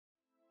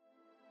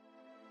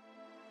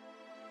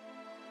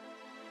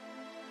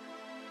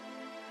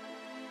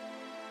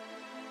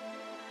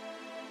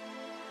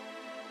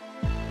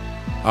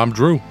I'm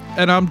Drew.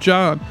 And I'm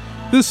John.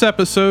 This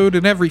episode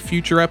and every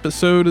future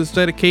episode is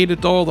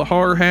dedicated to all the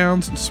horror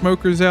hounds and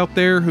smokers out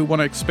there who want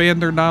to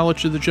expand their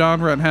knowledge of the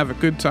genre and have a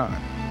good time.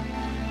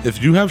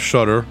 If you have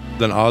Shudder,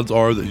 then odds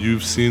are that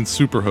you've seen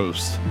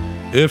Superhost.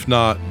 If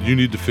not, you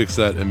need to fix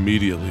that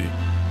immediately.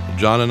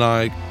 John and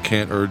I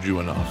can't urge you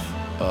enough.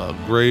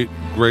 Great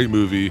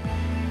movie.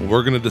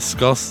 We're going to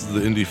discuss the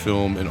indie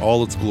film in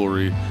all its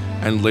glory,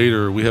 and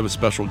later we have a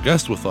special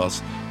guest with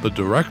us, the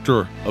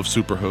director of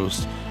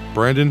Superhost,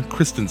 Brandon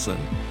Christensen.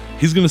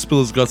 He's going to spill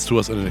his guts to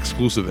us in an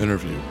exclusive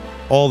interview.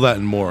 All that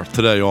and more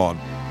today on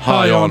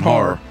High on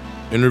Horror.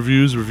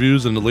 Interviews,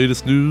 reviews, and the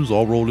latest news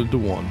all rolled into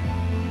one.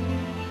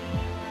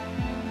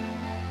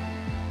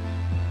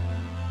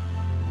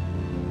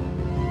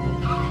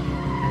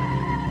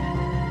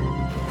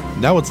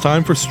 Now it's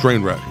time for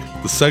Strain Wreck,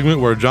 the segment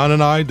where John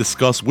and I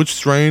discuss which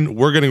strain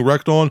we're getting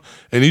wrecked on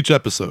in each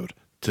episode.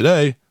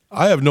 Today,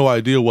 I have no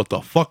idea what the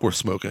fuck we're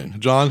smoking.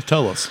 John,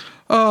 tell us.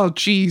 Oh,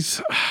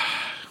 geez.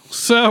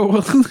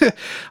 So,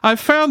 I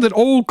found an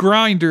old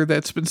grinder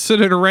that's been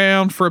sitting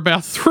around for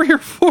about 3 or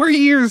 4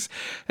 years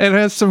and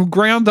has some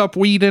ground up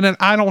weed in it.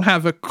 I don't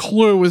have a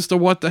clue as to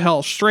what the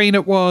hell strain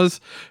it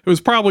was. It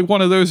was probably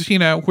one of those,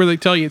 where they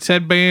tell you it's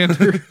headband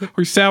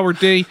or sour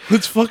D.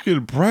 It's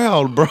fucking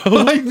brown, bro.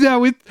 I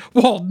know it.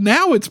 Well,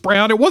 now it's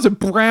brown. It wasn't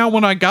brown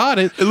when I got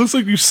it. It looks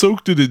like you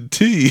soaked it in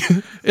tea.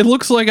 It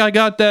looks like I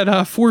got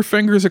that 4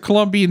 fingers of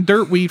Colombian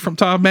dirtweed from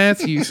Tom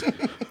Matthews.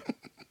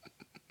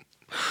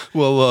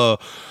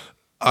 Well,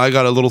 I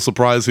got a little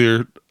surprise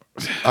here.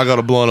 I got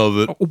a blunt of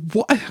it.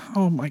 What?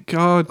 Oh my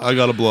God. I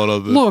got a blunt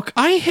of it. Look,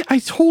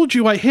 I told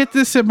you I hit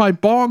this in my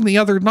bong the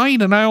other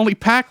night and I only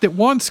packed it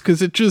once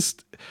because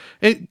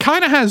it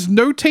kind of has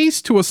no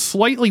taste to a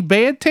slightly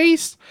bad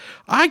taste.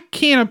 I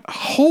can't,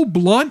 whole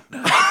blunt.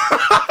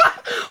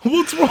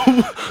 What's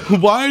wrong?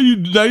 Why are you,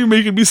 now you're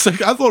making me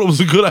second? I thought it was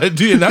a good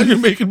idea. Now you're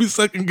making me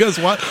second guess.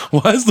 Why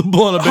is the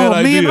blunt a bad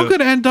idea? Oh man, I'm going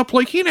to end up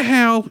like,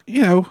 how,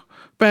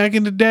 back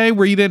in the day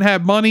where you didn't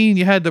have money and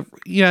you had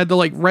to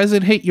like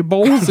resin hit your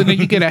bowls and then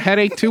you get a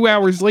headache 2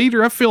 hours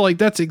later. I feel like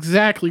that's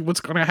exactly what's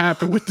going to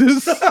happen with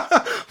this.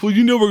 Well,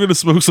 we're going to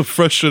smoke some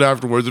fresh shit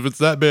afterwards. If it's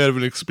that bad of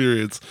an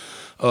experience,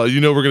 we're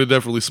going to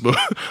definitely smoke.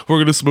 We're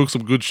going to smoke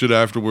some good shit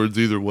afterwards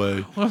either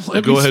way.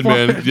 Well, go ahead,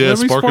 man. Yeah,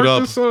 spark it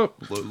up. This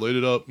up. Light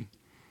it up.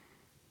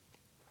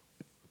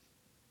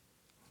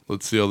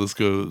 Let's see how this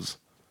goes.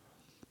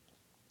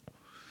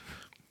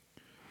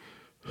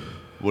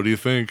 What do you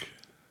think?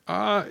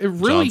 It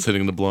really. John's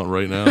hitting the blunt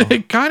right now.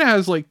 It kind of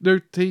has like no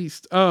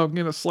taste. Oh, I'm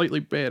getting a slightly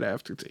bad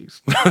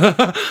aftertaste.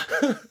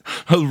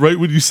 Right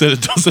when you said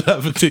it doesn't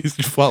have a taste,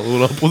 you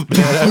follow it up with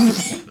bad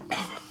aftertaste.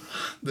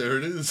 There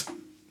it is.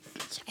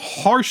 It's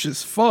harsh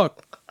as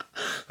fuck.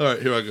 All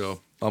right, here I go.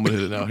 I'm gonna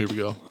hit it now. Here we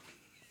go.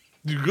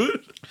 You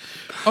good?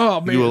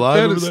 Oh man, you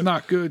alive that is there?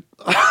 not good.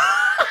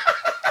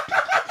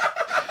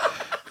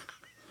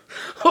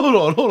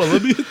 Hold on.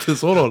 Let me hit this.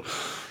 Hold on.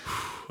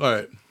 All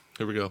right,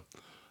 here we go.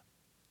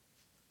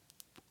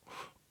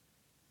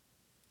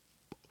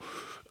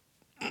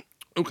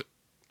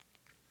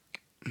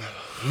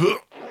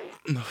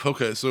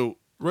 Okay, so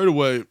right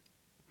away,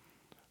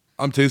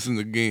 I'm tasting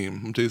the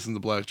game. I'm tasting the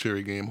black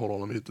cherry game. Hold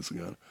on, let me hit this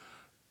again.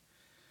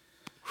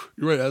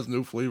 You're right, it has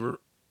no flavor.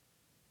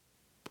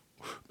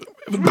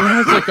 It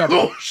has like a,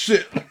 oh,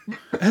 shit.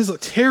 It has a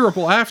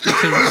terrible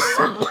aftertaste.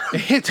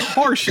 It hits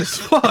harsh as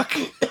fuck.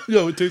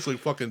 Yo, it tastes like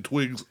fucking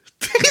twigs.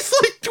 Tastes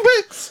like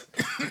twigs.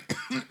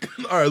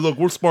 All right, look,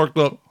 we're sparked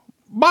up.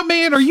 My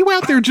man, are you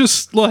out there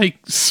just like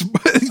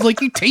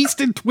you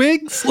tasting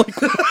twigs? Like,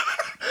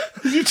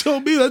 you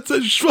told me that's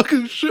that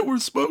fucking shit we're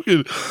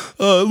smoking.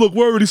 Look,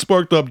 we're already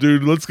sparked up,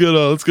 dude. Let's get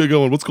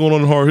going. What's going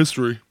on in horror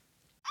history?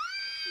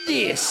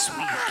 This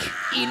week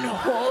in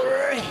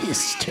horror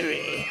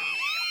history.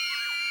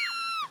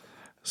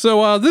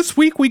 So this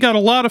week we got a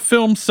lot of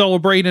films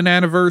celebrating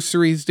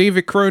anniversaries.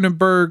 David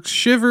Cronenberg's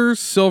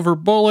Shivers, Silver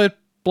Bullet,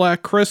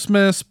 Black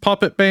Christmas,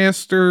 Puppet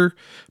Master,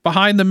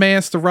 Behind the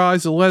Mask, The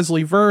Rise of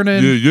Leslie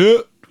Vernon, Yeah.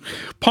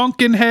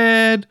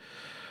 Pumpkinhead,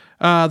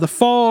 The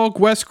Fog,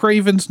 Wes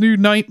Craven's New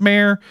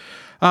Nightmare.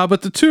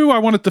 But the two I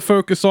wanted to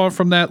focus on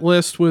from that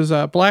list was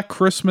Black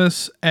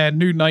Christmas and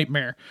New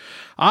Nightmare.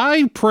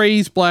 I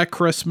praise Black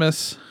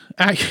Christmas,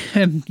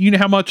 and you know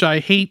how much I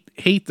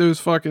hate those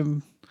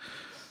fucking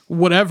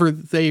whatever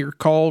they are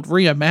called,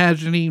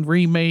 reimagining,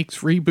 remakes,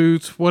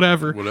 reboots,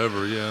 whatever.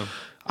 Whatever, yeah.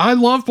 I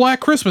love Black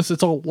Christmas.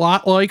 It's a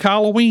lot like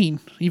Halloween,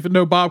 even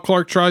though Bob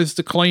Clark tries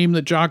to claim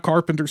that John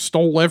Carpenter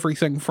stole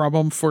everything from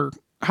him for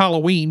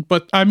Halloween.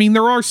 But, I mean,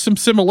 there are some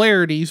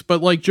similarities,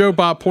 but like Joe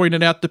Bob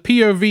pointed out, the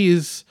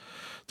POVs,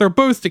 they're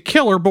both the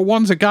killer, but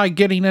one's a guy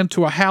getting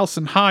into a house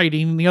and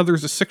hiding, and the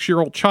other's a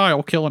 6-year-old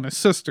child killing his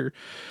sister.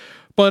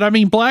 But, I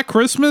mean, Black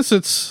Christmas,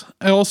 it's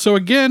also,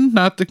 again,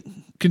 not to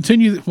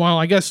continue, well,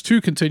 I guess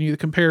to continue the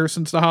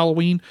comparisons to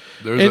Halloween.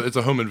 It's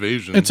a home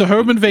invasion. It's a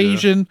home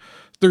invasion. Yeah.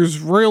 There's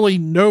really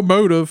no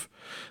motive.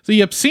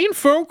 The obscene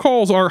phone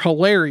calls are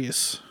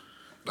hilarious.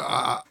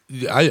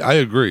 Yeah, I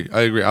agree.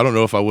 I agree. I don't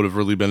know if I would have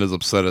really been as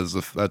upset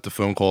at the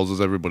phone calls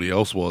as everybody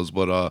else was,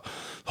 but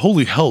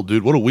holy hell,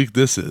 dude, what a week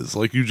this is.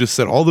 Like you just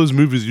said, all those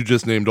movies you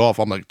just named off,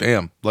 I'm like,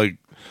 damn, like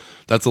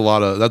that's a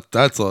lot of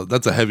that's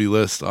a heavy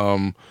list.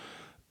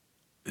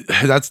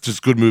 That's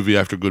just good movie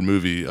after good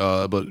movie.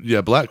 But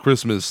yeah, Black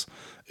Christmas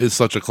is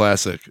such a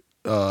classic.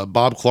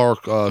 Bob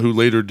Clark, who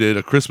later did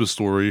A Christmas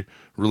Story,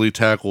 really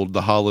tackled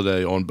the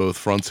holiday on both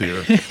fronts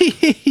here.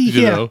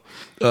 You know,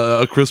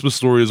 A Christmas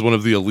Story is one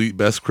of the elite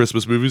best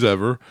Christmas movies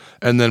ever,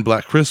 and then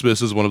Black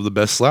Christmas is one of the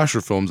best slasher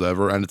films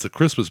ever, and it's a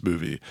Christmas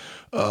movie.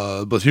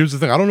 But here's the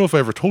thing: I don't know if I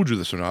ever told you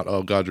this or not.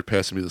 Oh God, you're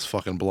passing me this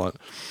fucking blunt.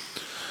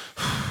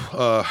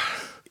 I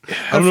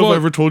don't know if I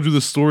ever told you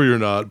this story or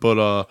not,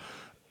 but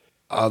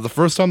the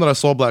first time that I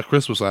saw Black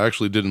Christmas, I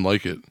actually didn't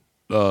like it.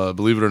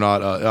 Believe it or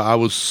not, I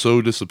was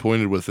so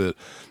disappointed with it.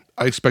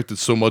 I expected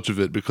so much of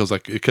it because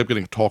it kept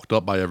getting talked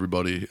up by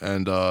everybody,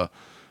 and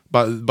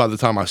by the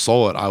time I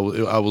saw it, I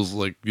was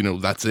like, you know,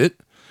 that's it,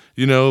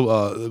 you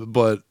know.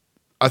 But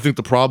I think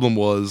the problem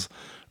was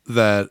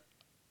that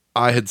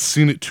I had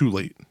seen it too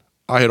late.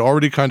 I had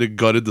already kind of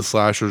gutted the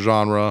slasher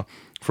genre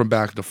from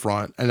back to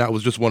front, and that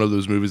was just one of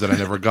those movies that I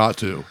never got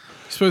to. You're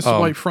supposed to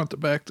like front to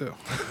back though.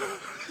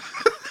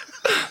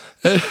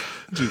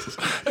 Jesus.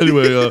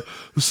 Anyway,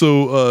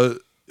 so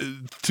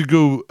to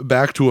go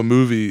back to a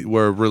movie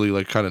where really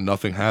like kind of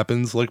nothing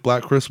happens like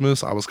Black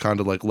Christmas, I was kind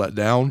of like let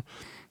down.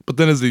 But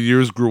then as the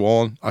years grew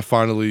on, I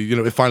finally, you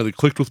know, it finally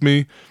clicked with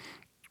me,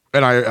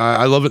 and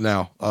I love it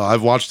now.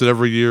 I've watched it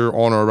every year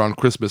on or around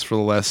Christmas for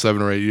the last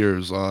 7 or 8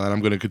 years, and I'm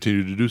going to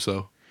continue to do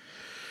so.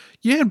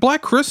 Yeah, and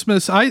Black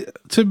Christmas, it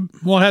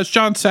has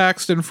John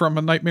Saxton from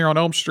A Nightmare on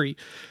Elm Street.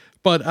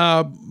 But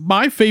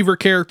my favorite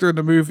character in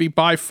the movie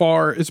by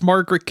far is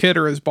Margaret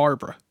Kidder as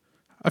Barbara.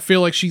 I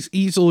feel like she's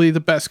easily the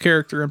best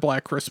character in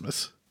Black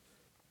Christmas.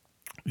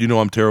 You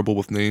know, I'm terrible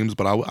with names,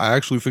 but I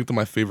actually think that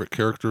my favorite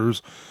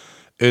characters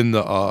in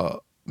the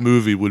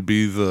movie would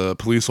be the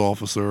police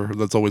officer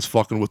that's always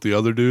fucking with the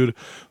other dude.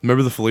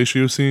 Remember the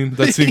fellatio scene?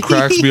 That scene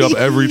cracks me up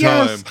every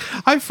Yes,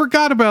 time. I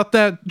forgot about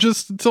that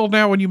just until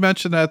now when you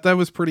mentioned that. That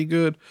was pretty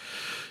good.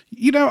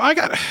 You know, I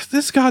got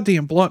this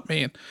goddamn blunt,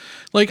 man.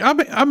 Like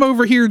I'm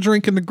over here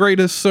drinking the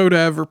greatest soda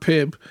ever,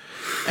 Pib,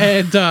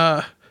 and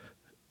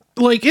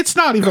like it's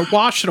not even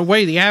washing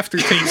away the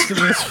aftertaste of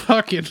this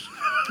fucking.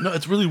 No,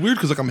 it's really weird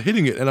because like I'm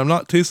hitting it and I'm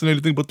not tasting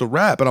anything but the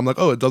wrap, and I'm like,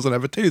 oh, it doesn't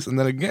have a taste. And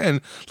then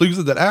again, like you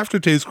said, that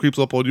aftertaste creeps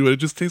up on you, and it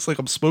just tastes like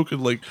I'm smoking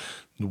like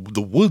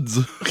the woods.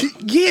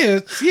 Yeah,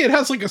 it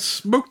has like a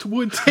smoked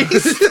wood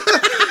taste.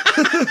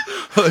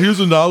 Here's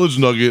a knowledge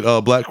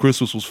nugget: Black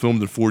Christmas was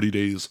filmed in 40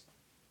 days.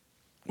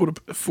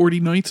 What, 40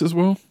 nights as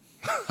well?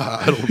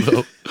 I don't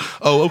know.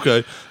 Oh,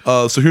 okay.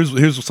 So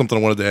here's something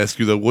I wanted to ask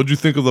you though. What'd you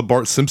think of the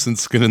Bart Simpson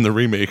skin in the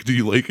remake? Do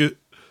you like it?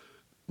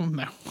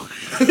 No.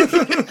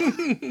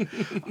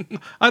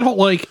 I don't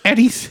like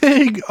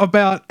anything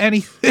about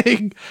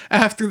anything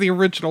after the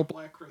original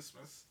Black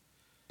Christmas.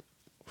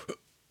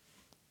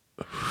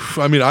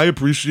 I mean, I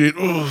appreciate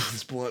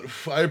this blunt.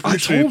 I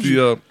appreciate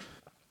the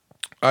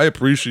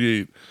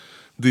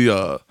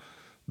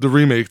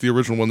remake, the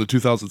original one, the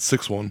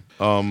 2006 one.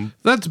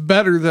 That's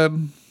better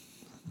than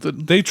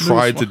they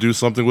tried to do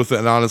something with it,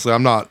 and honestly,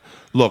 I'm not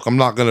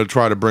going to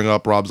try to bring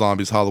up Rob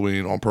Zombie's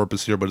Halloween on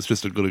purpose here, but it's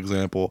just a good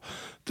example.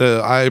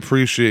 I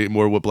appreciate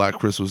more what Black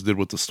Christmas did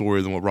with the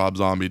story than what Rob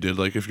Zombie did.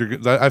 Like,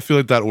 I feel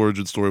like that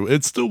origin story,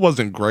 it still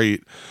wasn't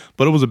great,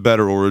 but it was a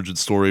better origin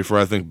story for,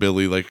 I think,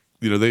 Billy. Like,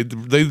 you know, they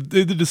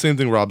did the same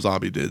thing Rob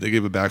Zombie did. They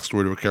gave a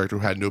backstory to a character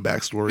who had no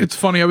backstory. It's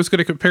funny, I was going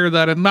to compare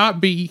that and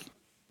not be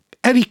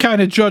any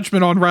kind of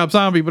judgment on Rob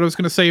Zombie, but I was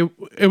going to say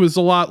it was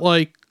a lot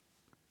like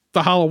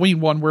the Halloween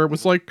one, where it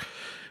was like,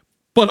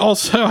 but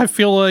also I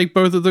feel like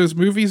both of those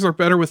movies are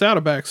better without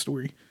a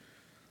backstory.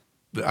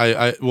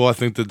 I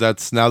think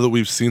that's now that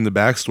we've seen the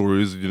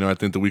backstories, you know, I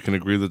think that we can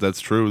agree that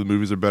that's true. The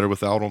movies are better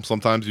without them.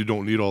 Sometimes you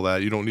don't need all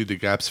that. You don't need the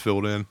gaps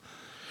filled in.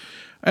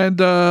 And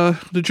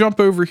to jump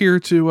over here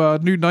to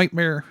New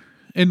Nightmare,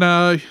 and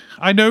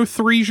I know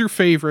 3's your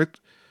favorite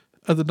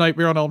of the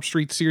Nightmare on Elm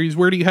Street series.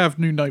 Where do you have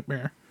New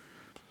Nightmare?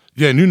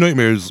 Yeah, New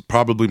Nightmare is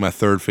probably my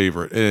third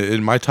favorite.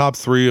 In my top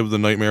 3 of the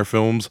Nightmare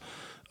films,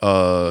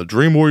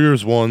 Dream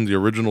Warriors 1, the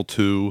original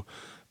 2,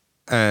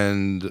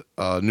 and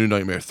New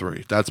Nightmare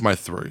 3. That's my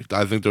 3.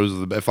 I think those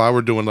are if I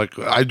were doing, like,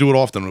 I do it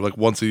often, like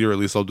once a year at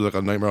least, I'll do like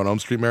a Nightmare on Elm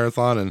Street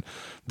marathon, and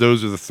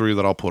those are the 3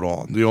 that I'll put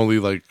on. The only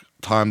like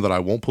time that I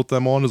won't put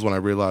them on is when I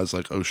realize,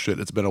 like, oh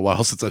shit, it's been a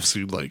while since I've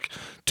seen like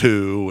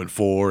 2 and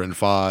 4 and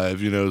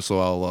 5, you know, so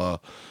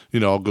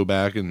I'll go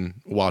back and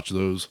watch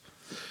those.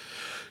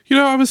 You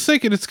know, I was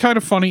thinking it's kind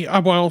of funny.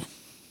 I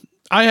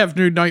have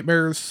New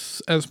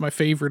Nightmares as my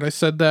favorite. I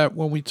said that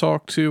when we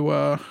talked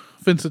to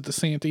Vincent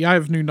DeSanti. I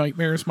have New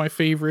Nightmares my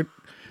favorite.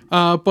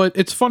 But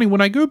it's funny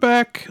when I go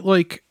back,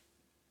 like,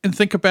 and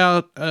think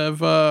about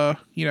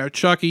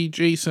Chucky,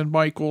 Jason,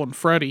 Michael, and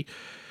Freddy.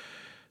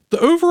 The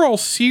overall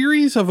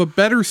series of a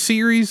better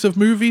series of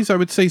movies, I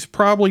would say, is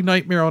probably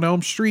Nightmare on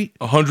Elm Street.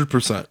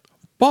 100%.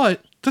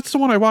 But that's the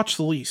one I watch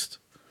the least.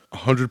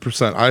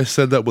 100%. I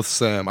said that with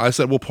Sam. I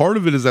said, well, part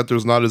of it is that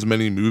there's not as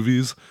many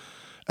movies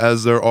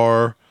as there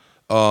are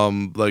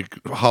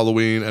like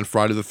Halloween and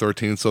Friday the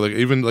 13th. So like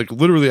even like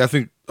literally I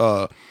think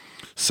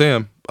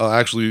Sam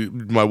actually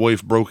my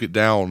wife broke it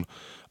down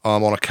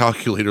on a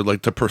calculator,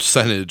 like the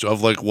percentage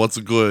of like what's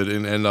good,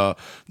 and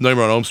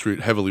Nightmare on Elm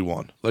Street heavily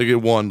won. Like it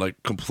won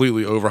like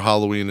completely over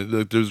Halloween.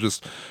 Like,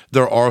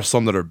 there are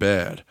some that are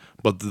bad,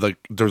 but like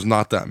there's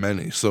not that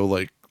many. So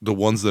like the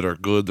ones that are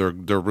good,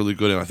 they're really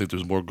good, and I think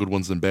there's more good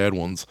ones than bad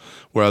ones.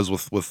 Whereas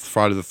with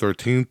Friday the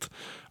 13th,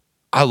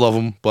 I love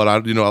them, but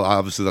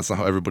obviously that's not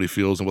how everybody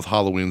feels. And with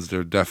Halloween's,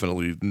 they're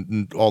definitely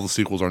all the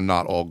sequels are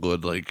not all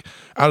good. Like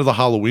out of the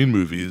Halloween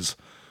movies,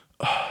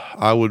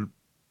 I would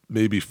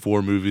maybe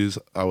 4 movies.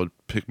 I would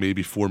pick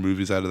maybe 4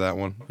 movies out of that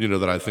one.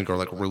 That I think are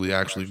like really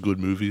actually good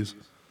movies.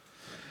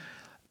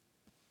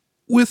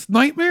 With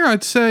Nightmare,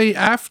 I'd say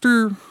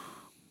after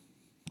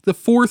the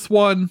 4th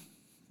one,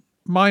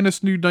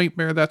 minus New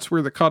Nightmare, that's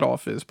where the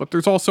cutoff is. But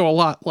there's also a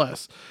lot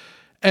less,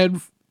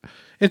 and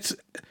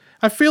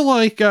I feel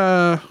like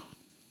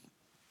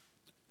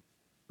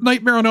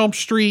Nightmare on Elm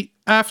Street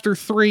after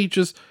 3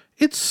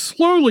 it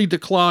slowly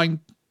declined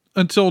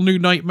until New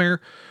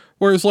Nightmare.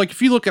 Whereas, like,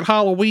 if you look at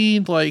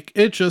Halloween, like,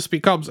 it just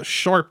becomes a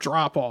sharp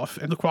drop-off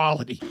in the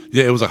quality.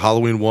 Yeah, it was like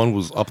Halloween 1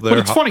 was up there. But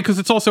it's funny because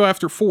it's also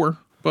after 4.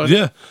 But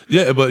yeah,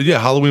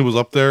 Halloween was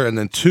up there, and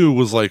then 2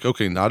 was like,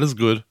 okay, not as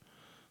good,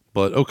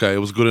 but okay, it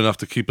was good enough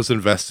to keep us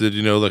invested,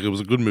 like it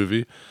was a good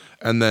movie.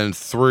 And then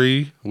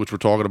 3, which we're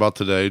talking about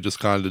today, just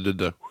kind of did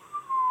the...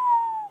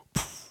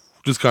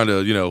 just kind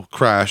of,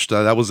 crashed.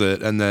 That was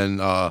it. And then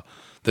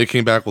they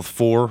came back with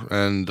 4,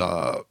 and...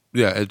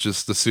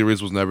 the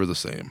series was never the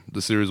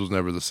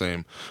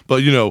same.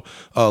 But,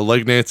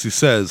 like Nancy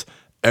says,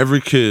 every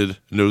kid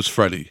knows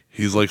Freddy.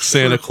 He's like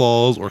Santa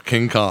Claus or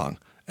King Kong.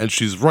 And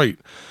she's right.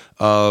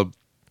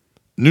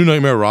 New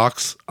Nightmare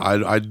rocks.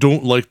 I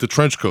don't like the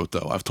trench coat,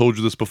 though. I've told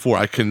you this before.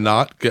 I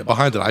cannot get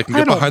behind it. I can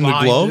get behind the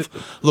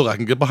glove. Look, I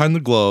can get behind the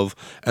glove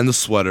and the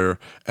sweater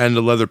and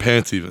the leather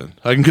pants even.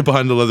 I can get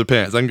behind the leather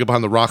pants. I can get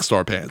behind the rock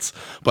star pants.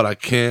 But I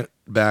can't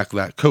back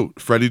that coat.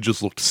 Freddy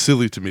just looked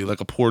silly to me,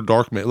 like a poor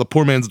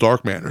man's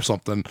Dark Man or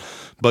something.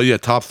 But yeah,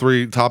 top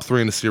three in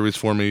the series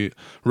for me.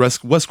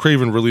 Wes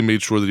Craven really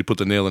made sure that he put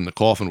the nail in the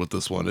coffin with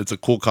this one. It's a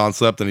cool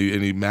concept, and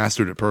he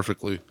mastered it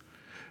perfectly.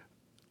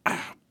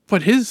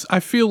 But I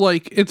feel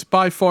like it's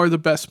by far the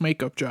best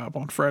makeup job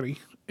on Freddy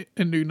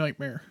in New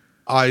Nightmare.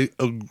 I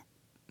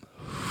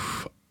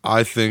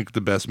think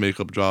the best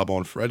makeup job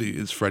on Freddy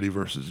is Freddy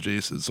versus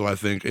Jason. So I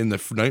think in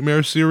the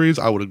Nightmare series,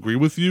 I would agree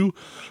with you,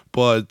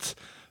 but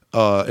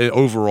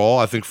overall,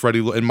 I think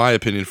Freddy, in my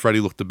opinion, Freddy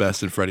looked the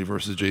best in Freddy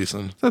versus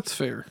Jason. That's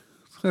fair.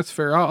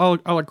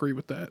 I'll agree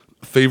with that.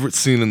 Favorite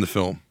scene in the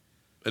film,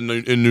 in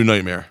New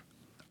Nightmare?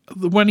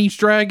 When he's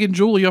dragging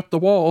Julie up the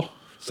wall.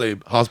 Say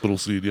hospital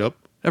scene. Yep.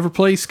 Ever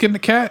play Skin the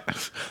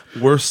Cat?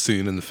 Worst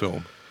scene in the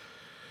film.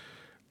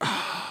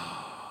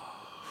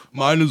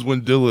 Mine is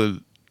when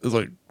Dylan is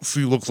like,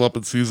 looks up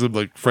and sees him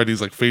like Freddy's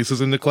like faces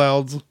in the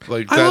clouds.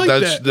 Like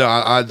that.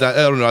 I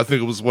don't know. I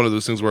think it was one of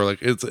those things where like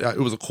it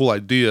was a cool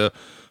idea,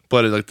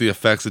 but like the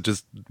effects, it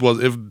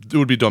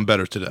would be done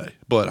better today.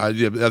 But I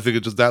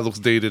think that looks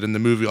dated, and the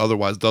movie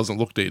otherwise doesn't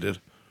look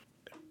dated.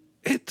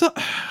 It's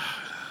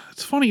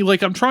funny.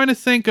 Like I'm trying to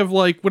think of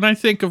like when I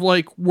think of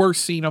like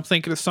worst scene, I'm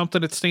thinking of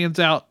something that stands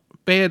out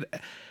bad,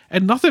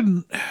 and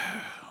nothing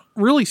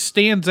really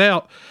stands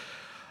out.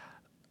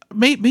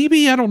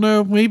 Maybe I don't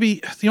know.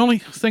 Maybe the only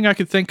thing I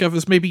could think of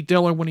is maybe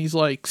Dylan when he's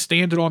like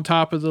standing on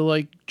top of the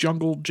like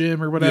jungle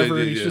gym or whatever,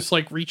 and he's just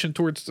like reaching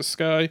towards the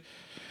sky.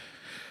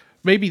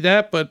 Maybe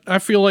that, but I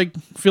feel like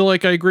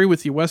I agree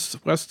with you. Wes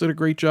did a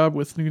great job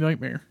with New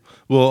Nightmare.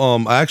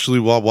 Well, actually,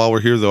 while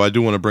we're here though, I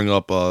do want to bring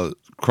up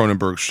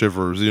Cronenberg's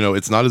Shivers.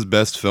 It's not his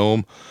best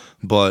film,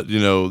 but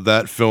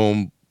that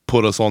film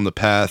put us on the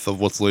path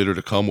of what's later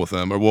to come with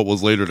him, or what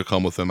was later to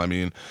come with him, I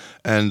mean.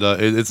 And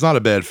it's not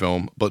a bad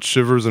film, but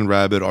Shivers and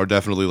Rabbit are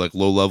definitely like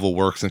low-level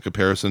works in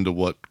comparison to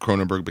what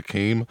Cronenberg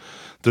became.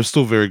 They're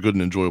still very good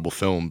and enjoyable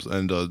films.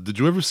 And did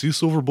you ever see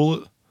Silver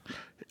Bullet?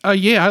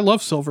 Yeah, I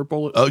love Silver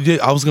Bullet. Yeah,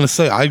 I was going to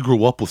say, I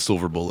grew up with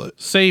Silver Bullet.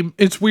 Same.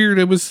 It's weird.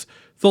 It was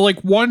the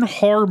like one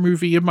horror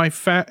movie in my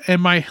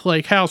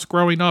like house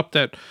growing up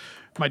that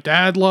my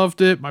dad loved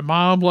it, my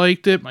mom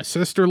liked it, my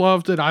sister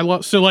loved it.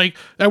 So like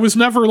that was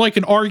never like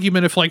an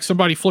argument if like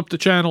somebody flipped the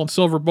channel and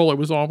Silver Bullet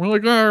was on. We're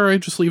like, all right,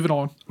 just leave it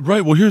on.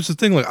 Right. Well, here's the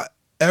thing. Like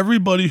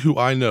everybody who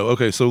I know.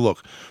 Okay, so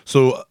look.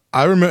 So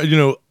I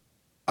remember.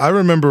 I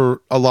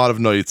remember a lot of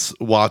nights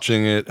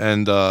watching it,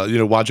 and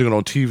watching it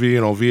on TV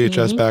and on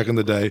VHS back in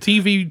the day.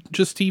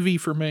 Just TV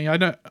for me. I'm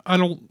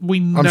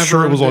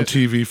sure it was on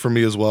TV for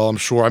me as well. I'm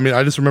sure. I mean,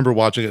 I just remember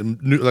watching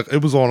it. Like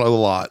it was on a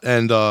lot,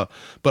 and but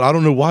I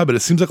don't know why. But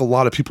it seems like a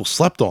lot of people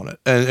slept on it,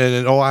 and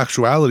in all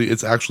actuality,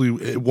 it's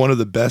actually one of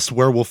the best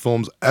werewolf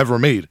films ever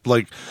made.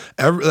 Like,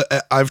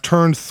 I've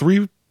turned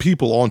 3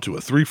 people onto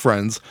it, 3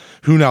 friends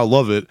who now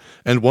love it,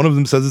 and one of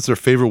them says it's their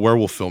favorite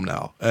werewolf film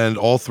now, and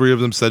all 3 of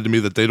them said to me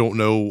that they don't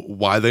know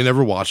why they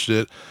never watched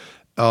it,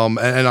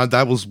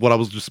 That was what I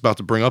was just about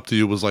to bring up to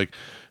you was like,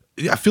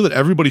 yeah, I feel that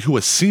everybody who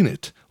has seen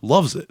it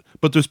loves it,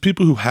 but there's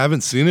people who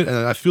haven't seen it, and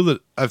I feel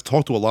that I've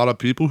talked to a lot of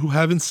people who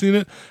haven't seen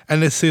it,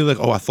 and they say like,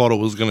 "Oh, I thought it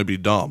was going to be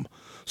dumb."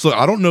 So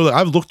I don't know that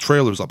I've looked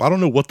trailers up. I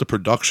don't know what the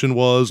production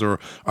was, or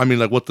I mean,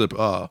 like what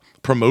the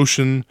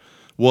promotion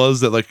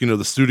was that like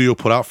the studio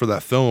put out for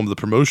that film, the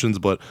promotions.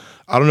 But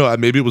I don't know.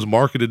 Maybe it was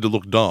marketed to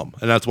look dumb,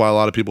 and that's why a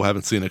lot of people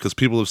haven't seen it because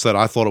people have said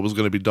I thought it was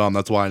going to be dumb.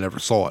 That's why I never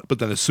saw it. But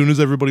then as soon as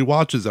everybody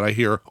watches it, I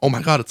hear, "Oh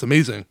my god, it's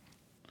amazing."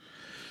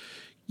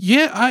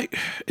 Yeah,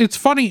 it's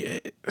funny.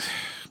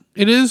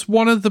 It is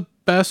one of the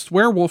best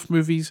werewolf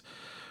movies,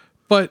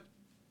 but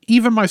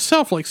even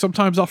myself, like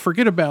sometimes I'll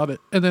forget about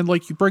it, and then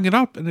like you bring it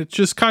up, and it's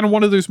just kind of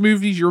one of those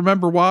movies you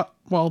remember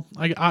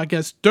I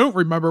guess don't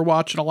remember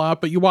watching a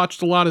lot, but you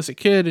watched a lot as a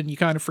kid, and you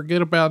kind of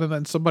forget about it, and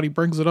then somebody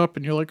brings it up,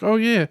 and you're like, oh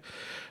yeah.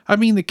 I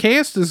mean, the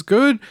cast is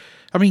good.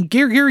 I mean,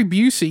 Gary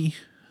Busey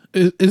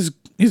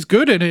is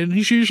good in it, and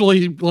he's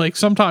usually like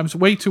sometimes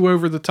way too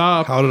over the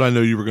top. How did I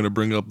know you were going to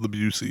bring up the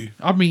Busey?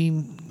 I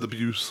mean, The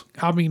Buse.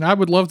 I mean, I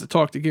would love to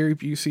talk to Gary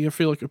Busey. I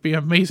feel like it'd be an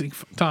amazing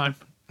time.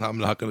 I'm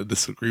not going to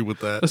disagree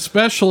with that.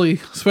 Especially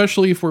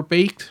if we're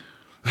baked,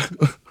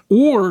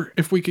 or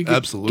if we could get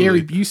Absolutely.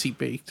 Gary Busey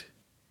baked.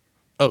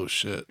 Oh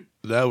shit,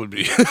 that would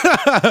be.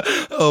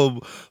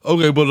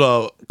 Okay,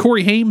 but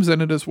Corey Haim's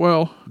in it as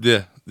well,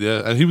 yeah,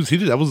 and he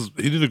did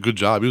a good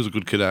job. He was a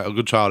good kid, a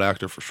good child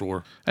actor for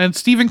sure. and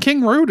Stephen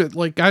King wrote it.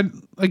 Like I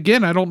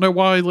don't know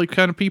why like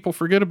kind of people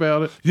forget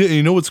about it. Yeah,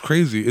 you know what's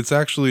crazy? It's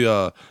actually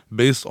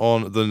based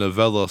on the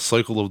novella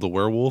Cycle of the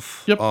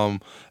Werewolf. Yep.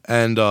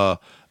 And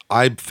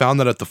I found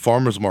that at the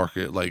farmer's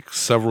market like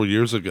several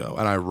years ago,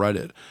 and I read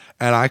it,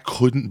 and I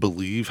couldn't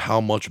believe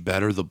how much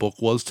better the book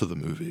was to the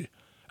movie.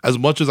 As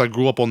much as I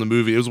grew up on the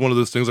movie, it was one of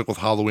those things like with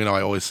Halloween,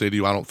 I always say to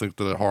you, I don't think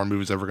that a horror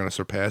movie is ever going to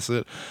surpass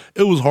it.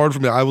 It was hard for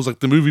me. I was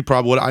like, the movie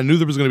probably, I knew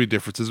there was going to be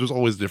differences. There's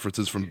always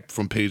differences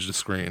from page to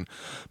screen.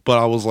 But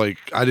I was like,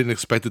 I didn't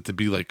expect it to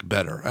be like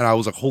better. And I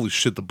was like, holy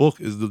shit, the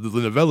book is, the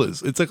novella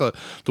is, it's like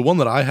the one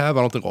that I have,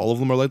 I don't think all of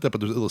them are like that,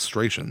 but there's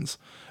illustrations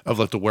of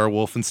like the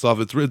werewolf and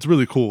stuff. It's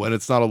really cool. And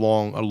it's not a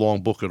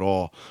long book at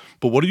all.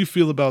 But what do you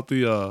feel about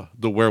the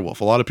werewolf?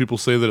 A lot of people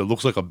say that it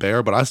looks like a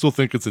bear, but I still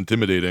think it's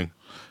intimidating.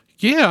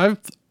 Yeah,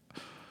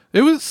 he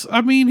was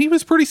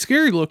pretty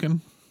scary looking.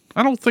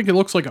 I don't think it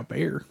looks like a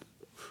bear.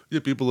 Yeah,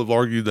 people have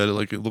argued that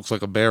it looks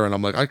like a bear, and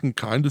I'm like, I can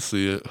kind of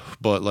see it,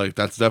 but like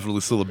that's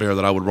definitely still a bear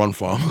that I would run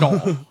from.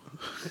 No.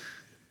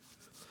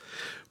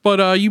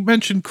 But you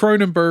mentioned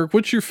Cronenberg.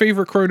 What's your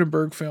favorite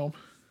Cronenberg film?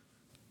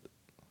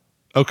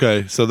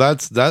 Okay, so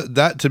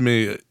that to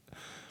me,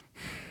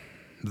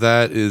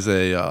 that is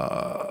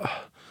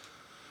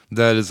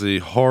a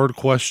hard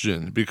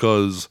question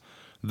because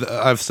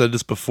I've said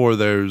this before.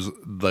 There's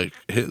like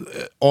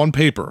on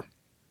paper,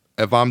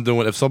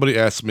 if somebody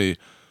asks me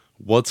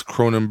what's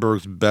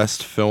Cronenberg's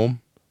best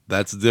film,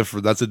 that's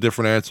different. That's a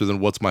different answer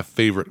than what's my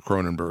favorite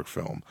Cronenberg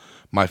film.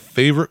 My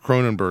favorite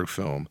Cronenberg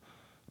film,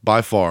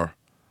 by far,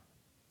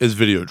 is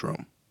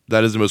Videodrome.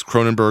 That is the most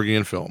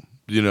Cronenbergian film.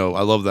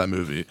 I love that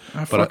movie.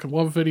 I fucking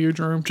love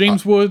Videodrome.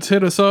 James Woods,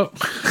 hit us up.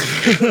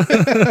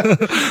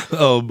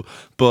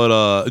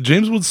 But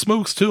James Woods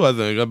smokes too, I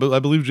think. I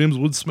believe James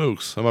Woods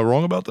smokes. Am I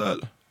wrong about that?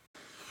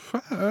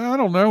 I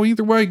don't know.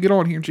 Either way, get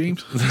on here,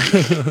 James.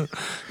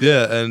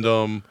 Yeah,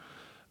 and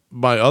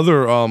my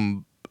other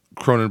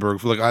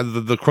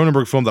Cronenberg, the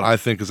Cronenberg film that I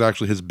think is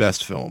actually his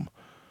best film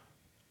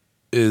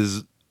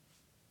is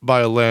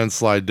by a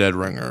landslide Dead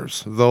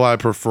Ringers. Though I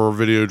prefer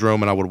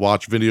Videodrome and I would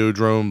watch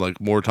Videodrome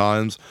like more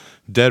times,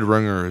 Dead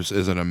Ringers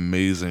is an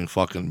amazing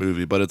fucking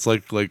movie. But it's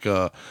like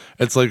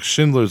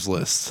Schindler's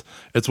List.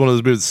 It's one of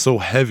those movies so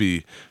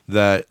heavy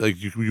that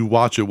like you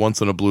watch it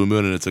once in a blue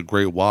moon and it's a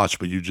great watch,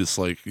 but you just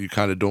like you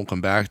kind of don't come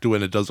back to it,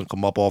 and it doesn't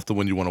come up often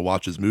when you want to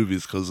watch his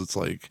movies because it's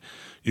like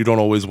you don't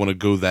always want to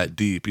go that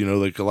deep.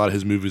 Like a lot of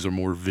his movies are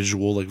more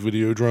visual, like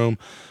Videodrome.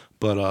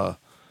 But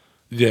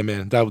yeah,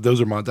 man,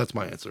 that's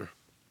my answer.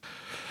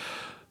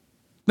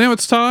 Now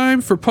it's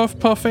time for Puff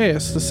Puff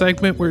Ask, the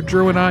segment where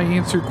Drew and I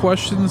answer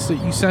questions that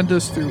you send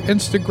us through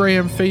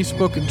Instagram,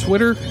 Facebook, and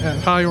Twitter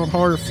at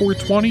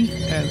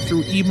highonhorror420 and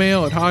through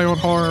email at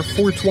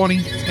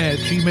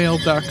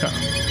highonhorror420@gmail.com.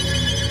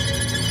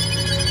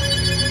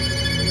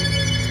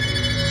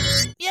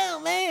 Yo,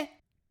 man.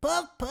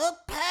 Puff,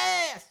 puff,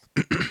 pass.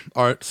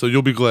 All right, so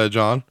you'll be glad,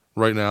 John.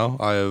 Right now,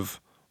 I have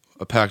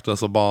packed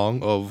us a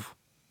bong of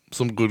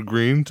some good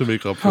green to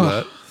make up for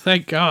that.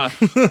 Thank God.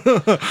 If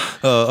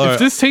if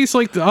this tastes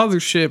like the other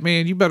shit,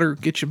 man, you better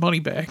get your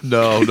money back.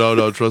 No,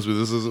 trust me,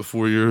 this isn't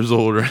 4 years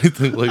old or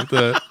anything like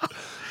that.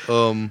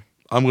 I'm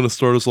going to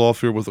start us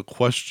off here with a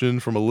question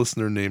from a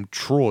listener named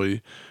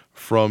Troy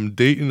from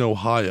Dayton,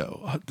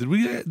 Ohio. Did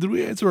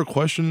we answer a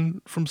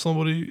question from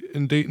somebody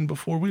in Dayton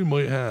before? We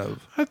might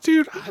have.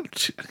 Dude,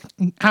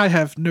 I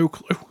have no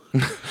clue.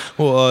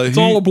 Well, it's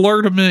all a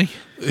blur to me.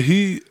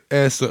 He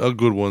asked a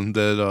good one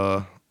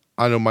that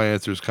I know my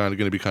answer is kind of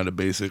going to be kind of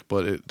basic,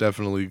 but it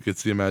definitely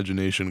gets the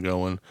imagination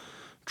going.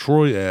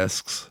 Troy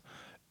asks,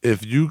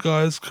 If you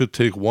guys could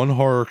take one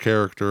horror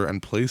character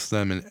and place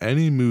them in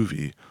any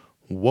movie,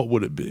 what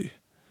would it be?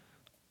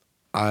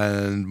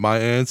 And my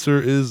answer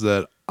is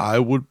that I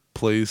would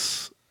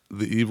place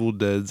the Evil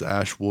Dead's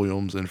Ash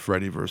Williams and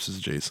Freddy versus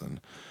Jason.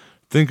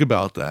 Think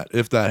about that,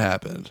 if that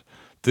happened.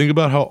 Think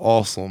about how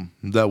awesome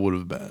that would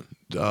have been.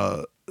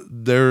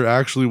 There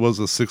actually was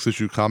a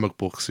 6-issue comic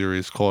book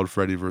series called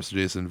Freddy vs.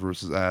 Jason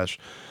vs. Ash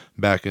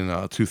back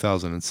in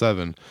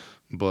 2007.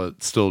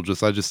 But still,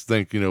 I just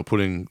think,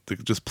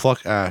 just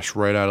pluck Ash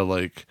right out of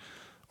like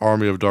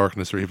Army of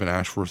Darkness or even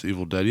Ash vs.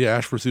 Evil Dead. Yeah,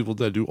 Ash vs. Evil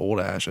Dead, do old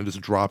Ash and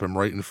just drop him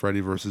right in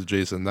Freddy vs.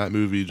 Jason. That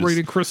movie just... Right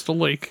in Crystal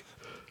Lake.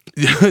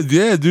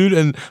 Yeah,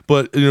 dude.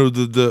 But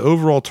the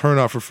overall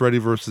turnout for Freddy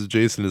versus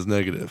Jason is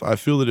negative. I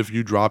feel that if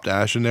you dropped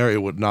Ash in there,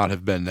 it would not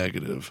have been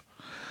negative.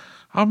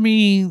 I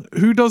mean,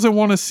 who doesn't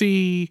want to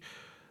see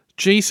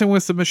Jason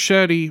with the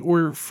machete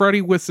or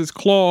Freddy with his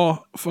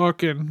claw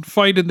fucking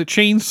fighting the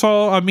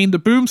chainsaw? I mean, the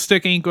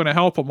boomstick ain't going to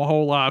help him a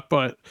whole lot,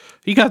 but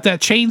he got that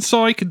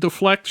chainsaw. He can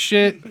deflect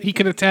shit. He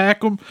can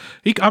attack him.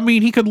 He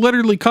could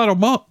literally cut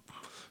him up.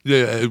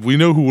 Yeah, we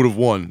know who would have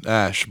won,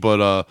 Ash,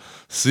 but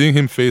seeing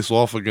him face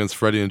off against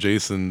Freddy and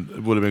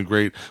Jason would have been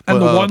great. But,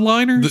 and the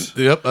one-liners?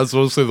 Yep, that's what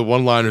I was going to say. The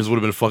one-liners would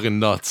have been fucking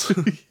nuts.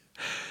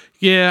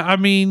 Yeah, I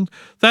mean,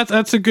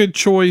 that's a good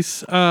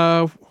choice.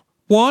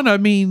 One,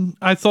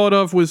 I thought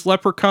of was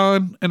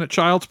Leprechaun in a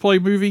Child's Play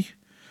movie.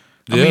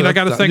 I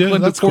got to thank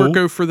Linda Porco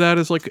cool. for that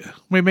as like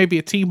maybe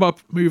a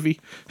team-up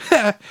movie.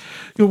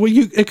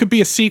 It could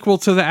be a sequel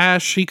to the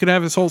Ash. He could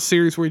have his whole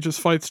series where he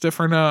just fights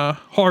different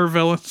horror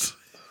villains.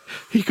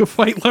 He could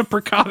fight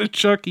Leprechaun and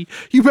Chucky.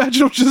 You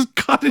imagine him just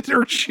cutting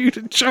or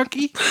shooting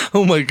Chucky?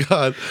 Oh my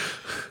god.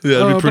 Yeah,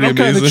 that'd be pretty amazing.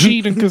 But I'm kind of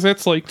cheating because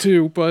that's like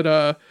two.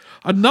 But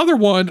another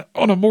one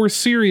on a more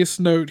serious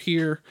note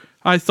here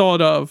I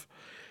thought of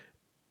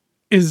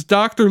is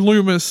Dr.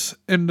 Loomis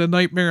in the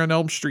Nightmare on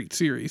Elm Street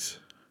series.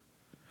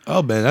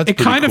 Oh man, that's it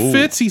kind of cool.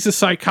 Fits. He's a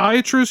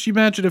psychiatrist. You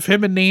imagine if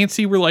him and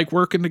Nancy were like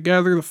working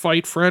together to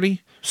fight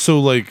Freddy.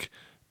 So like,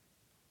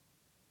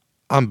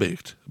 I'm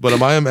baked. But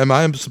am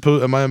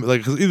I like?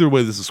 Because either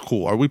way, this is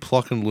cool. Are we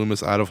plucking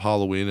Loomis out of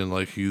Halloween and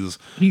like he's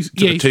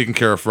taking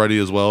care of Freddy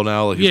as well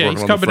now? Like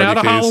he's coming out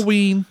of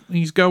Halloween.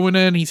 He's going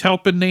in. He's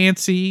helping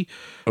Nancy.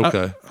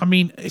 Okay.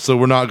 So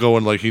we're not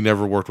going like he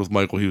never worked with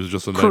Michael. He was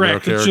just a nightmare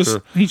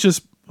character. He's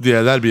just.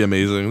 Yeah, that'd be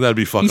amazing. That'd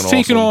be fucking awesome.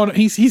 He's taking on.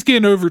 He's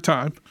getting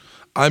overtime.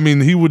 I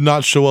mean, he would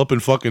not show up in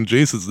fucking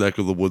Jason's neck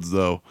of the woods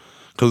though.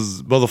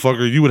 Because,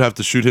 motherfucker, you would have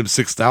to shoot him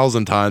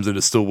 6,000 times and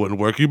it still wouldn't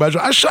work. You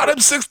imagine, I shot him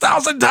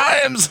 6,000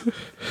 times!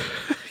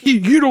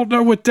 You don't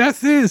know what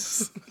death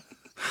is.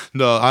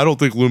 No, I don't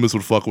think Loomis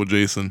would fuck with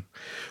Jason.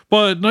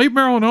 But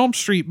Nightmare on Elm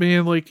Street,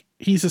 man, like,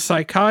 he's a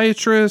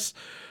psychiatrist.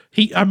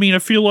 I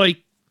feel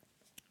like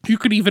you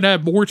could even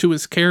add more to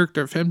his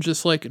character of him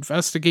just, like,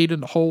 investigating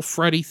the whole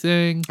Freddy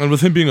thing. And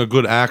with him being a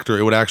good actor,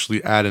 it would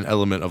actually add an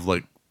element of,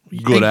 like,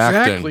 good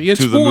acting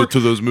to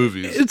those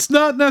movies. It's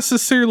not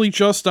necessarily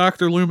just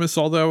Dr. Loomis,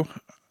 although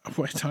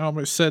I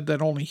almost said that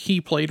only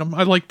he played him.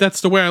 That's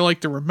the way I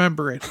like to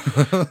remember it.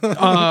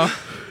 I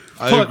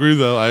agree,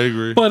 though. I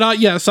agree. But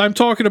yes, I'm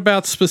talking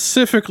about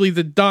specifically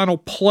the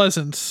Donald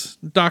Pleasance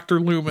Dr.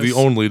 Loomis. The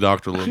only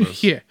Dr.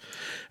 Loomis. Yeah.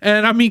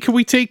 And can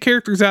we take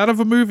characters out of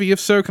a movie? If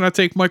so, can I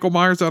take Michael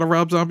Myers out of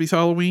Rob Zombie's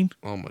Halloween?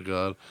 Oh my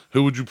god.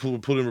 Who would you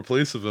put in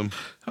place of him?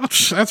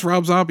 That's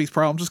Rob Zombie's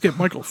problem. Just get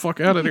Michael the fuck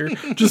out of there.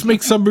 Just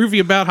make some movie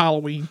about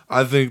Halloween.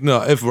 I think,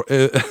 no, if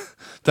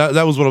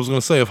that was what I was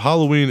going to say. If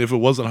it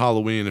wasn't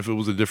Halloween, if it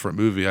was a different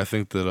movie, I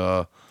think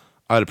that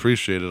I'd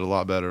appreciate it a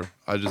lot better.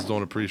 I just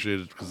don't appreciate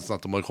it because it's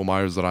not the Michael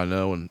Myers that I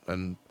know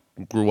and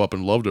grew up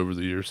and loved over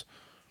the years.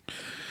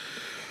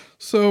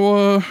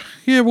 So,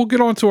 we'll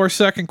get on to our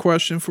second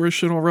question for a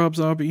shit on Rob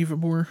Zombie even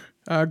more.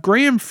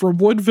 Graham from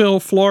Woodville,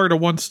 Florida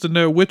wants to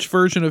know which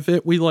version of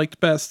It we liked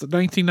best, the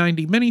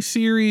 1990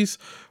 miniseries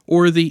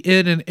or the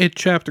It and It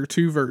Chapter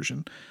 2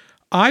 version.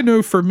 I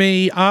know for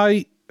me,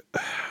 I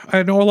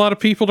know a lot of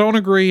people don't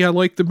agree. I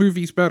like the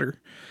movies better.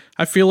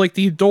 I feel like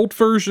the adult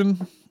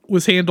version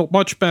was handled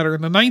much better.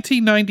 In the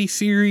 1990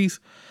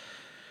 series,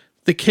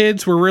 the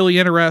kids were really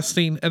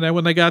interesting, and then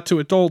when they got to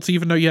adults,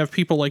 even though you have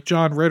people like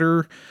John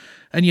Ritter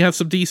and you have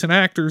some decent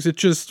actors,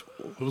 it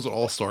was an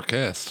all-star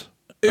cast.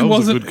 It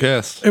was a good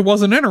cast. It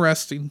wasn't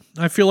interesting.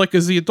 I feel like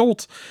as the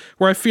adults,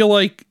 where I feel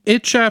like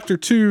It Chapter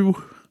 2,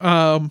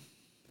 I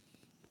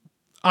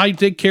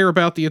did care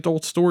about the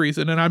adult stories.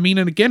 And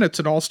again, it's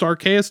an all-star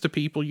cast of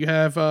people. You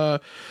have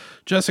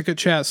Jessica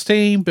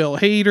Chastain, Bill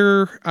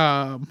Hader.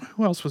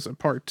 Who else was in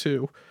part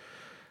 2?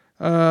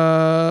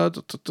 Bill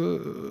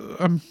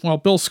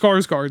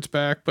Skarsgård's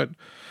back, but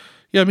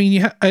yeah,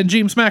 and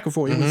James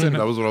McAvoy was in it.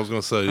 That was what I was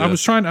going to say. Yeah. I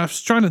was trying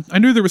to. I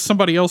knew there was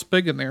somebody else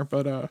big in there,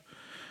 but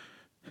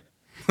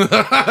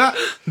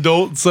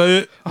don't say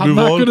it. I'm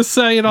not going to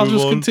say it. I'll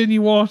just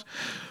continue on.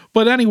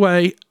 But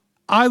anyway,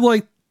 I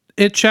like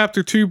It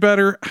Chapter 2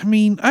 better.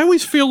 I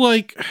always feel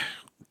like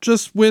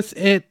just with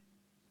it,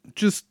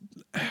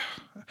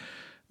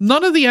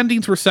 none of the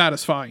endings were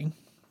satisfying.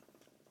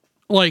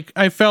 Like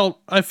I felt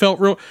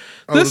real.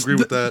 I would agree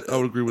with that. I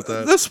would agree with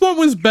that. This one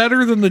was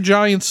better than the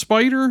giant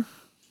spider,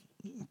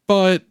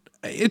 but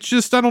it's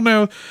just, I don't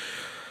know.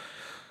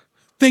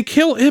 They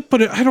kill it,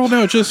 but I don't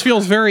know. It just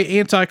feels very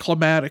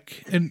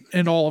anticlimactic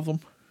in all of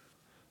them.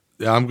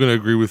 Yeah, I'm gonna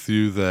agree with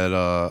you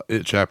that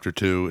It Chapter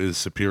 2 is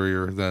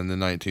superior than the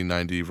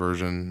 1990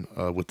 version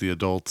with the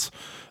adults.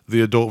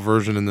 The adult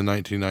version and the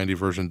 1990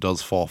 version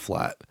does fall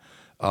flat.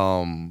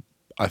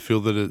 I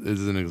feel that it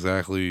isn't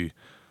exactly.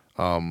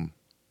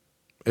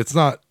 It's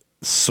not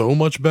so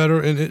much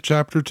better in It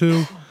Chapter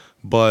 2,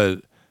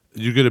 but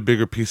you get a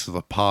bigger piece of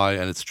the pie,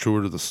 and it's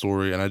truer to the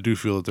story. And I do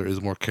feel that there is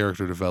more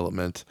character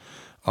development.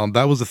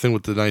 That was the thing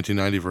with the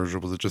 1990 version,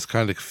 was it just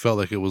kind of felt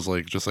like it was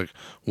like just like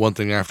one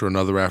thing after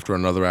another after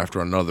another after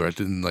another. It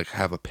didn't like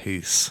have a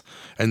pace,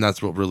 and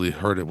that's what really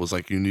hurt it. Was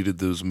like you needed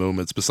those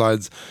moments.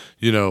 Besides,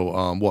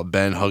 what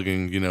Ben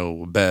hugging,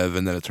 Bev,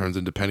 and then it turns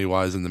into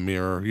Pennywise in the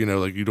mirror.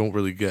 Like you don't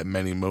really get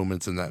many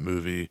moments in that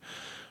movie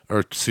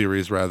or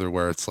series rather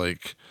where it's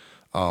like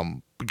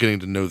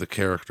getting to know the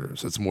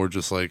characters. It's more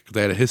just like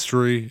they had a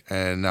history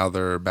and now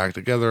they're back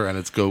together and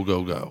it's go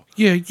go go.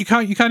 Yeah, you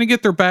kind of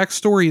get their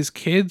backstory as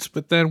kids,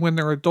 but then when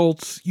they're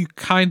adults,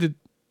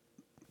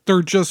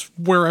 they're just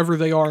wherever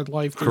they are in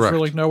life. There's Correct.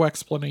 really no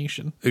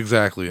explanation.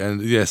 Exactly.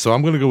 And yeah, so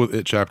I'm gonna go with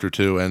It Chapter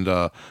 2, and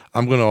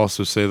I'm gonna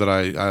also say that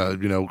I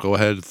go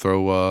ahead,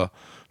 throw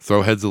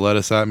heads of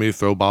lettuce at me,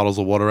 throw bottles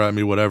of water at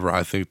me, whatever.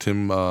 I think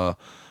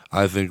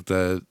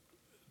that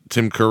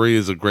Tim Curry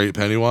is a great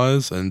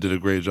Pennywise and did a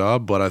great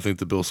job, but I think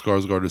that Bill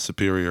Skarsgård is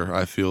superior.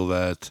 I feel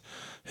that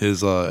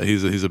he's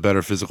a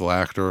better physical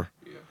actor,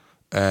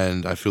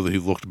 and I feel that he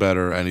looked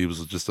better, and he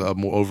was just a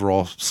more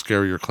overall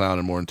scarier clown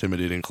and more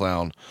intimidating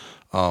clown.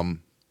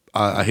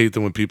 I hate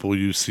that when people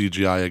use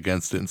CGI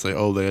against it and say,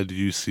 oh, they had to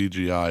use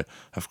CGI.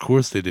 Of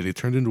course they did. He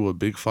turned into a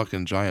big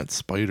fucking giant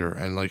spider,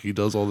 and like he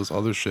does all this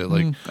other shit.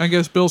 Like I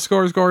guess Bill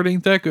Skarsgård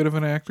ain't that good of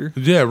an actor.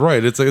 yeah,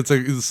 right. It's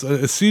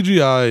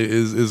CGI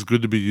is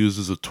good to be used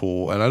as a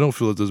tool, and I don't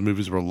feel that those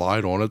movies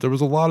relied on it. There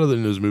was a lot of it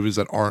in those movies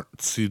that isn't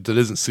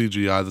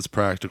CGI, that's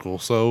practical.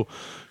 So,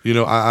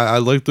 I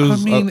like those.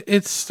 I mean,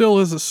 it still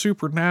is a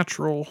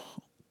supernatural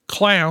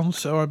clown,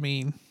 so I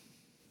mean,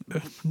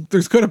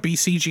 there's going to be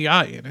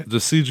CGI in it. The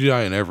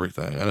CGI in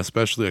everything, and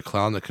especially a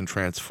clown that can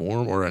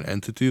transform or an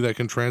entity that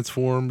can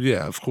transform.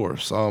 Yeah, of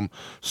course. So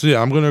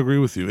yeah, I'm going to agree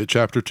with you. It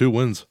Chapter 2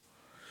 wins.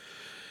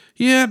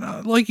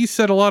 Yeah, like you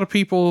said, a lot of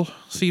people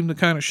seem to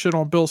kind of shit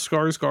on Bill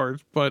Skarsgård,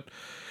 but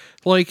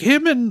like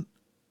him and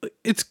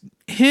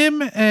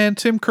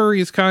Tim Curry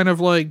is kind of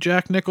like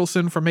Jack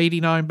Nicholson from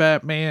 '89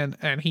 Batman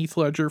and Heath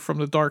Ledger from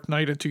The Dark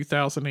Knight in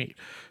 2008.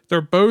 They're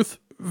both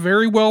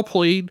very well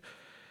played,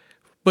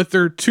 but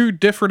they're two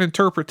different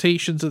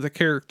interpretations of the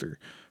character,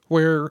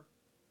 where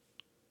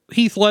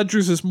Heath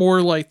Ledger's is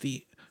more like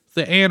the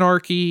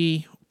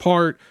anarchy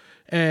part,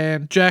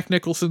 and Jack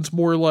Nicholson's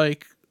more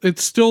like,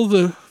 it's still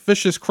the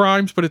vicious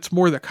crimes, but it's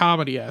more the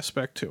comedy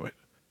aspect to it.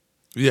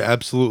 Yeah,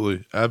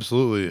 absolutely.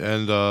 Absolutely.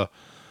 And I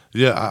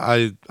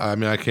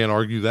mean, I can't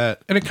argue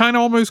that. And it kind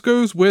of almost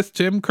goes with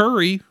Tim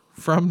Curry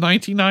from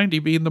 1990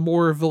 being the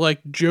more of the like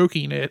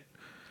joking it.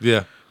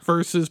 Yeah.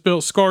 Versus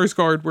Bill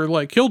Skarsgård, where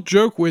like he'll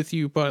joke with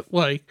you, but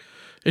like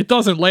it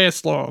doesn't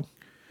last long.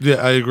 Yeah,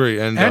 I agree.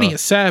 And he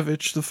is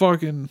savage. The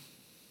fucking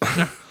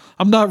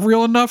I'm not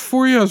real enough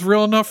for you. I was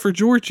real enough for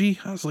Georgie.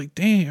 I was like,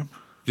 damn.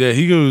 Yeah,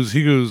 he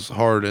goes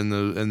hard in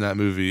that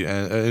movie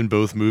and in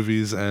both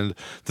movies. And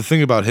the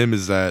thing about him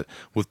is that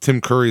with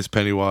Tim Curry's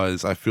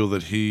Pennywise, I feel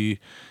that he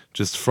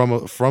just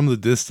from the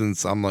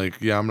distance, I'm like,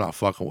 yeah, I'm not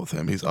fucking with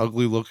him. He's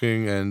ugly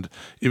looking, and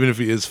even if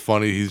he is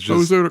funny, he's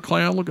just Bozo the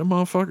clown looking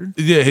motherfucker.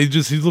 Yeah, he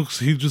just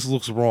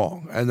looks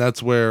wrong, and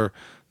that's where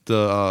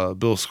the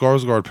Bill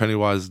Skarsgård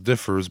Pennywise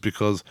differs,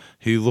 because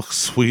he looks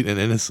sweet and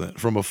innocent.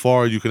 From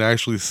afar, you can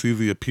actually see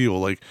the appeal.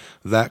 Like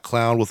that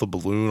clown with a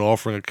balloon,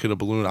 offering a kid a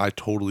balloon, I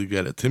totally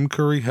get it. Tim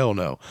Curry, hell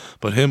no.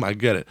 But him, I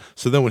get it.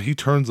 So then when he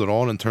turns it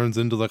on and turns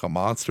into like a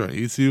monster and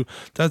eats you,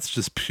 that's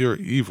just pure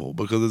evil,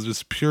 because it's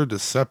just pure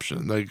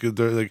deception. Like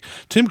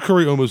Tim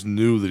Curry almost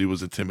knew that he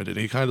was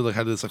intimidating. He kind of like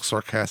had this like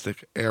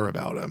sarcastic air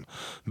about him.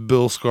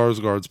 Bill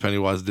Skarsgård's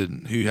Pennywise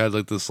didn't. He had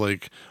like this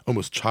like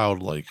almost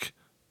childlike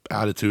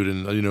attitude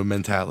and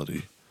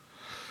mentality.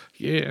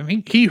 Yeah,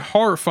 and he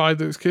horrified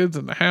those kids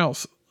in the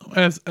house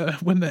as at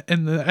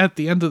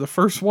the end of the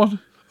first one.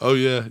 Oh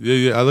yeah.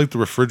 I like the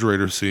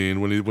refrigerator scene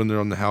when they're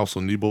on the house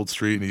on Nebold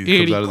Street and he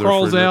comes out of the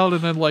crawls refrigerator. out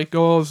and then like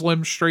all his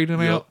limbs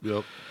straighten out.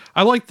 Yep.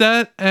 I like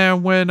that.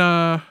 And when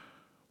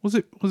was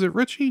it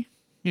Richie?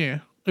 Yeah,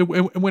 it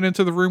went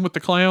into the room with the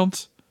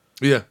clowns.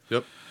 Yeah.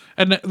 Yep.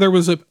 And there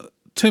was a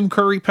Tim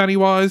Curry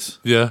Pennywise.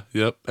 Yeah,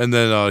 yep. And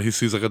then he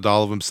sees like a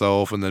doll of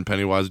himself, and then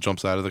Pennywise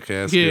jumps out of the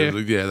casket.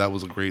 Yeah, that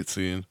was a great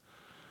scene.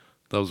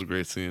 All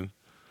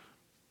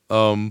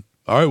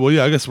right, well,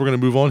 yeah, I guess we're gonna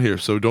move on here.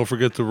 So don't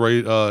forget to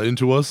write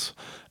into us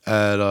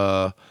at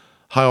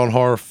High on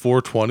Horror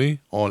 420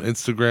 on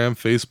Instagram,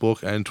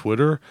 Facebook, and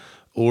Twitter,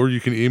 or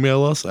you can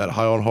email us at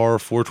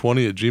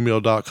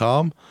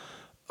highonhorror420@gmail.com.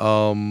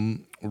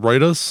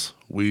 Write us.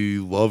 We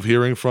love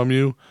hearing from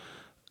you.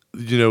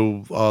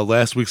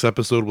 Last week's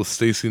episode with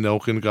Stacey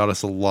Nelkin got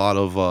us a lot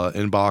of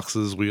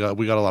inboxes. We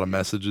got a lot of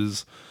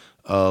messages.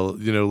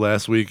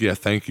 Last week,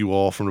 thank you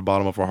all from the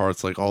bottom of our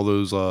hearts. Like all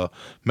those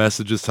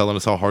messages telling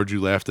us how hard you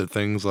laughed at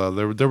things.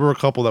 There were a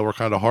couple that were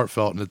kind of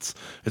heartfelt, and it's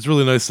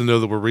really nice to know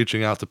that we're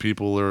reaching out to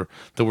people, or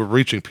that we're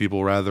reaching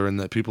people rather, and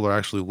that people are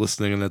actually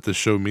listening, and that this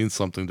show means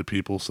something to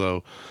people.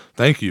 So,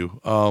 thank you.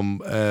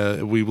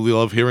 We really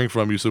love hearing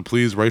from you. So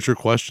please write your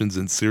questions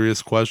in,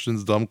 serious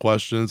questions, dumb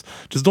questions.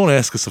 Just don't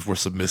ask us if we're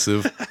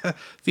submissive.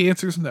 The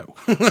answer is no.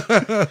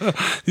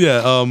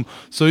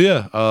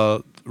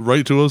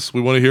 Write to us.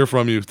 We want to hear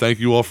from you. Thank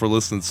you all for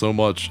listening so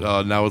much.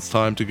 Now it's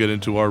time to get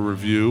into our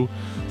review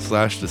 /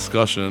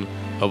 discussion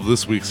of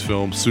this week's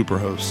film,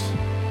 Superhost.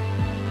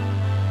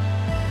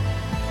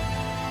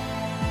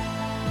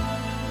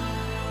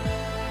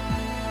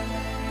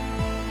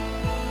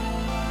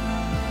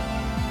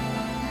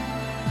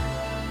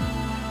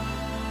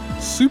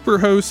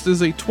 Superhost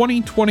is a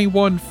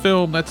 2021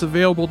 film that's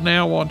available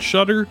now on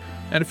Shudder,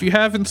 and if you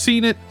haven't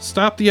seen it,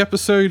 stop the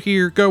episode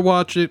here, go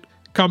watch it,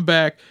 come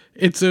back.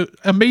 It's an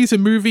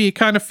amazing movie. It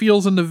kind of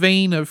feels in the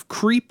vein of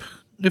Creep,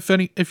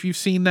 if you've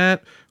seen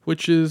that,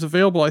 which is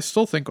available, I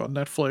still think, on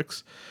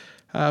Netflix.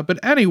 But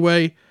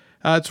anyway,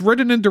 it's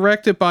written and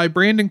directed by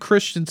Brandon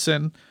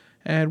Christensen,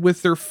 and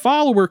with their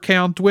follower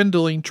count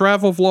dwindling,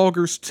 travel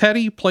vloggers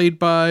Teddy, played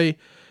by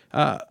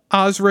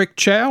Osric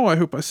Chow, I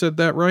hope I said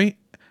that right,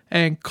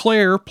 and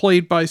Claire,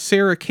 played by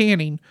Sarah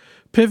Canning,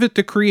 pivot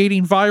to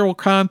creating viral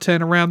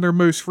content around their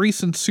most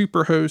recent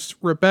superhost,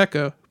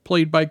 Rebecca,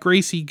 played by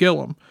Gracie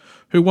Gillum,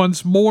 who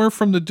wants more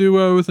from the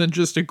duo than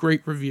just a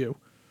great review.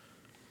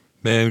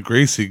 Man,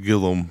 Gracie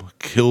Gillum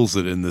kills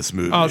it in this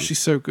movie. Oh, she's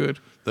so good.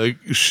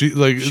 She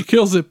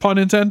kills it, pun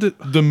intended.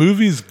 The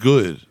movie's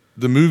good.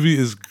 The movie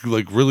is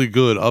really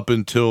good up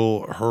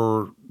until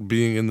her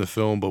being in the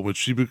film, but when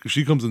she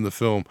comes in the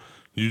film,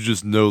 you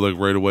just know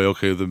right away,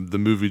 okay, the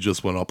movie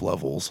just went up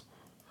levels.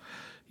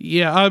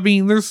 Yeah, I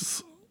mean,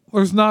 there's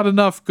not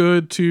enough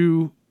good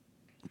to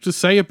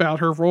say about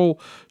her role.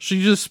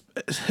 She just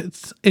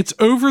it's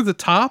over the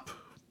top,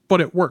 but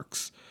it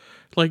works.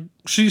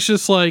 She's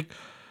just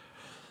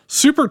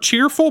super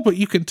cheerful, but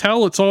you can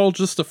tell it's all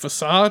just a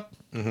facade.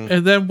 Mm-hmm.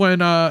 And then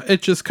when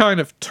it just kind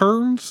of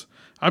turns,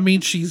 I mean,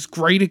 she's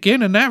great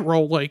again in that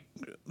role.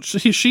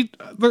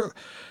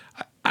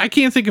 I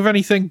can't think of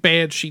anything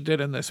bad she did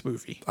in this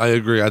movie. I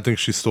agree. I think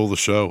she stole the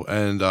show,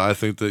 and I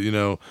think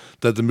that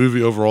that the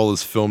movie overall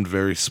is filmed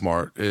very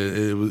smart.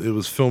 It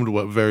was filmed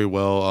very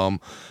well,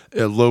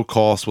 at low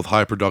cost with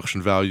high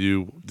production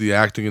value. The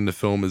acting in the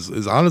film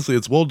is honestly,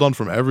 it's well done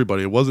from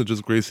everybody. It wasn't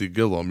just Gracie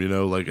Gillum.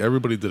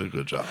 Everybody did a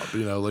good job.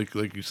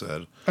 Like you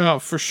said. Oh,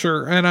 for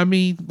sure. And I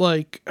mean,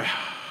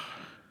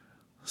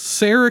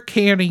 Sarah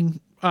Canning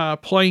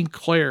playing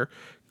Claire.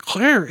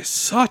 Claire is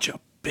such a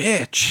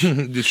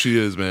bitch. She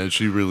is, man.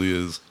 She really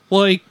is.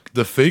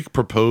 The fake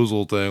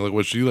proposal thing,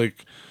 when she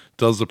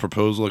does the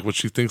proposal, when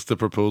she thinks the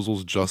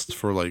proposal's just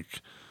for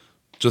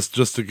just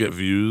to get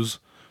views,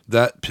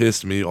 that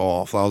pissed me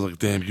off. I was like,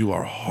 damn, you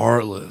are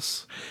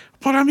heartless.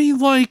 But I mean,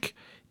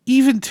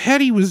 even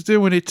Teddy was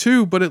doing it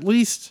too, but at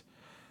least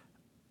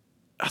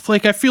I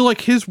feel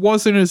like his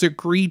wasn't as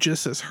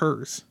egregious as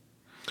hers.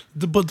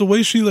 But the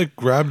way she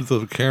grabbed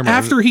the camera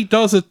after he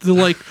does it, do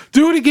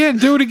it again.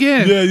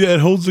 Yeah, it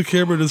holds the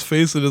camera in his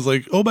face and is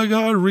like, oh my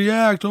god,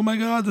 react. Oh my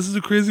god, this is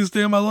the craziest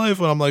day of my life.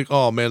 And I'm like,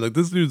 oh man,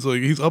 this dude's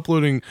he's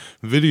uploading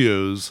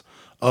videos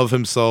of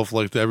himself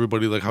to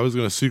everybody, how he's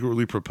gonna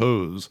secretly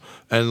propose,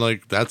 and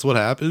that's what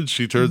happened.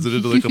 She turns it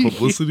into a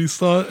publicity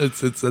stunt.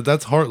 It's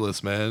that's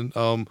heartless, man.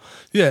 And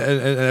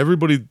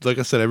everybody, like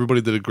I said,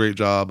 everybody did a great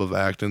job of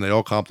acting. They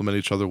all compliment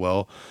each other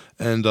well.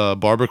 And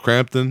Barbara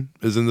Crampton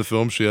is in the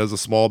film. She has a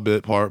small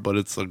bit part, but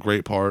it's a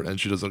great part, and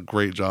she does a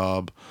great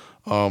job.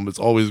 It's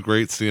always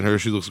great seeing her.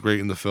 She looks great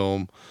in the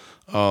film.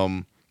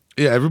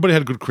 Everybody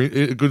had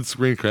good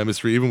screen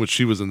chemistry, even when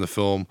she was in the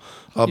film.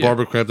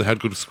 Barbara Crampton had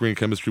good screen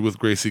chemistry with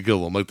Gracie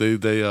Gillum. They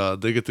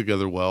get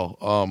together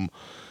well.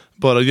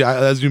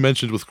 As you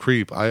mentioned with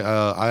Creep,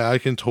 I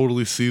can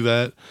totally see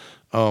that.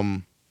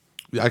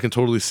 I can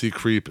totally see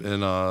Creep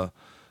in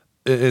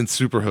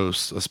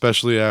Superhost,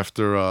 especially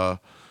after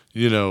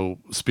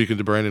speaking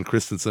to Brandon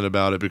Christensen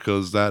about it,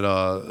 because that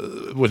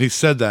when he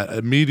said that,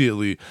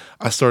 immediately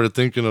I started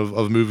thinking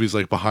of movies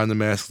like Behind the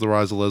Mask, The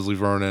Rise of Leslie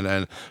Vernon,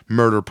 and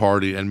Murder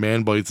Party, and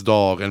Man Bites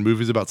Dog, and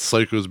movies about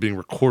psychos being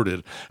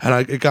recorded.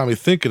 And it got me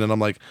thinking, and I'm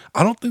like,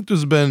 I don't think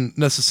there's been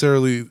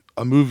necessarily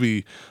a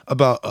movie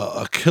about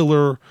a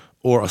killer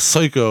or a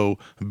psycho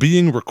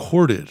being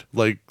recorded,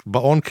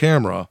 on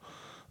camera,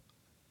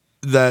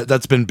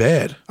 that's been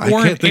bad. I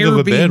can't think of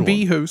a bad one.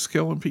 Airbnb host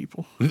killing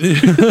people. But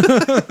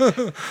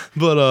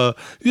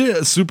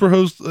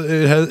Superhost,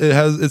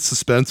 it's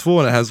suspenseful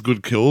and it has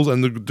good kills,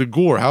 and the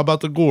gore. How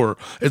about the gore?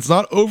 It's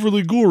not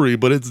overly gory,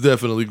 but it's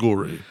definitely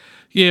gory.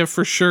 Yeah,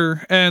 for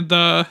sure. And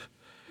like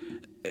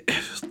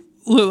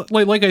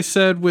I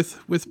said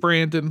with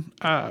Brandon,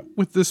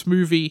 with this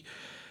movie,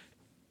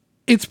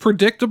 it's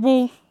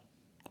predictable,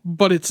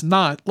 but it's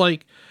not.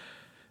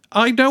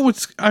 I know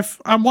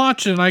I'm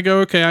watching and I go,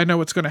 okay, I know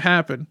what's going to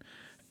happen.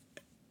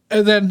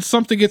 And then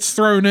something gets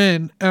thrown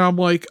in and I'm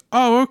like,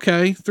 oh,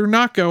 okay, they're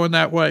not going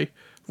that way.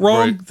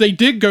 Wrong. Right. They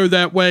did go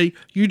that way.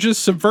 You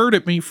just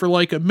subverted me for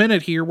like a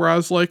minute here where I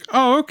was like,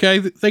 oh, okay,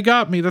 they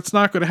got me. That's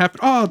not going to happen.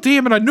 Oh,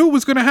 damn it. I knew it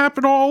was going to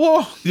happen all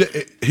along. Yeah,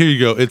 here you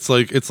go. It's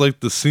like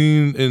the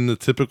scene in the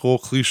typical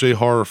cliche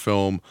horror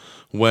film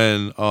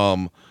when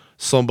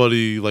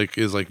somebody like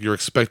is like you're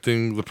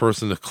expecting the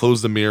person to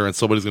close the mirror and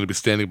somebody's going to be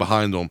standing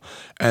behind them,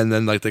 and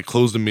then like they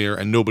close the mirror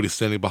and nobody's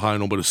standing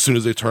behind them, but as soon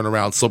as they turn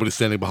around, somebody's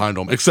standing behind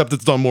them. Except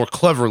it's done more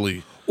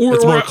cleverly.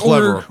 It's more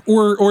clever.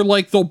 Or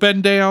like they'll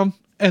bend down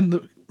and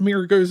the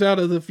mirror goes out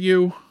of the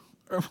view.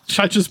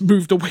 I just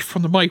moved away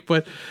from the mic,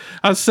 but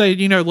I was saying,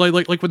 you know,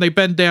 like when they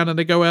bend down and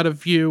they go out of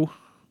view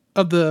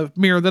of the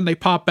mirror, then they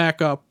pop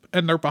back up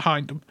and they're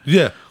behind them.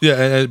 Yeah,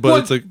 but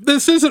it's like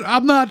this isn't.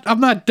 I'm not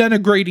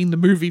denigrating the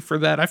movie for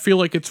that. I feel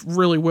like it's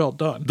really well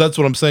done. that's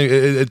what I'm saying.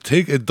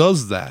 It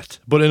does that,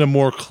 but in a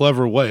more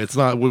clever way. It's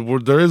not.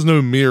 There is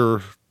no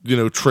mirror,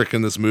 trick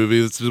in this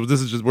movie.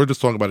 We're just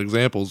talking about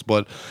examples,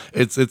 but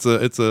it's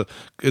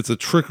a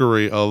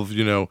trickery of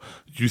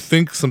you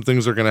think some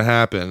things are going to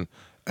happen,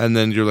 and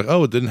then you're like,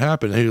 oh, it didn't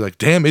happen, and you're like,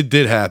 damn, it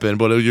did happen,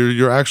 but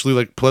you're actually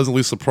like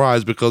pleasantly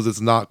surprised because it's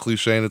not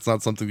cliche and it's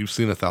not something you've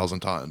seen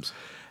 1,000 times.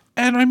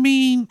 And I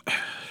mean,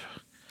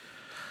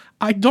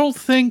 I don't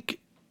think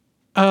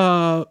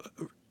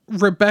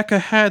Rebecca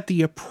had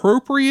the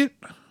appropriate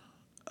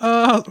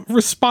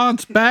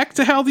response back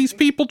to how these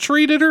people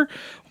treated her,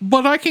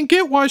 but I can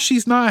get why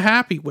she's not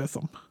happy with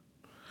them.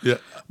 Yeah,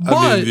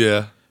 But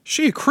yeah.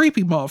 She a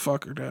creepy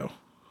motherfucker though.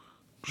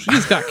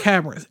 She's got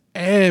cameras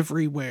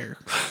everywhere.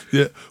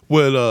 Yeah,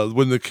 when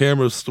the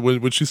cameras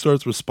when she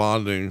starts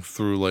responding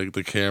through like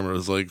the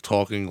cameras, like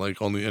talking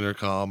like on the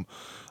intercom,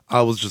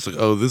 I was just like,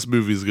 oh, this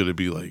movie's gonna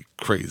be like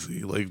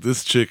crazy. Like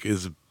this chick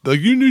is like,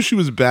 you knew she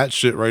was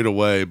batshit right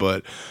away,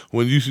 but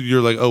when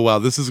you're like, oh wow,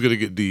 this is gonna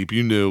get deep,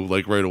 you knew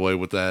like right away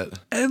with that.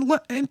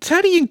 And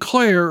Teddy and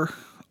Claire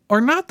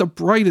are not the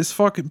brightest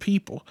fucking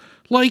people.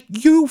 Like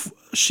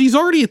she's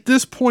already at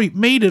this point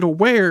made it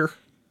aware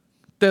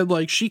that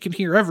like she can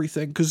hear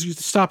everything because you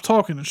stop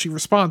talking and she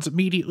responds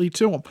immediately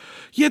to him.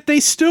 Yet they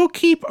still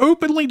keep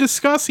openly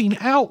discussing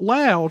out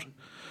loud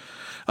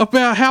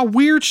about how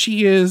weird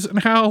she is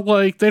and how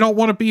like they don't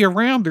want to be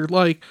around her.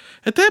 Like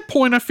at that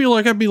point, I feel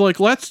like I'd be like,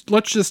 let's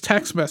just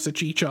text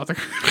message each other.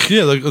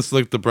 Yeah, like it's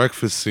like the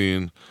breakfast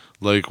scene,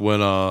 like when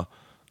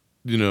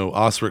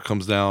Osric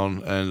comes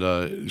down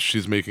and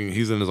he's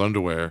in his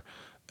underwear,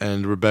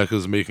 and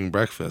Rebecca's making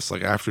breakfast.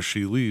 Like after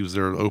she leaves,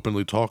 they're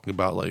openly talking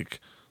about like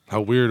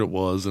how weird it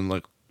was and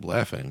like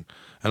laughing.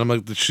 And I'm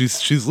like,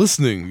 she's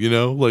listening,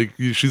 like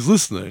she's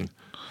listening.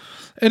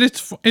 And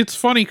it's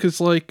funny because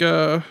like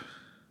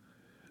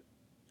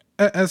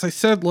as I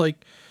said,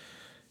 like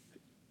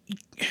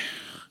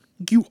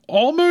you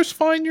almost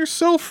find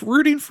yourself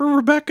rooting for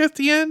Rebecca at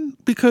the end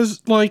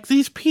because like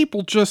these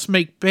people just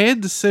make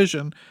bad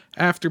decision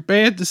after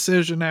bad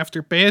decision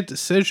after bad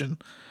decision,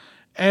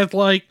 and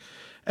like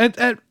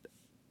at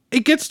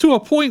it gets to a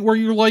point where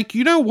you're like,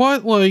 you know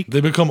what, like they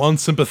become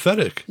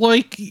unsympathetic.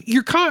 Like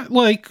you're kind of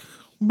like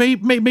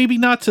maybe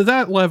not to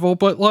that level,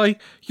 but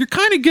like you're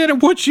kind of getting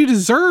what you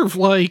deserve.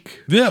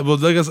 Like yeah,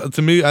 well, I guess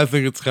to me, I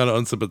think it's kind of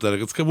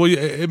unsympathetic. It's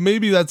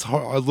maybe that's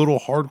a little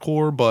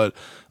hardcore, but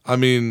I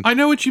mean, I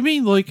know what you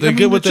mean. Like they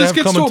get what it just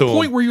they have gets to a coming to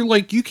point them. where you're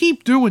like, you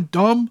keep doing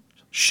dumb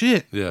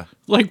shit. Yeah.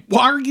 Like,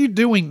 why are you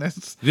doing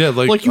this? Yeah,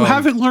 like you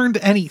haven't learned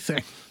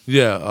anything.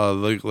 Yeah,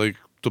 like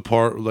the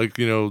part, like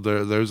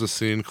there's a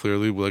scene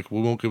clearly, like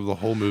we won't give the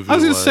whole movie I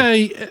was away. gonna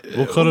say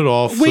We'll cut it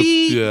off.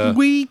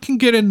 We can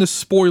get into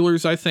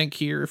spoilers. I think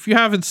here, if you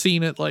haven't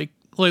seen it, like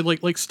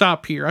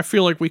stop here. I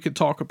feel like we could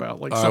talk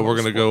about like. We're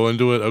gonna go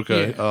into it.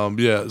 Okay.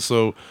 Yeah.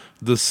 So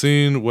the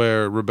scene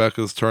where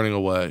Rebecca's turning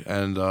away,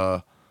 and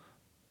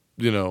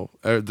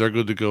they're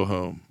good to go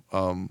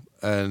home.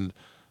 And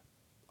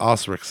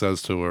Osric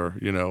says to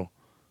her,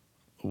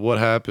 what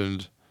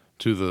happened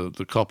to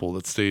the couple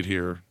that stayed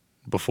here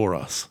before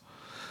us?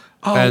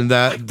 Oh, and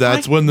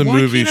that's when the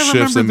movie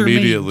shifts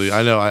immediately.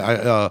 I know.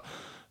 I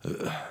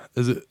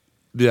is it?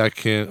 Yeah,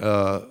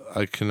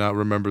 I cannot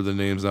remember the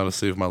names now to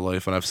save my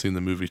life, and I've seen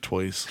the movie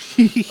twice.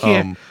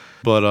 Yeah.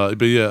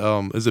 But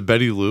yeah, is it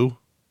Betty Lou?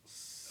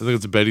 I think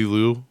it's Betty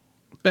Lou.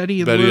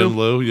 Betty and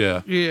Lou.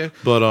 Yeah. Yeah.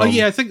 But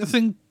yeah, I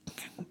think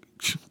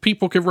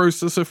people can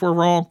roast us if we're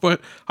wrong,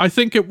 but I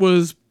think it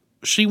was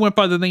she went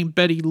by the name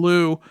Betty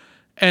Lou,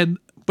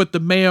 but the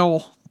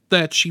male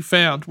that she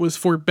found was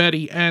for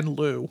Betty and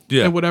Lou.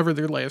 Yeah. And whatever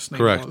their last name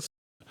Correct. was.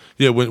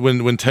 Yeah,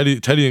 when Teddy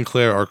and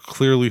Claire are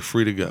clearly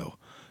free to go.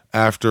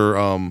 After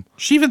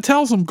she even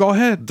tells them, go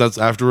ahead. That's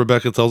after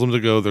Rebecca tells them to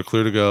go, they're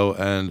clear to go,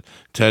 and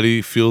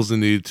Teddy feels the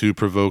need to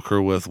provoke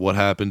her with what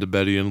happened to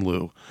Betty and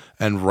Lou.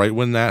 And right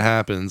when that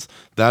happens,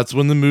 that's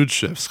when the mood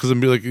shifts. Because I'm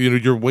like,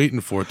 you're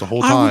waiting for it the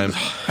whole time.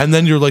 And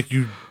then you're like,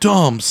 you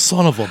dumb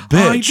son of a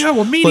bitch. I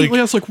know. Immediately,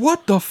 I was like,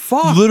 what the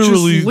fuck?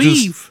 Literally, just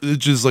leave.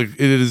 It's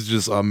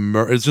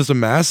just a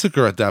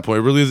massacre at that point.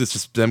 It really is. It's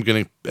just them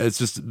getting. It's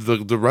just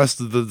the rest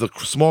of the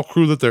small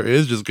crew that there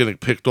is just getting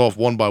picked off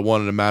one by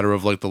one in a matter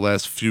of like the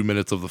last few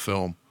minutes of the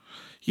film.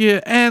 Yeah,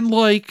 and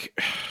like,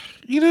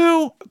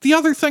 the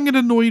other thing that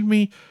annoyed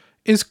me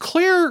is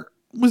Claire.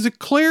 Was it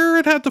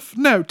Claire that had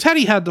no,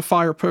 Teddy had the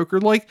fire poker.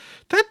 Like,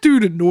 that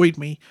dude annoyed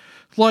me.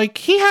 Like,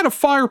 he had a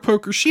fire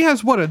poker. She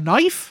has, a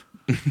knife?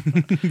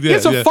 He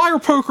has a fire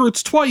poker.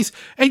 It's twice.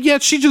 And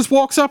yet she just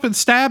walks up and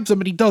stabs him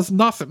and he does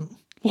nothing.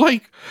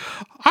 Like,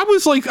 I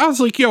was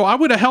like, yo, I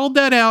would have held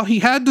that out. He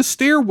had the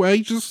stairway.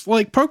 Just,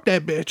 like, poke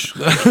that bitch.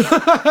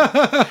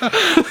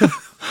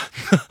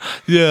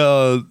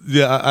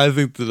 I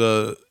think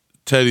that,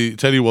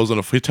 Teddy was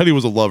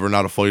a lover,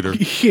 not a fighter.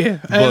 Yeah,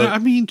 and I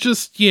mean,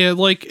 just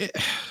like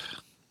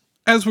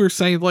as we were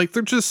saying, like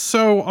they're just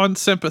so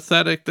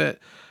unsympathetic that,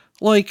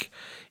 like,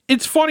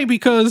 it's funny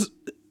because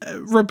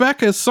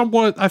Rebecca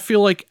somewhat, I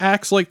feel like,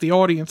 acts like the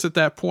audience at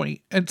that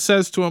point and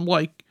says to him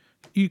like,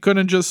 "You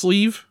couldn't just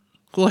leave."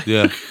 Like,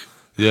 yeah,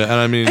 and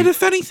I mean, and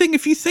if anything,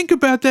 if you think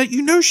about that,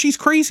 she's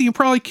crazy and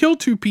probably killed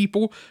 2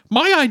 people.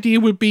 My idea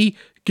would be,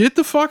 get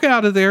the fuck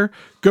out of there,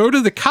 go to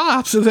the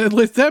cops, and then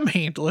let them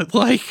handle it.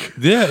 Like,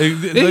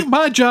 it ain't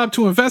my job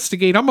to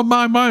investigate. I'm gonna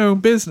mind my own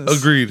business.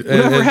 Agreed.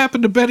 Whatever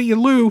happened to Betty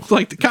and Lou,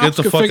 like, the cops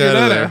could figure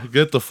that out.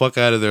 Get the fuck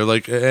out of there.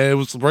 Like, and it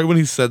was right when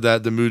he said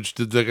that, the mood,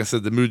 like I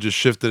said, the mood just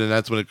shifted, and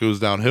that's when it goes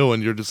downhill,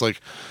 and you're just like,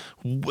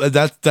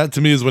 that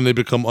to me is when they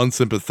become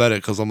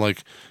unsympathetic, because I'm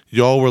like,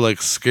 y'all were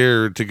like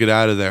scared to get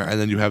out of there, and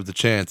then you have the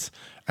chance.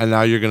 And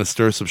now you're going to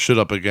stir some shit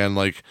up again.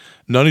 Like,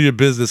 none of your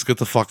business. Get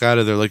the fuck out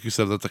of there. Like you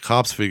said, let the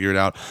cops figure it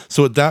out.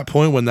 So at that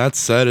point, when that's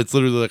said, it's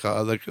literally like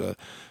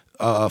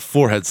a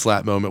forehead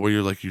slap moment where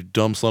you're like, you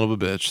dumb son of a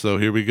bitch. So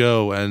here we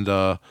go. And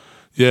I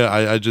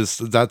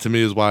just, that to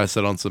me is why I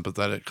said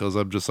unsympathetic, because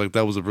I'm just like,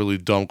 that was a really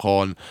dumb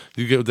call, and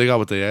they got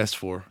what they asked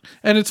for.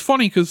 And it's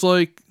funny because,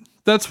 like,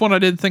 that's one I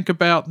didn't think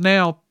about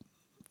now.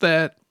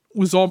 That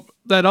was all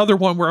that other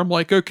one where I'm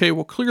like, okay,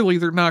 well, clearly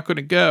they're not going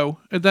to go.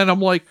 And then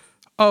I'm like,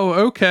 oh,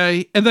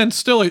 okay. And then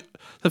still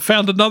they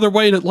found another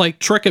way to like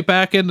trick it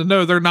back into,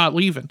 no, they're not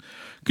leaving.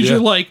 Because you're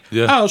like,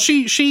 oh,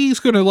 she's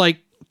going to like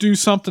do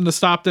something to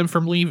stop them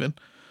from leaving.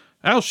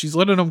 Oh, she's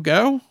letting them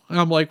go? And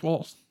I'm like,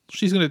 well,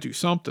 she's going to do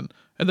something.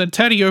 And then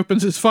Teddy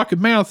opens his fucking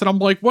mouth and I'm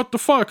like, what the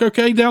fuck?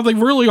 Okay, now they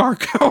really are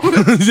going.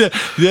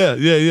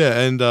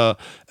 Yeah.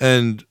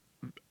 And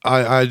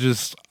I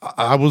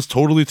was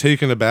totally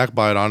taken aback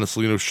by it,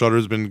 honestly.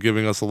 Shudder's been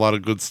giving us a lot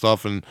of good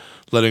stuff and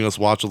letting us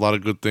watch a lot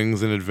of good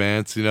things in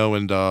advance,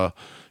 and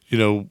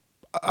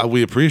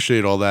we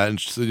appreciate all that. And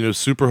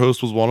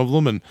Superhost was one of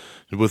them, and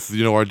with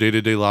our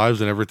day-to-day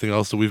lives and everything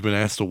else that we've been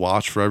asked to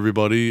watch for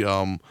everybody,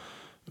 like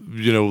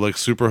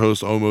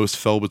Superhost almost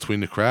fell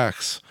between the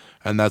cracks.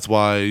 And that's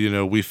why,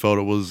 we felt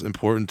it was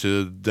important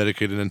to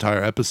dedicate an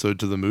entire episode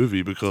to the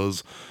movie,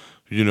 because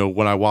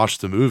when I watched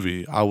the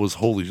movie, I was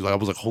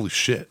like, holy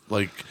shit.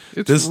 Like,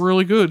 it's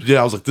really good. Yeah,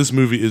 I was like, this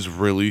movie is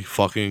really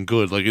fucking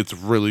good. Like, it's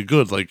really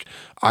good. Like,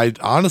 I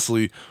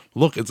honestly,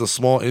 look, it's a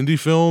small indie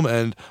film,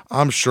 and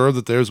I'm sure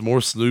that there's more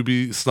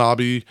snooty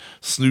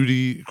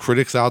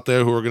critics out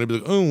there who are going to be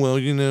like, oh, well,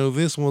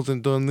 this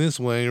wasn't done this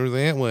way or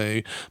that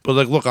way. But,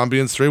 like, look, I'm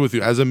being straight with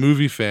you. As a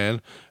movie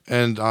fan,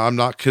 and I'm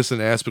not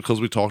kissing ass because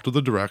we talked to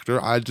the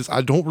director, I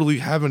don't really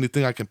have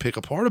anything I can pick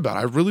apart about.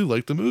 I really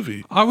like the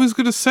movie. I was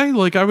going to say,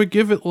 like, I would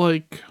give it,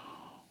 like,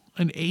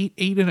 an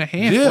 8.5.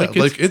 Yeah,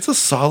 it's a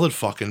solid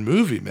fucking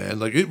movie, man.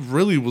 Like, it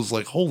really was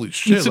like, holy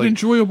shit. It's an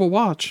enjoyable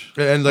watch.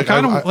 And like,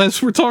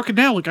 as we're talking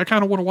now, like, I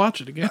kind of want to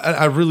watch it again.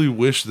 I really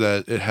wish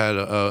that it had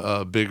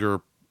a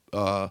bigger,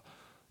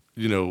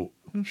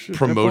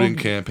 promoting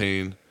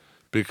campaign,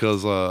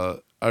 because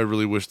I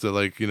really wish that,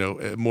 like,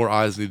 more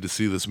eyes need to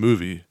see this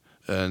movie.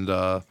 And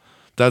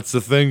that's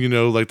the thing,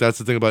 that's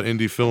the thing about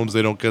indie films.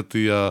 They don't get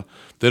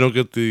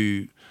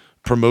the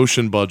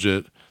promotion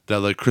budget that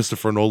like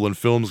Christopher Nolan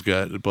films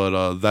get,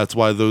 but that's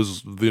why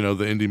those the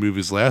indie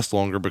movies last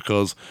longer,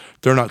 because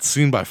they're not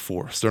seen by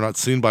force, they're not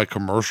seen by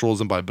commercials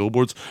and by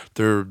billboards,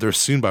 they're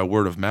seen by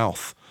word of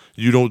mouth.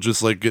 You don't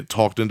just like get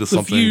talked into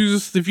something.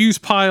 The views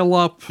pile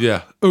up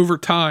over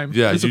time,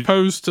 as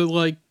opposed to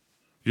like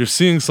you're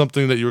seeing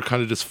something that you're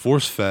kind of just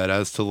force fed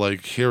as to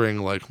like hearing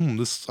like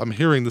I'm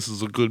hearing this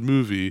is a good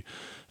movie,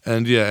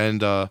 and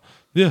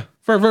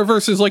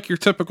versus like your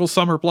typical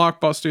summer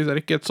blockbuster that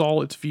it gets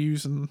all its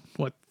views in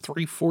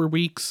 3-4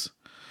 weeks.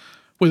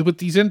 With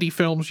these indie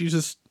films,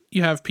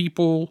 you have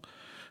people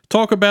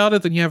talk about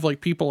it, then you have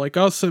like people like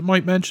us that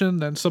might mention,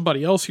 then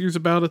somebody else hears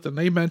about it, then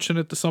they mention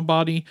it to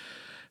somebody,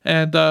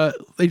 and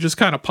they just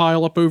kind of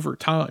pile up over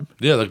time.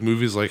 Yeah, like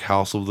movies like The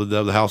House of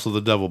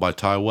the Devil by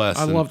Ty West.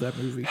 I love that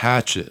movie.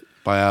 Hatchet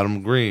by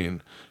Adam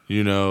Green.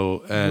 you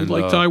know, and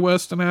We like Ty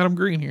West and Adam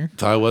Green here.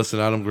 Ty West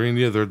and Adam Green,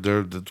 yeah,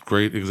 they're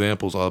great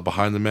examples.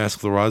 Behind the Mask,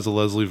 The Rise of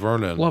Leslie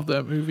Vernon. Love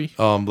that movie.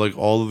 Like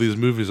all of these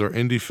movies are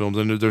indie films,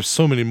 and there's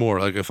so many more.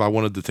 Like if I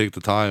wanted to take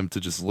the time to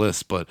just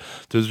list, but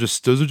those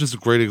are just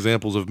great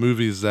examples of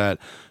movies that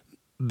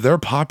they're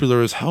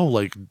popular as hell,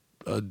 like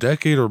a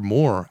decade or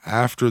more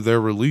after their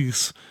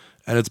release.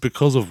 And it's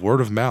because of word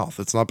of mouth.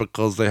 It's not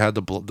because they had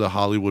the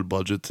Hollywood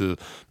budget to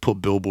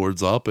put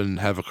billboards up and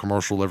have a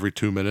commercial every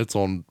 2 minutes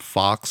on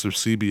Fox or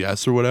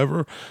CBS or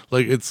whatever.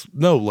 Like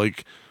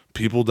like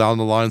people down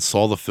the line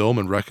saw the film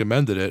and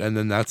recommended it. And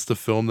then that's the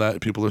film that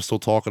people are still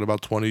talking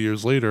about 20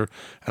 years later.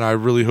 And I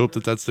really hope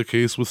that that's the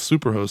case with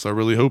Superhost. I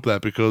really hope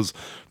that, because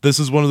this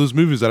is one of those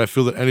movies that I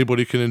feel that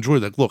anybody can enjoy.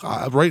 Like, look,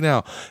 right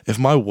now, if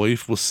my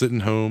wife was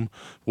sitting home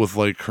with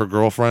like her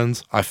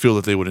girlfriends, I feel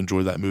that they would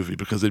enjoy that movie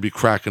because they'd be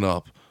cracking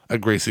up at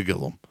Gracie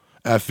Gillum.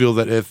 I feel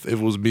that if it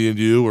was me and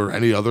you or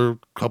any other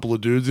couple of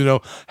dudes, you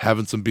know,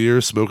 having some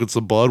beer, smoking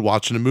some bud,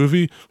 watching a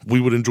movie, we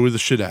would enjoy the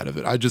shit out of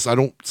it. I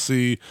don't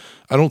see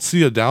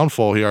a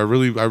downfall here. I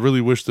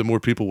really wish that more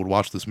people would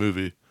watch this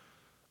movie.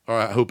 Or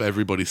I hope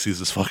everybody sees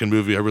this fucking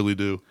movie. I really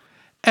do.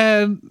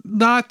 And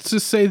not to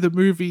say the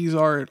movies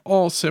are at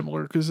all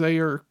similar, because they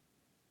are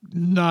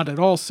not at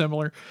all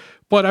similar.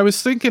 But I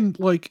was thinking,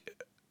 like,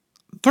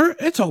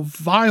 it's a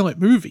violent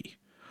movie,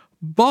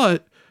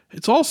 but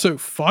it's also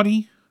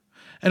funny.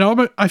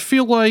 And I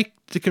feel like,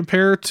 to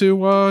compare it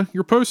to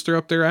your poster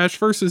up there, Ash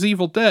vs.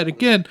 Evil Dead,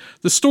 again,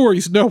 the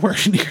story's nowhere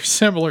near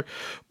similar,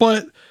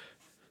 but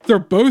they're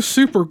both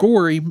super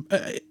gory.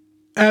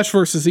 Ash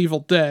vs.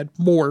 Evil Dead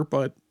more,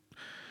 but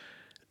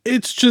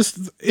it's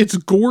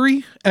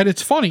gory and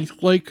it's funny.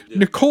 Like,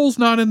 Nicole's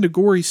not into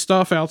gory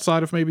stuff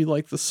outside of maybe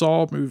like the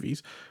Saw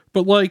movies,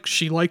 but like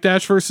she liked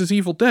Ash vs.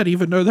 Evil Dead,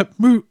 even though the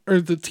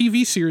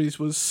TV series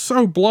was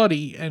so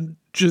bloody and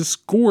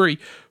just gory.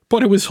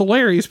 But it was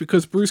hilarious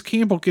because Bruce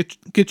Campbell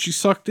gets you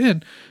sucked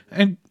in.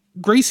 And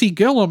Gracie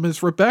Gillum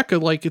is Rebecca.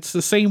 Like, it's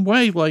the same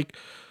way. Like,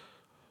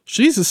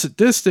 she's a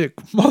sadistic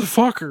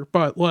motherfucker,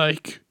 but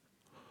like,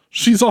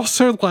 she's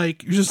also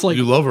like, you're just like,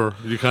 you love her.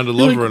 You kind of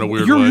love her in a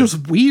weird way. You're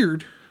just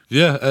weird.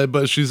 Yeah,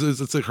 but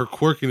it's like her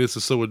quirkiness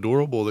is so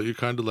adorable that you're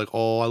kind of like,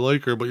 oh, I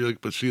like her, but you're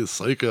like, but she is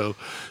psycho.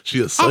 She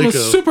is psycho. I'm a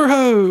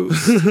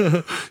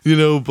superhost. You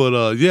know,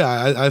 but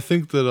yeah, I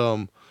think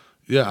that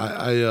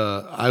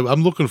yeah,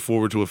 I'm looking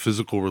forward to a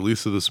physical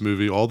release of this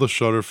movie. All the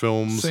Shudder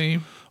films,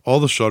 Same. All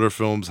the Shudder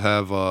films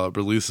have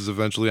releases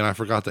eventually, and I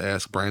forgot to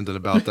ask Brandon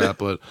about that,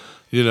 but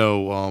you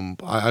know,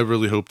 I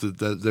really hope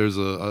that there's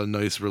a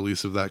nice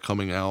release of that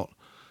coming out.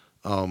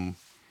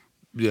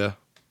 Yeah.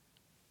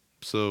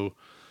 So,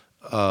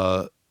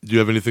 do you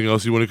have anything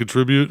else you want to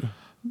contribute?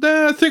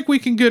 Nah, I think we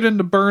can get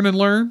into Burn and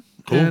Learn.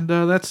 Cool. And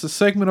that's the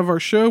segment of our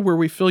show where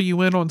we fill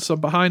you in on some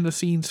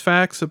behind-the-scenes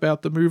facts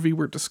about the movie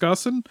we're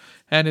discussing,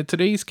 and in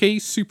today's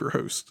case,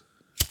 Superhost.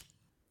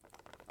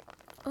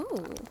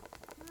 Ooh.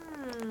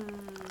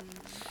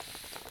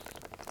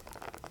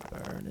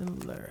 Burn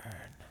and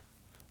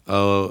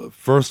Learn.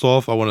 First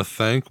off, we want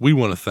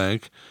to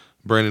thank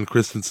Brandon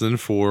Christensen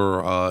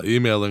for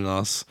emailing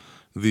us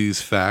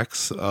these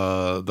facts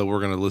that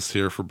we're going to list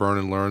here for Burn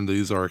and Learn.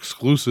 These are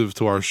exclusive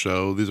to our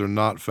show. These are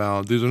not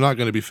going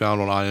to be found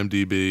on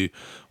IMDb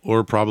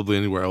or probably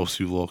anywhere else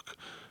you look.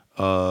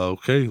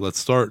 Okay, let's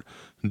start.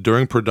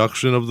 During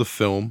production of the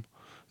film,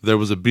 there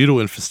was a beetle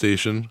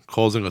infestation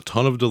causing a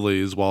ton of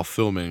delays while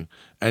filming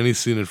any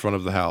scene in front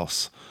of the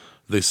house.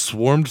 They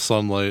swarmed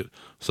sunlight,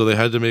 so they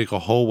had to make a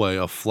hallway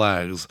of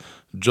flags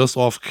just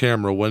off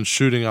camera when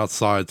shooting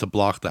outside to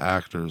block the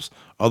actors.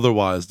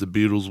 Otherwise, the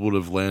beetles would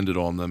have landed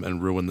on them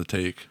and ruined the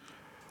take.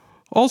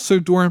 Also,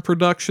 during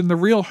production, the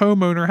real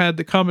homeowner had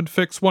to come and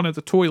fix one of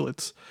the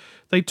toilets.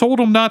 They told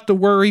him not to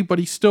worry, but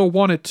he still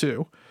wanted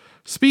to.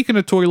 Speaking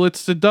of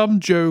toilets, the dumb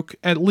joke,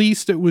 at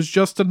least it was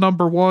just a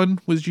number one,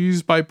 was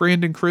used by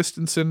Brandon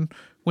Christensen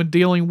when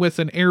dealing with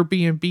an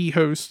Airbnb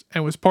host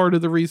and was part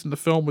of the reason the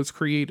film was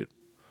created.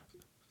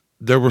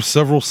 There were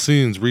several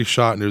scenes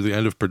reshot near the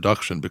end of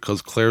production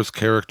because Claire's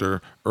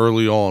character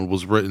early on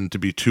was written to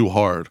be too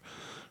hard.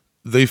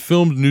 They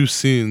filmed new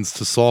scenes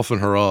to soften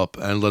her up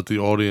and let the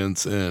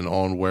audience in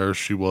on where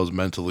she was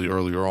mentally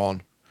earlier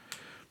on.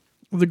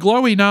 The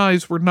glowing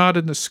eyes were not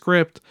in the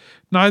script,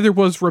 neither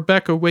was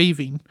Rebecca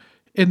waving.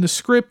 In the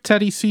script,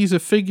 Teddy sees a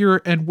figure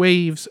and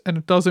waves, and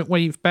it doesn't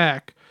wave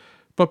back.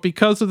 But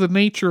because of the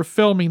nature of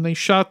filming, they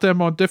shot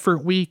them on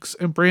different weeks,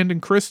 and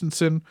Brandon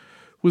Christensen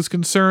was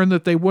concerned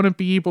that they wouldn't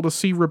be able to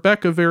see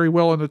Rebecca very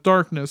well in the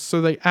darkness, so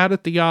they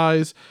added the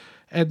eyes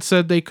and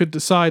said they could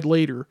decide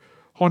later.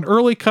 On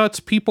early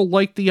cuts, people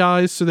liked the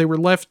eyes, so they were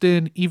left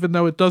in, even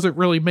though it doesn't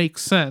really make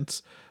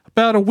sense.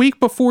 About a week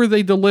before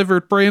they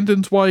delivered,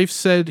 Brandon's wife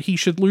said he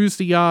should lose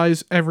the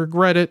eyes and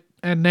regret it,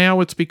 and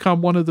now it's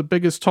become one of the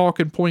biggest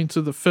talking points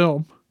of the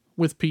film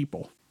with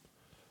people.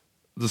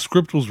 The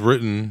script was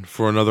written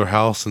for another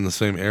house in the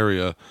same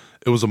area.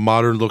 It was a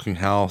modern-looking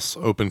house,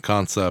 open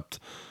concept.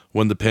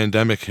 When the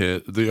pandemic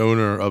hit, the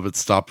owner of it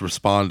stopped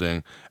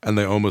responding, and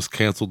they almost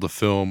canceled the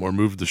film or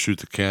moved the shoot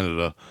to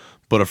Canada.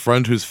 but a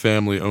friend whose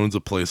family owns a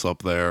place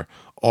up there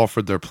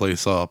offered their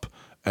place up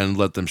and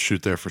let them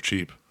shoot there for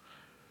cheap.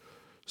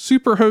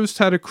 Superhost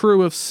had a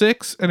crew of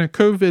 6 and a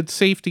COVID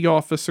safety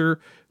officer,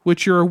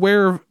 which you're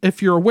aware of.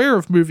 If you're aware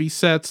of movie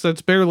sets,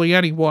 that's barely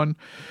anyone.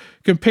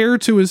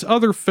 Compared to his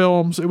other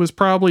films, it was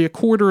probably a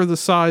quarter of the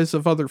size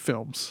of other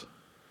films.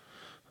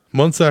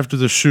 Months after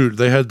the shoot,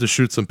 they had to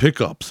shoot some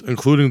pickups,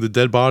 including the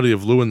dead body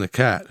of Lou and the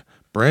cat.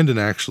 Brandon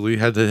actually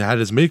had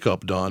his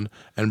makeup done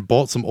and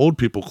bought some old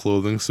people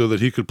clothing so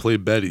that he could play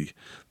Betty.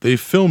 They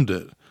filmed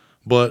it,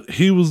 but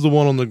he was the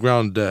one on the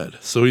ground dead,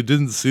 so he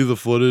didn't see the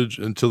footage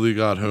until he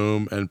got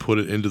home and put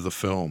it into the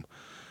film.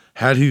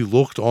 Had he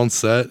looked on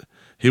set,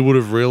 he would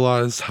have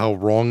realized how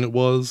wrong it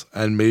was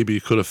and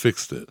maybe could have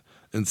fixed it.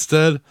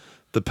 Instead,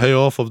 the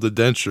payoff to the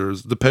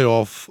dentures,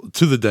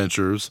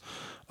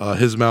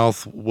 his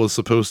mouth was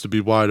supposed to be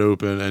wide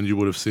open and you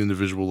would have seen the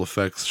visual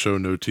effects show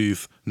no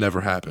teeth,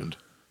 never happened.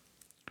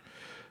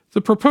 The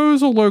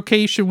proposal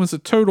location was a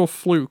total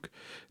fluke.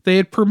 They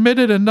had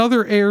permitted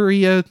another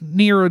area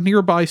near a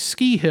nearby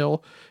ski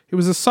hill. It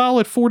was a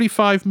solid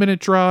 45-minute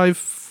drive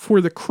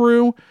for the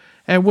crew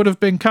and would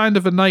have been kind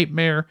of a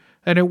nightmare,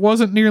 and it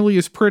wasn't nearly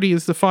as pretty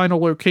as the final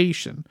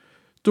location.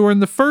 During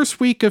the first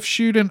week of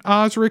shooting,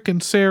 Osric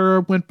and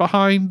Sarah went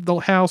behind the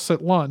house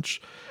at lunch.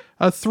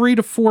 A 3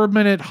 to 4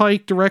 minute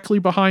hike directly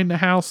behind the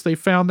house, they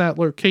found that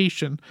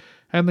location,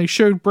 and they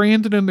showed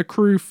Brandon and the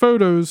crew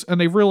photos,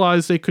 and they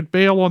realized they could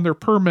bail on their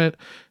permit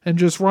and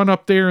just run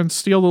up there and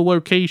steal the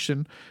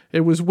location.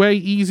 It was way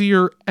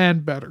easier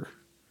and better.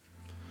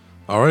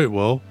 All right,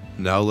 well,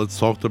 now let's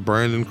talk to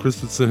Brandon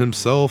Christensen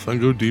himself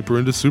and go deeper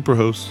into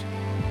Superhost.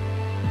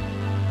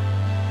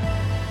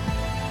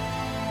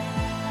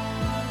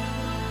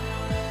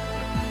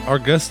 Our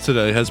guest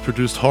today has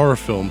produced horror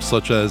films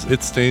such as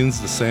It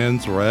Stains the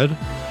Sands Red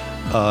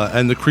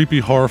and the creepy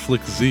horror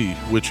flick Z,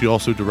 which he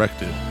also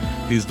directed.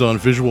 He's done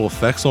visual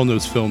effects on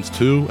those films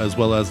too, as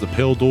well as The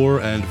Pale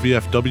Door and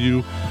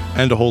VFW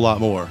and a whole lot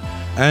more.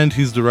 And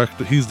he's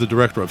the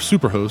director of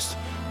Superhost,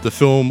 the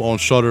film on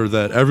Shudder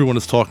that everyone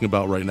is talking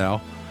about right now.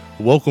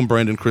 Welcome,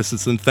 Brandon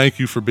Christensen. Thank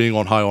you for being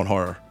on High on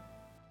Horror.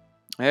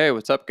 Hey,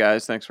 what's up,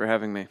 guys? Thanks for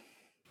having me.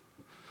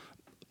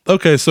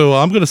 Okay, so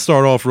I'm going to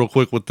start off real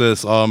quick with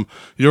this.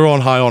 You're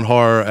on High on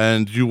Horror,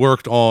 and you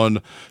worked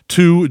on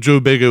 2 Joe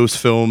Begos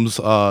films,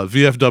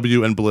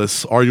 VFW and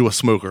Bliss. Are you a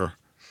smoker?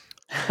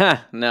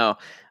 No,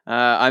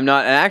 I'm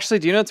not. And actually,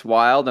 do you know it's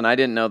wild? And I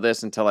didn't know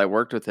this until I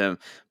worked with him,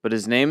 but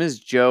his name is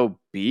Joe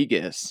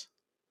Begas.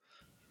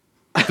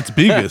 It's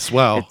Begas,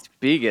 wow. It's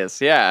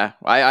Begas, yeah.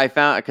 I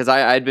found, because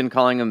I'd been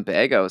calling him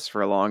Begos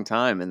for a long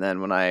time, and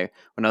then when I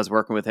was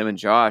working with him and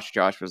Josh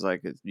was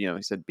like,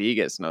 he said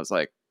Begas, and I was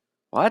like,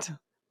 what?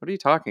 What are you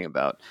talking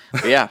about?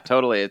 But yeah,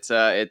 totally. It's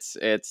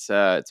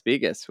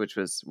Begas, which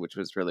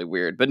was really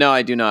weird. But no,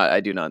 I do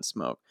not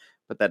smoke.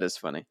 But that is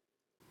funny.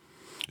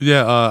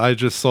 Yeah, I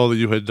just saw that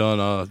you had done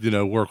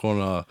work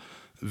on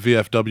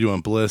VFW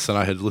and Bliss, and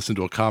I had listened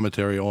to a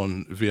commentary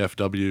on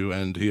VFW,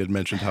 and he had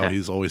mentioned how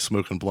he's always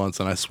smoking blunts,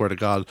 and I swear to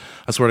God,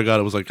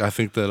 it was like, I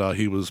think that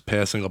he was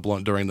passing a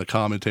blunt during the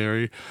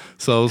commentary.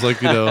 So I was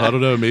like, I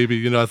don't know,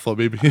 maybe, I thought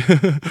maybe.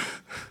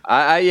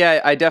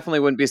 I definitely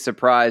wouldn't be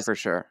surprised for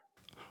sure.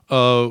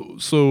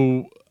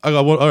 So I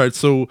got one. All right.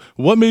 So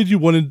what made you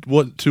want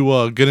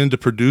to get into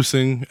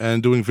producing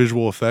and doing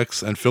visual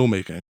effects and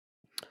filmmaking?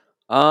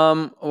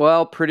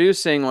 Well,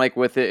 producing, like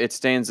with It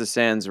Stains the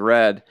Sands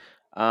Red.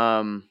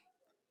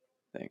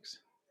 Thanks.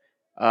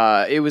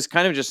 It was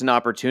kind of just an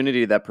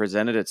opportunity that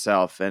presented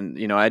itself,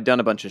 and I'd done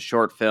a bunch of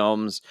short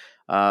films,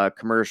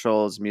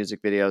 commercials,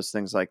 music videos,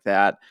 things like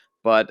that.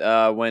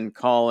 But when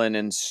Colin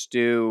and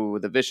Stu,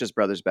 the Vicious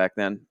Brothers back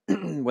then,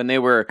 when they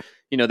were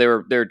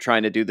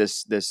trying to do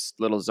this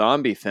little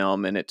zombie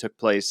film, and it took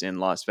place in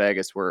Las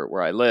Vegas,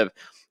 where I live.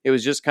 It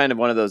was just kind of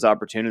one of those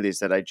opportunities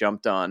that I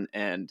jumped on,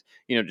 and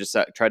just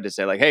tried to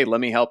say, like, hey,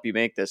 let me help you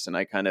make this, and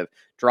I kind of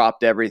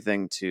dropped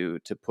everything to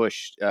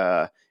push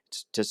to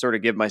sort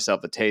of give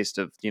myself a taste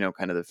of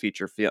kind of the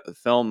feature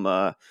film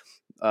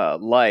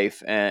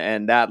life,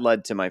 and that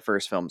led to my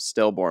first film,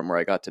 Stillborn, where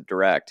I got to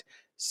direct.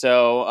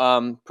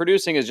 So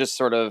producing is just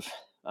sort of,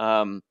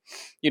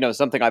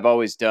 something I've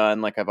always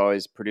done. Like, I've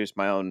always produced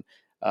my own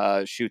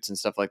shoots and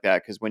stuff like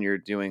that. Because when you're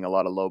doing a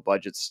lot of low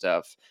budget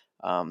stuff,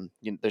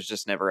 there's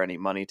just never any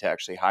money to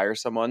actually hire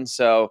someone.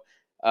 So,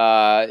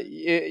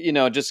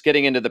 just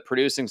getting into the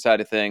producing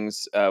side of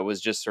things was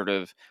just sort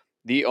of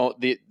the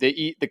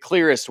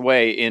clearest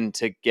way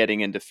into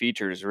getting into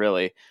features,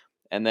 really.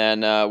 And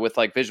then with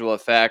like visual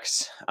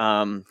effects,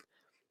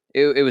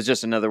 it was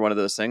just another one of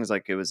those things.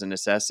 Like, it was a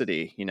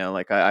necessity,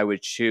 like I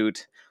would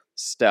shoot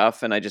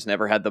stuff and I just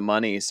never had the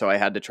money. So I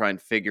had to try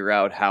and figure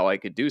out how I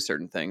could do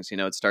certain things.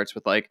 It starts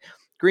with like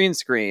green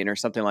screen or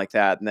something like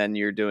that. And then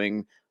you're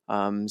doing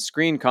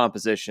screen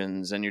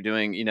compositions, and you're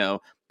doing,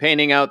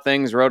 painting out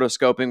things,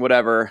 rotoscoping,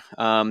 whatever.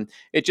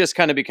 It just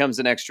kind of becomes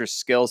an extra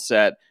skill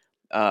set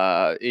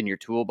in your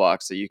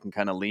toolbox that you can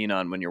kind of lean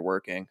on when you're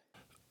working.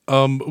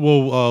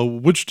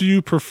 Which do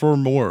you prefer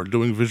more,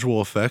 doing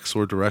visual effects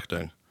or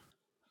directing?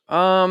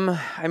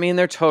 I mean,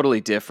 they're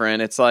totally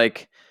different. It's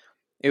like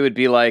it would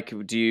be like,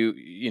 do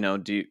you,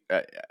 do you,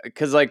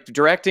 because like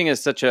directing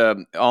is such a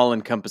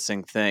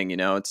all-encompassing thing,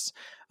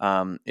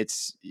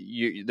 it's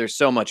you. There's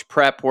so much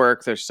prep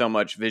work. There's so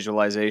much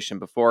visualization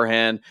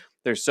beforehand.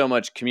 There's so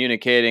much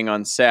communicating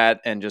on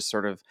set and just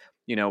sort of,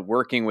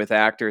 working with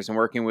actors and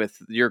working with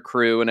your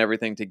crew and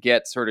everything to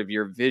get sort of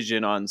your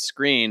vision on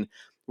screen.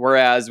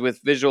 Whereas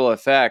with visual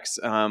effects,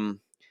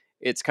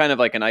 it's kind of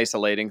like an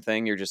isolating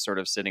thing. You're just sort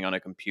of sitting on a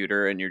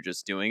computer and you're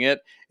just doing it.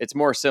 It's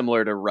more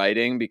similar to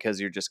writing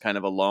because you're just kind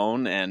of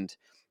alone. And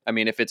I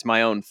mean, if it's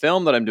my own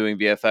film that I'm doing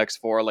VFX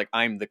for, like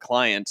I'm the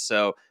client.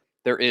 So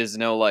there is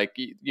no like,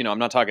 I'm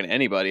not talking to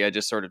anybody. I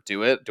just sort of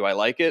do it. Do I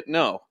like it?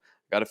 No,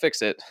 got to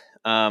fix it.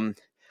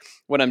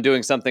 When I'm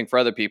doing something for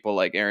other people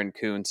like Aaron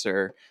Kuntz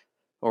or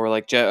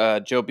like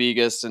Joe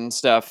Begas and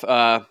stuff,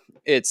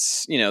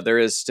 it's, there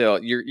is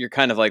still, you're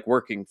kind of like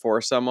working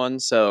for someone.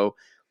 So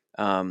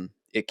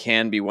it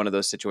can be one of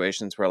those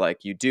situations where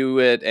like you do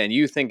it and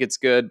you think it's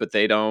good, but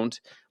they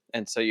don't.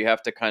 And so you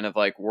have to kind of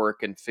like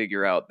work and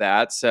figure out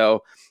that.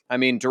 So, I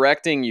mean,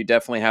 directing, you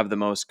definitely have the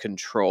most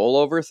control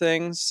over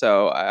things.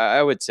 So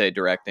I would say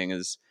directing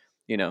is,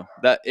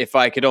 that if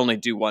I could only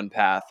do one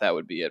path, that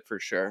would be it for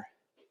sure.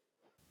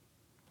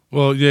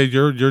 Well, yeah,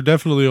 you're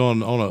definitely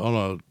on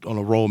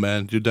a roll,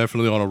 man. You're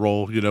definitely on a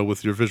roll,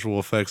 with your visual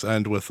effects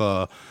and with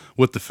the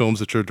films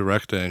that you're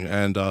directing.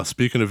 And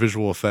speaking of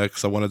visual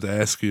effects, I wanted to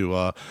ask you.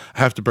 I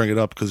have to bring it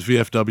up because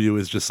VFW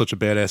is just such a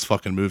badass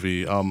fucking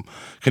movie.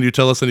 Can you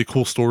tell us any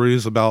cool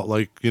stories about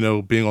like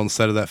being on the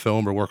set of that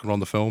film or working on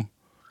the film?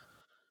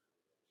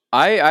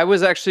 I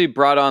was actually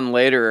brought on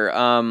later.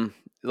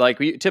 Like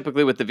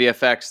typically with the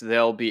VFX,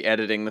 they'll be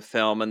editing the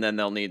film and then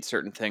they'll need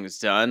certain things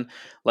done.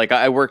 Like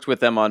I worked with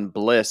them on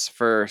Bliss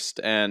first,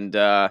 and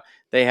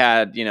they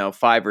had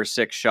 5 or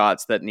 6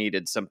 shots that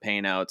needed some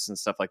paint outs and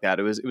stuff like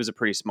that. It was a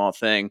pretty small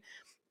thing,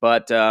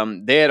 but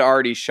they had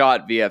already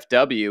shot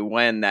VFW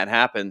when that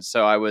happened.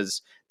 So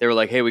they were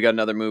like, hey, we got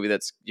another movie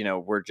that's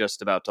we're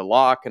just about to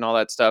lock and all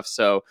that stuff.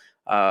 So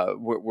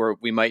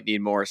we might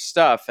need more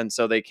stuff, and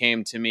so they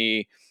came to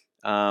me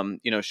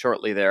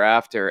shortly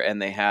thereafter,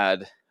 and they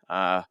had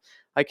I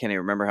can't even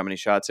remember how many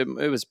shots. It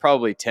was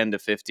probably 10 to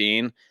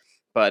 15,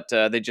 but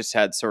they just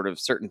had sort of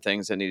certain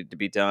things that needed to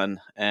be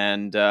done,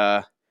 and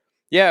yeah,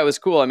 it was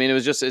cool. I mean, it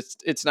was just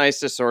it's nice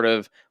to sort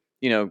of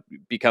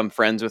become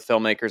friends with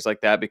filmmakers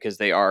like that because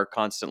they are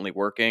constantly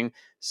working.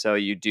 So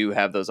you do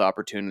have those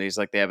opportunities.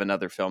 Like they have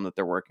another film that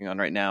they're working on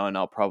right now, and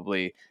I'll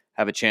probably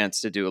have a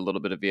chance to do a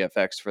little bit of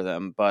VFX for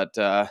them. But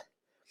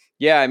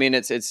yeah, I mean,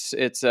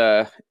 it's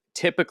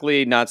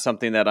typically not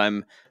something that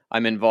I'm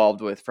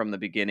involved with from the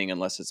beginning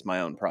unless it's my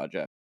own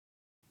project.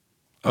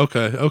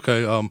 Okay,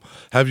 okay.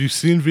 Have you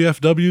seen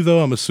VFW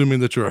though? I'm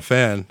assuming that you're a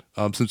fan,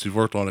 since you've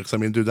worked on it. 'Cause I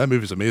mean, dude, that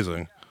movie's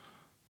amazing.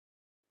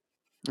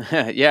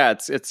 Yeah,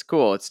 it's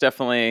cool. It's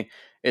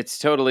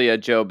totally a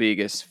Joe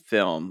Begas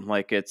film.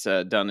 Like it's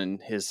done in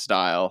his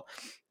style,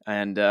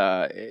 and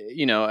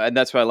and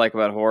that's what I like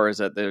about horror is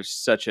that there's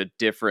such a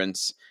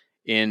difference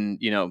in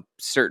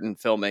certain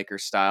filmmaker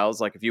styles.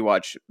 Like if you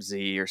watch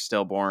Z or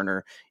Stillborn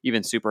or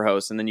even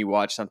Superhost, and then you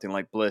watch something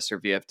like Bliss or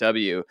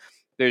VFW,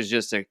 there's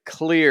just a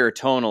clear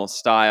tonal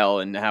style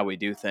in how we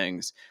do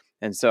things.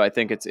 And so I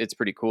think it's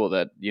pretty cool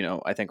that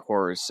I think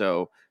horror is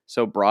so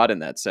broad in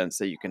that sense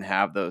that you can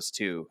have those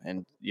two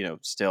and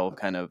still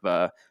kind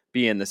of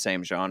be in the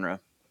same genre.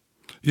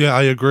 Yeah,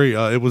 I agree.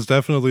 It was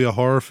definitely a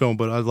horror film,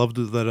 but I loved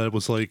it that it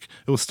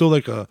was still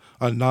like a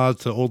nod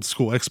to old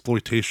school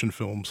exploitation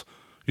films.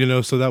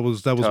 So that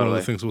was one of the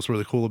Totally. things that was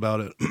really cool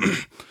about it.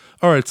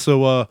 All right,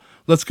 so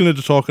let's get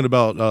into talking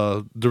about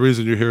the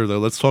reason you're here, though.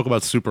 Let's talk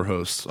about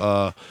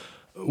Superhost.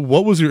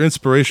 What was your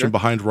inspiration Sure.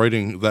 behind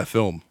writing that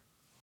film?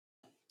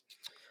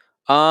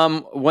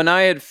 When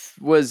I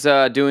was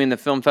doing the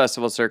film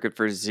festival circuit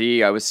for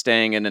Z, I was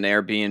staying in an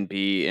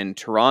Airbnb in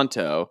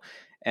Toronto,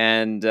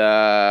 and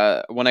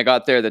when I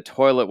got there, the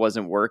toilet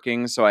wasn't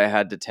working, so I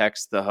had to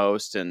text the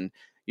host, and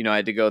I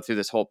had to go through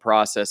this whole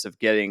process of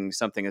getting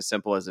something as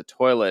simple as a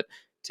toilet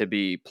to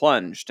be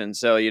plunged. And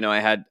so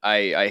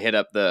I hit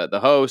up the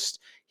host.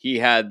 He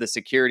had the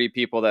security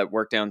people that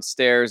work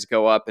downstairs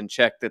go up and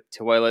check the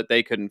toilet.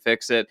 They couldn't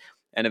fix it,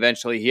 and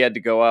eventually he had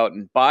to go out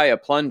and buy a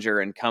plunger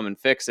and come and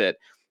fix it.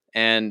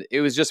 And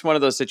it was just one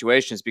of those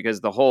situations because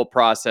the whole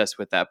process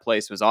with that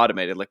place was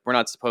automated. Like we're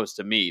not supposed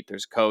to meet.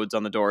 There's codes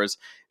on the doors,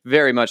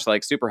 very much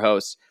like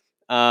Superhost.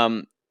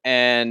 And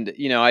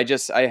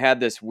I had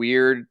this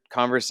weird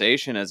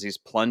conversation as he's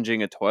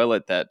plunging a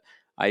toilet that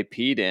I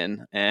peed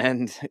in,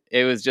 and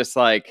it was just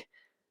like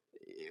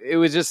it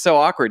was just so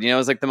awkward. It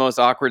was like the most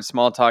awkward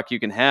small talk you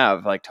can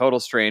have. Like total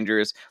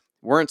strangers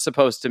weren't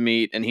supposed to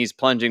meet, and he's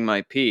plunging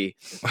my pee.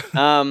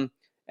 Um,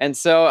 and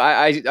so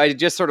I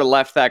just sort of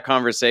left that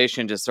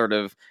conversation, just sort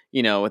of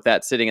with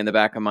that sitting in the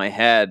back of my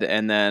head.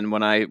 And then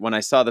when I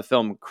saw the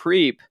film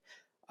Creep,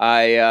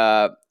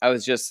 I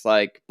was just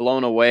like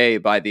blown away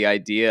by the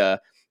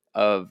idea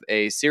of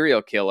a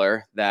serial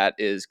killer that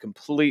is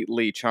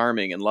completely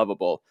charming and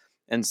lovable.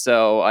 And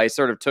so I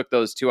sort of took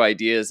those two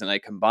ideas and I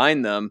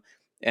combined them,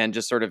 and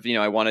just sort of,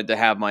 I wanted to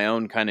have my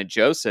own kind of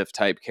Joseph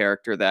type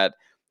character that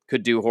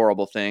could do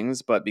horrible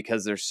things, but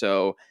because they're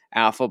so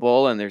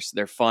affable and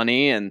they're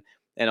funny and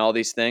all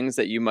these things,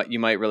 that you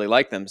might really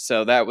like them.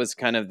 So that was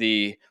kind of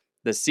the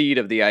seed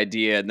of the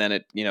idea, and then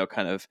it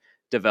kind of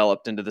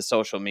developed into the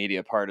social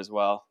media part as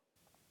well.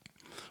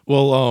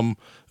 Well,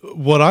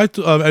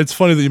 it's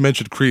funny that you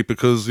mentioned Creep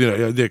because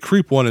yeah,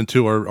 Creep 1 and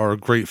 2 are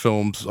great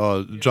films.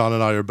 John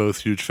and I are both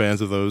huge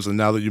fans of those, and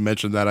now that you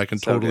mentioned that, So good. I can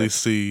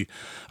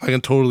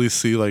totally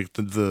see like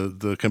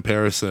the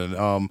comparison.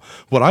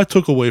 What I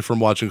took away from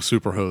watching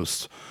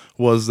Superhost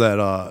was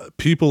that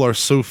people are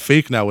so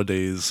fake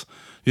nowadays.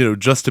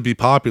 Just to be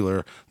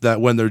popular, that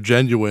when they're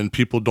genuine,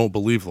 people don't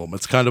believe them.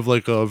 It's kind of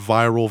like a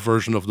viral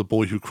version of The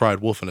Boy Who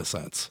Cried Wolf in a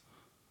sense.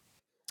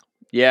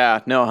 Yeah,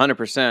 no,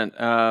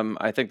 100%.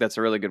 I think that's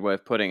a really good way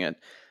of putting it.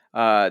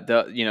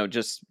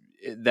 Just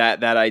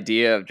that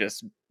idea of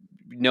just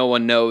no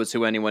one knows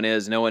who anyone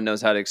is. No one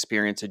knows how to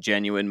experience a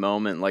genuine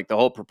moment. Like the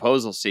whole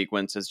proposal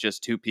sequence is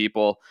just two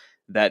people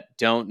that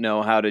don't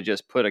know how to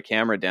just put a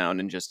camera down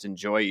and just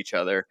enjoy each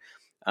other.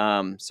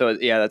 So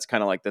yeah, that's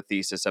kind of like the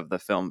thesis of the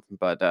film.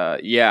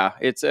 But yeah,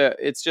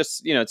 it's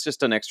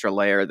just an extra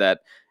layer that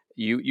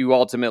you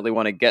ultimately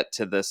want to get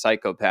to the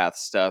psychopath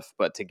stuff,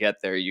 but to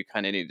get there, you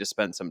kind of need to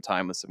spend some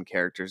time with some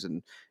characters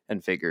and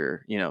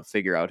figure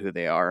out who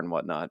they are and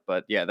whatnot.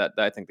 But yeah, that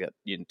I think that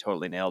you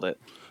totally nailed it.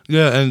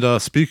 Yeah,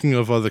 and speaking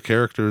of other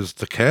characters,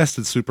 the cast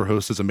in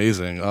Superhost is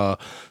amazing.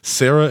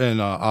 Sarah and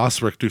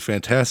Osric do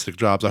fantastic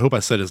jobs. I hope I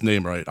said his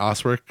name right,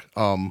 Osric.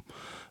 But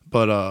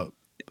y-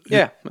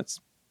 Yeah, that's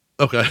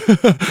okay,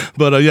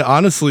 but yeah,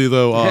 honestly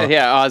though,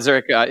 yeah,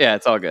 Ozark. Yeah,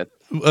 it's all good.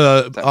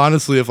 So,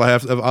 honestly, if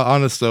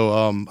honest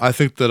though, I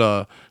think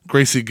that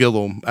Gracie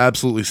Gillum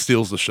absolutely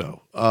steals the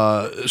show.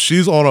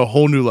 She's on a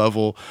whole new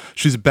level.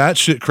 She's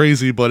batshit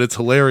crazy, but it's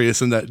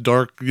hilarious in that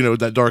dark,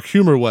 that dark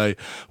humor way.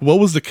 What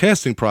was the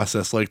casting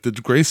process like?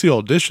 Did Gracie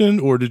audition,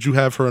 or did you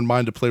have her in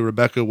mind to play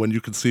Rebecca when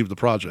you conceived the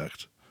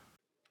project?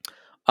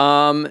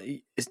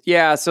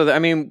 yeah. So I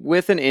mean,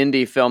 with an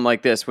indie film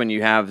like this, when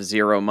you have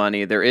zero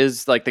money, there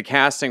is like the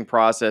casting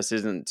process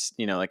isn't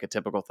like a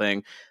typical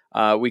thing.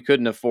 We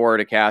couldn't afford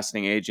a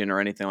casting agent or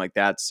anything like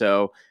that,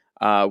 so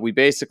we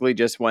basically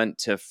just went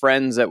to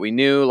friends that we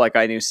knew. Like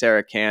I knew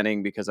Sarah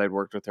Canning because I'd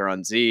worked with her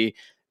on Z,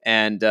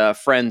 and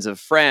friends of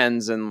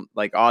friends, and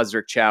like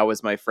Osric Chow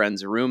was my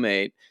friend's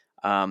roommate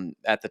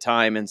at the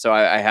time, and so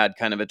I had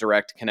kind of a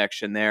direct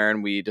connection there,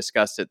 and we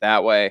discussed it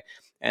that way.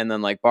 And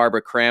then like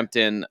Barbara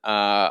Crampton,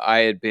 I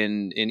had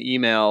been in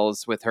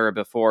emails with her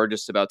before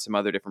just about some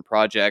other different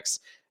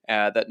projects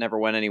that never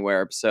went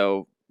anywhere.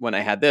 So when I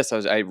had this,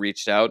 I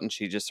reached out and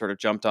she just sort of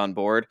jumped on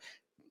board.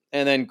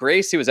 And then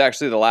Gracie was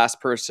actually the last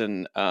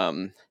person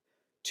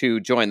to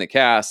join the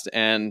cast,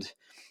 and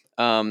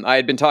I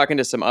had been talking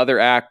to some other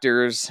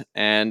actors,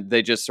 and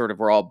they just sort of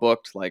were all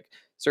booked. Like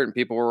certain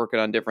people were working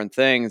on different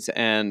things,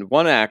 and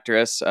one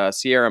actress,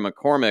 Sierra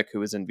McCormick, who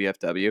was in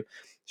VFW,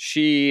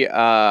 she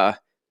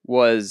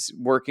was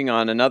working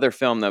on another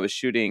film that was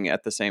shooting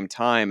at the same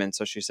time, and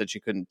so she said she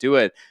couldn't do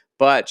it,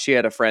 but she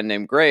had a friend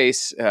named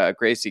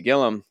Gracie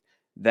Gillum,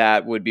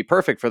 that would be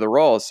perfect for the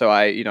role. So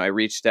I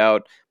reached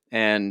out,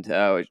 and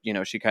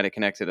she kind of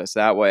connected us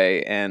that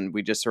way, and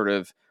we just sort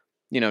of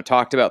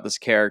talked about this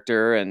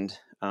character, and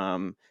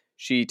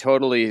she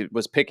totally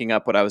was picking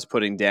up what I was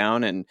putting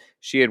down, and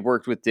she had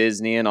worked with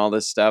Disney and all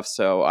this stuff.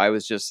 So I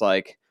was just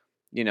like,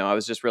 I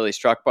was just really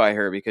struck by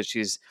her because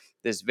she's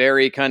this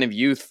very kind of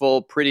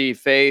youthful, pretty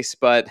face,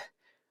 but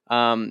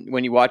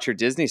when you watch her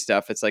Disney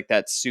stuff, it's like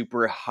that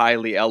super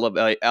highly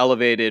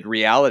elevated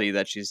reality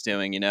that she's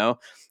doing. And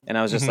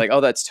I was just Hmm. like, oh,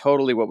 that's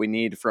totally what we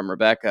need from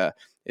Rebecca,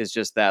 is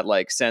just that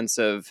like sense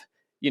of,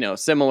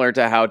 similar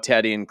to how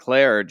Teddy and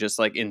Claire are just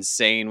like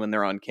insane when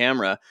they're on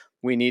camera.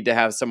 We need to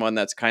have someone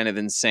that's kind of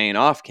insane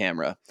off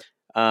camera.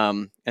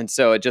 And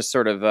so it just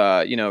sort of,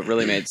 it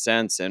really made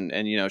sense. And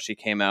she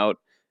came out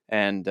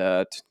and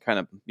kind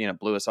of,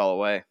 blew us all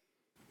away.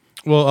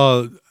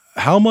 Well,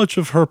 how much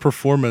of her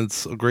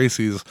performance,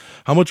 Gracie's,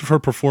 how much of her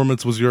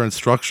performance was your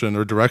instruction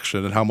or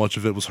direction, and how much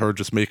of it was her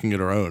just making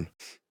it her own?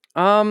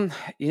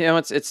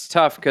 It's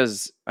tough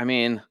because I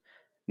mean,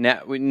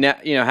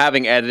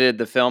 having edited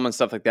the film and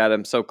stuff like that,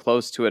 I'm so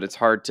close to it. It's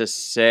hard to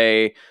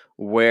say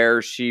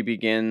where she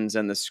begins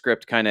and the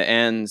script kind of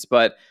ends.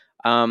 But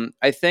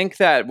I think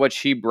that what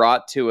she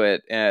brought to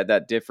it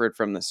that differed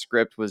from the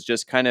script was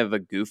just kind of a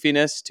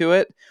goofiness to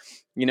it.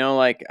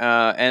 Like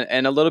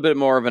and a little bit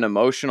more of an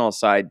emotional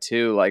side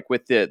too. Like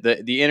with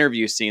the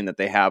interview scene that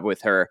they have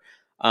with her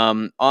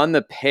on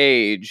the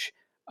page.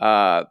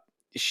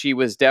 She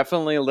was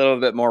definitely a little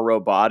bit more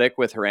robotic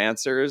with her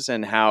answers,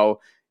 and how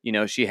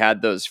she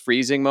had those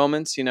freezing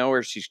moments,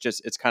 where she's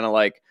just, it's kind of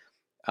like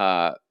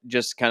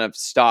just kind of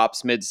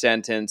stops mid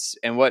sentence.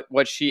 And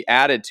what she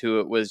added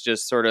to it was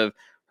just sort of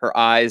her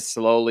eyes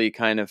slowly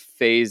kind of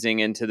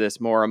phasing into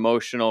this more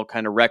emotional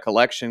kind of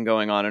recollection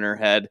going on in her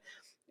head.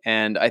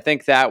 And I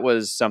think that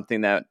was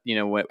something that,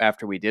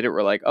 after we did it,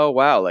 we're like, oh,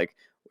 wow, like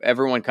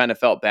everyone kind of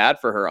felt bad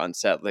for her on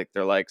set. Like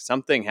they're like,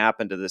 something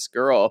happened to this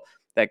girl.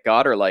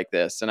 got her like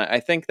this. And I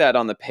think that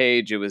on the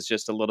page it was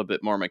just a little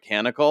bit more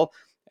mechanical,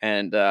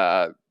 and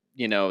it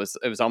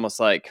was almost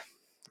like,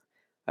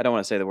 I don't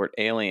want to say the word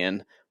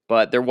alien,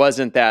 but there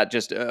wasn't that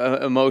just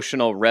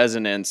emotional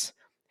resonance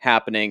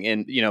happening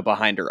in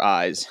behind her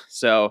eyes.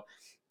 So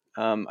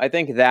I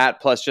think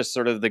that, plus just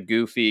sort of the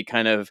goofy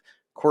kind of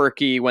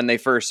quirky when they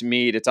first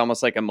meet, it's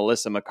almost like a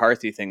Melissa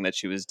McCarthy thing that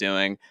she was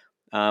doing.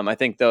 I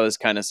think those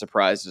kind of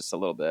surprised us a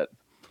little bit.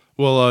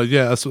 Well,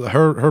 yeah, so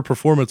her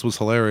performance was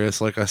hilarious,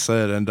 like I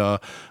said, and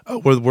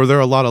were there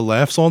a lot of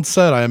laughs on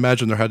set? I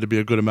imagine there had to be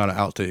a good amount of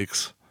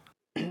outtakes.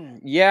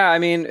 Yeah, I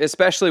mean,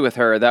 especially with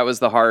her, that was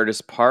the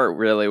hardest part.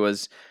 Really,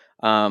 was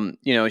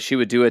she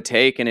would do a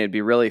take and it'd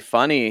be really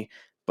funny,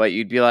 but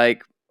you'd be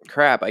like,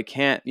 "Crap, I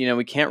can't."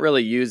 We can't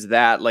really use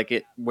that. Like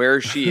it,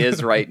 where she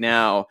is right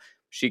now,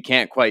 she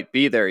can't quite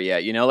be there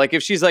yet. Like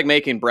if she's like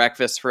making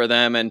breakfast for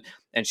them and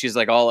she's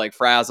like all like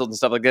frazzled and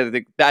stuff like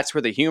that, that's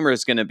where the humor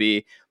is going to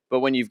be.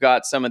 But when you've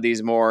got some of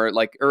these more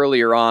like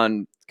earlier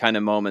on kind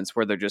of moments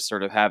where they're just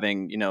sort of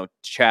having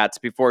chats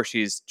before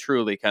she's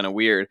truly kind of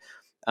weird,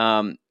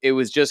 it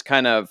was just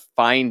kind of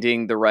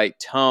finding the right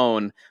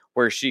tone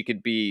where she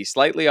could be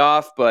slightly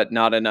off, but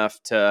not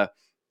enough to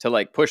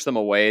like push them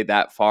away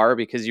that far,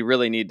 because you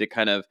really need to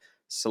kind of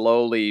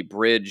slowly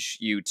bridge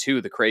you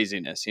to the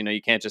craziness.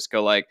 You can't just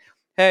go like,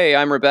 "Hey,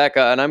 I'm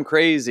Rebecca and I'm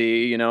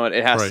crazy."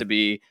 It has Right. to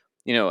be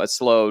a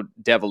slow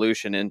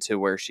devolution into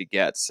where she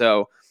gets.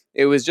 So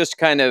it was just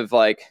kind of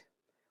like,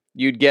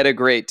 you'd get a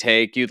great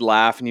take, you'd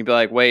laugh, and you'd be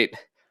like, "Wait,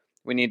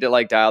 we need to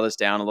like dial this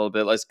down a little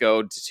bit. Let's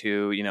go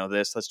to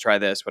this. Let's try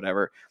this,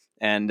 whatever."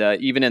 And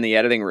even in the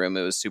editing room,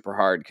 it was super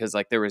hard because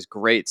like there was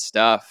great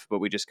stuff, but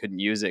we just couldn't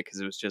use it because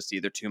it was just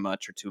either too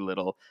much or too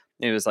little.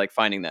 It was like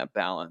finding that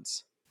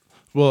balance.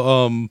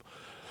 Well,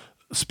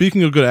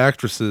 speaking of good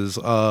actresses,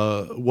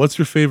 what's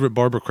your favorite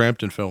Barbara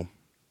Crampton film?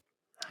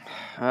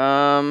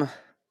 Um,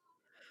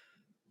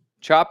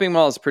 Chopping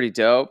Mall is pretty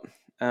dope.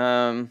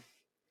 Um,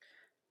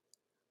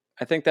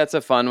 I think that's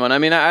a fun one. I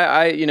mean,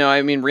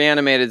 I mean,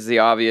 Reanimated is the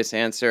obvious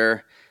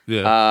answer.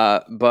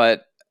 Yeah.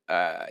 But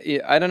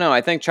I don't know.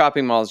 I think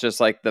Chopping Mall is just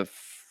like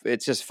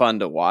it's just fun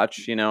to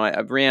watch.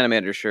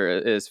 Reanimator sure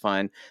is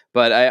fine,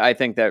 but I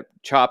think that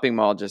Chopping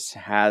Mall just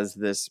has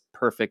this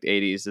perfect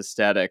 '80s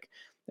aesthetic,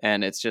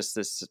 and it's just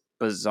this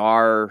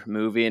bizarre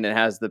movie, and it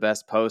has the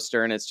best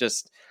poster, and it's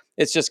just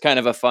kind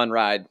of a fun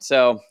ride.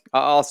 So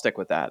I'll stick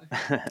with that.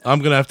 I'm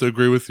gonna have to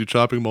agree with you.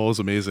 Chopping Mall is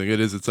amazing. It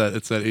is. It's that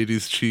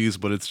 '80s cheese,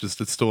 but it's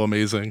still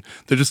amazing.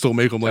 They just don't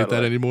make them like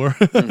that Totally. anymore.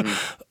 Hmm.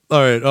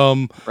 All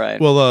right. Right.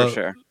 Well. For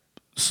sure.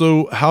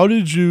 So how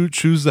did you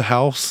choose the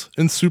house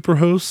in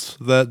Superhost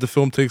that the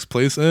film takes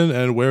place in,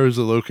 and where is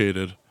it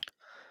located?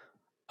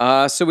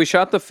 So we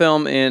shot the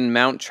film in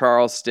Mount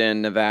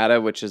Charleston,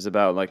 Nevada, which is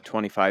about like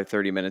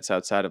 25-30 minutes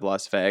outside of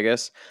Las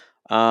Vegas.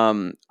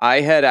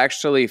 I had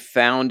actually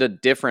found a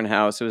different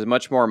house. It was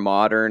much more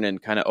modern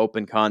and kind of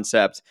open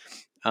concept.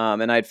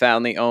 And I'd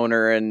found the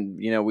owner, and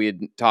we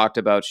had talked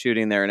about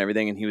shooting there and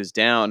everything, and he was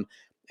down.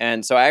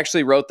 And so I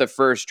actually wrote the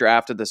first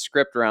draft of the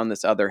script around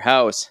this other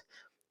house.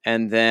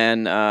 And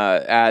then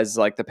as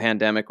like the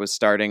pandemic was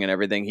starting and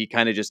everything, he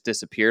kind of just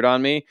disappeared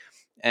on me.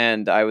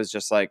 And I was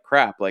just like,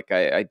 crap, like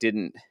I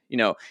didn't,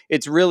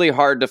 it's really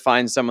hard to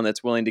find someone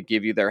that's willing to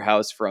give you their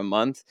house for a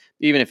month,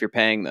 even if you're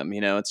paying them.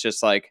 It's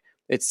just like,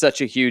 it's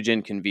such a huge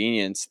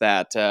inconvenience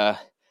that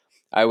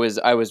I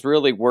was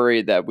really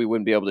worried that we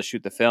wouldn't be able to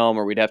shoot the film,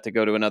 or we'd have to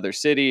go to another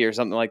city or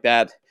something like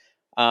that.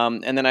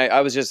 And then I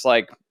was just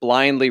like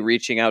blindly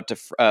reaching out to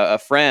a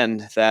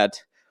friend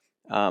that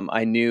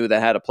I knew that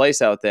had a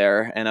place out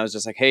there, and I was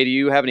just like, "Hey, do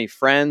you have any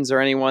friends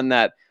or anyone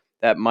that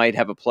might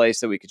have a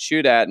place that we could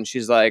shoot at?" And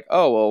she's like,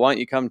 "Oh, well, why don't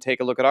you come take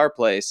a look at our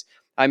place?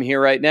 I'm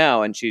here right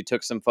now." And she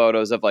took some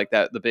photos of like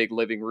the big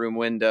living room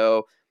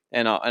window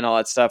and all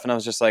that stuff. And I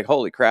was just like,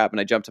 "Holy crap!"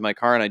 And I jumped in my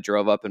car and I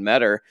drove up and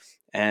met her,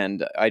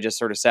 and I just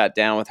sort of sat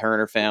down with her and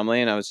her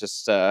family, and I was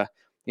just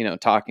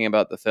talking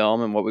about the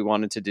film and what we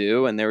wanted to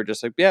do, and they were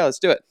just like, "Yeah, let's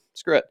do it.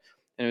 Screw it."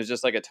 And it was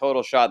just like a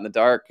total shot in the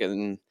dark,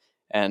 and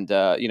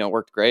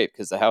worked great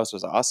because the house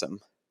was awesome.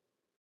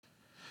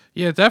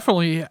 Yeah, it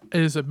definitely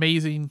is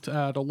amazing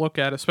to look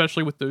at,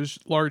 especially with those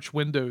large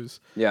windows.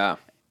 Yeah.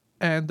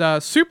 And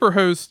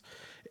Superhost,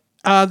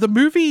 the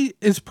movie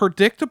is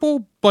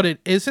predictable, but it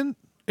isn't.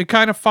 It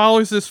kind of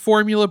follows this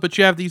formula, but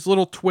you have these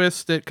little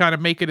twists that kind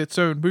of make it its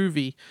own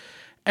movie.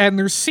 And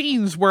there's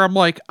scenes where I'm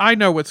like, I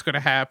know what's going to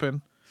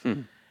happen.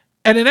 Hmm.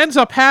 And it ends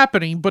up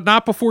happening, but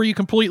not before you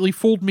completely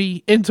fooled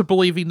me into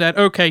believing that,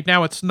 okay,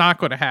 now it's not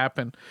going to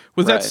happen.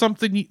 Was that Right.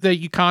 something that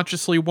you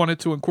consciously wanted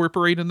to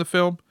incorporate in the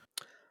film?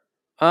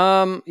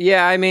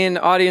 Yeah, I mean,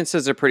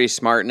 audiences are pretty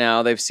smart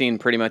now. They've seen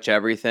pretty much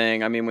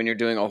everything. I mean, when you're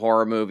doing a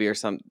horror movie or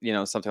something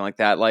like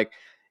that, like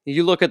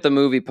you look at the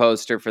movie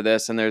poster for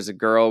this and there's a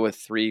girl with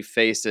three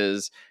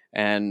faces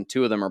and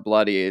two of them are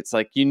bloody. It's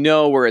like,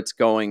 where it's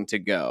going to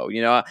go.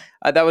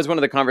 That was one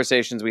of the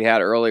conversations we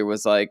had earlier,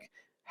 was like,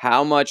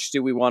 how much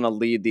do we want to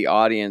lead the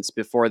audience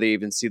before they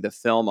even see the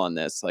film on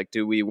this? Like,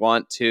 do we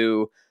want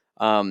to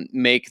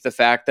make the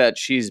fact that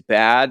she's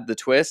bad the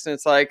twist? And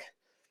it's like,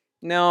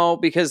 No,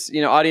 because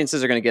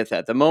audiences are going to get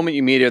that. The moment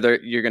you meet her,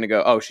 you're going to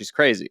go, "Oh, she's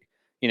crazy."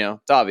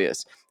 It's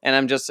obvious. And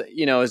I'm just,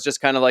 it's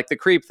just kind of like the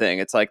creep thing.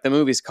 It's like the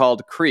movie's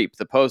called Creep.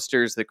 The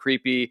posters, the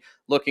creepy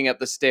looking up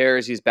the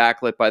stairs. He's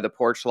backlit by the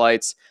porch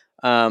lights.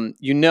 Mark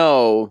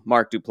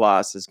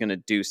Duplass is going to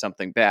do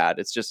something bad.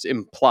 It's just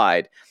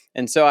implied.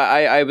 And so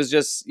I was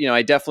just,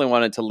 I definitely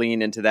wanted to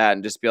lean into that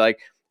and just be like,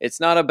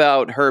 it's not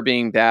about her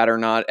being bad or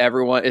not.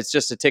 It's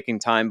just a ticking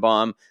time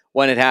bomb.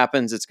 When it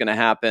happens, it's going to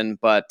happen.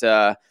 But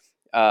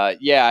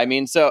yeah, I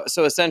mean, so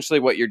essentially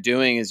what you're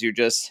doing is you're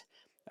just,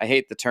 I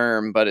hate the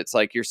term, but it's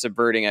like you're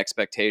subverting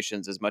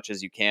expectations as much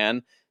as you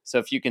can. So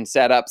if you can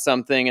set up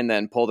something and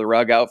then pull the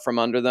rug out from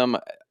under them,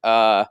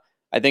 I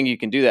think you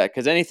can do that.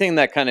 Because anything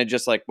that kind of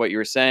just like what you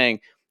were saying,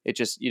 it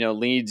just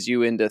leads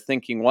you into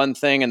thinking one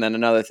thing and then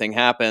another thing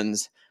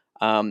happens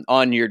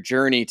on your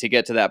journey to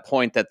get to that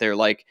point that they're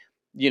like,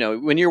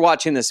 when you're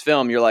watching this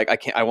film, you're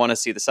like, I want to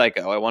see the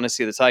psycho. I want to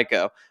see the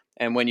psycho.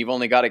 And when you've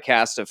only got a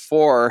cast of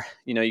 4,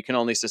 you can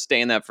only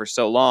sustain that for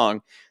so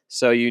long.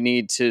 So you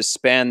need to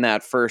span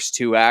that first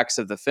 2 acts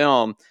of the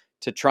film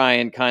to try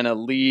and kind of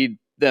lead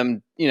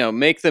them,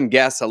 make them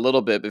guess a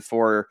little bit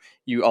before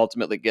you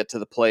ultimately get to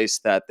the place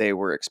that they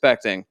were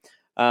expecting.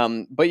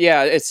 But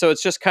yeah, it's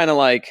just kind of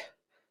like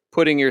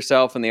putting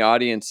yourself in the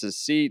audience's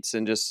seats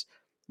and just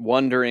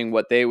wondering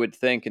what they would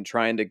think and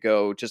trying to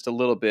go just a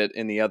little bit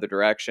in the other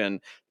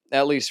direction,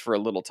 at least for a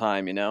little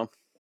time.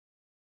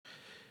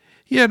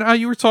 Yeah, now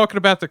you were talking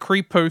about the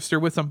creep poster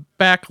with them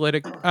backlit.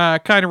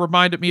 It kind of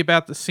reminded me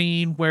about the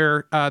scene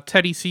where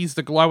Teddy sees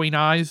the glowing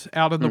eyes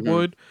out in the Mm-hmm.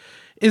 wood.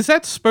 Is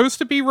that supposed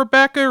to be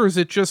Rebecca, or is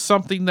it just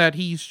something that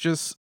he's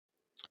just...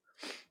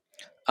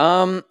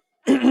 Um,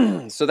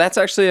 so that's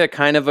actually a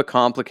kind of a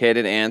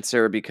complicated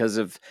answer because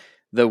of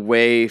the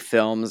way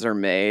films are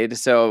made.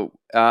 So,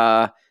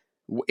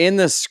 in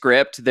the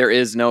script, there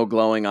is no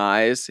glowing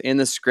eyes. In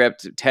the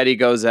script, Teddy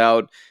goes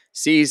out,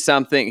 sees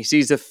something, he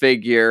sees a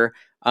figure.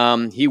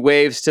 He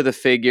waves to the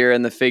figure,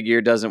 and the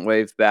figure doesn't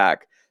wave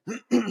back.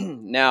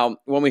 Now,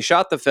 when we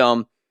shot the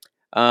film,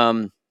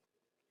 um,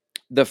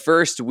 the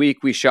first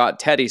week we shot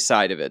Teddy's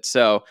side of it.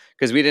 So,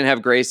 because we didn't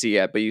have Gracie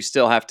yet, but you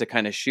still have to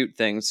kind of shoot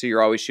things. So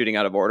you're always shooting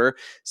out of order.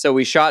 So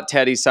we shot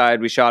Teddy's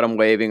side, we shot him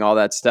waving, all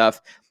that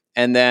stuff.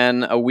 And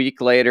then a week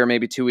later,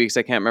 maybe 2 weeks,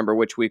 I can't remember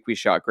which week we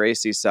shot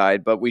Gracie's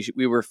side, but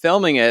we were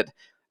filming it.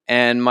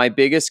 And my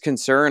biggest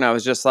concern, I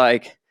was just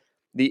like,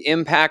 the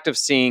impact of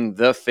seeing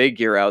the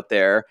figure out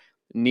there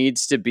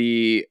needs to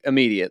be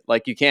immediate.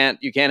 Like you can't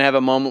have a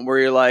moment where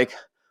you're like,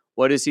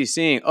 what is he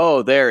seeing?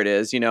 Oh, there it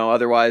is.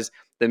 Otherwise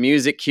the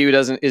music cue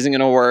isn't going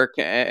to work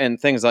and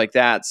things like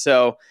that.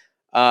 So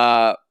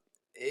uh,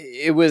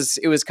 it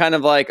was kind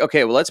of like,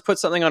 okay, well, let's put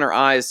something on her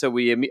eyes so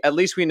at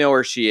least we know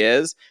where she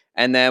is,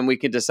 and then we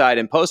can decide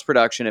in post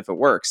production if it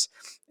works.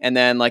 And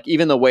then like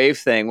even the wave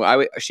thing,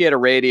 she had a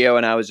radio,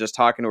 and I was just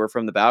talking to her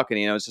from the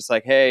balcony, and I was just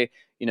like, hey,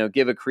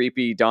 give a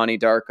creepy Donnie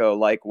Darko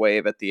like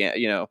wave at the end,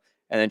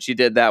 and then she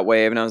did that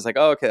wave, and I was like,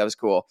 oh, okay, that was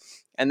cool.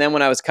 And then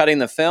when I was cutting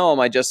the film,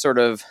 I just sort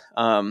of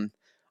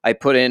I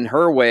put in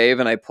her wave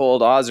and I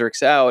pulled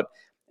Ozric's out,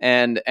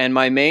 and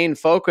my main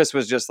focus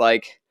was just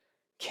like,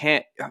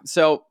 can't.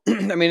 So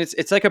I mean,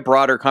 it's like a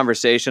broader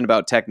conversation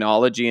about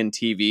technology and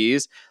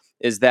TVs.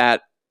 Is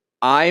that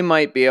I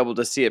might be able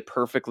to see it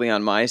perfectly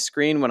on my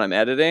screen when I'm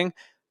editing,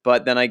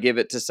 but then I give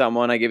it to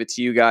someone, I give it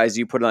to you guys,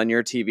 you put it on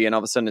your TV, and all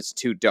of a sudden it's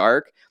too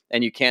dark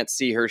and you can't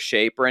see her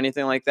shape or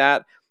anything like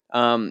that.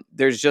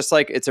 There's just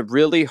like, it's a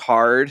really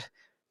hard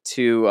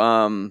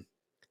to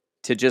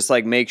just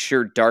like make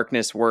sure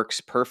darkness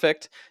works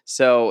perfect.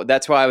 So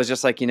that's why I was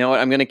just like, you know what,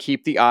 I'm going to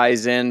keep the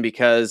eyes in,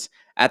 because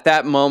at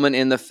that moment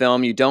in the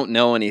film, you don't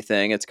know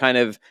anything. It's kind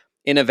of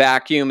in a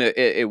vacuum.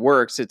 It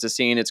works. It's a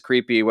scene. It's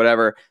creepy,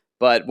 whatever.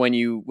 But when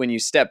you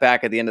step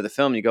back at the end of the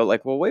film, you go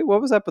like, well, wait,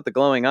 what was up with the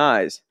glowing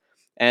eyes?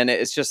 And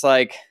it's just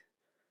like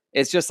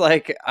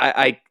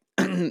the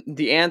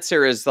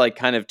answer is like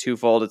kind of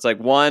twofold. It's like,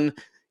 one,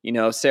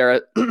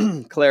 Sarah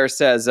Claire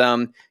says,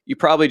 you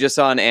probably just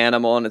saw an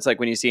animal, and it's like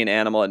when you see an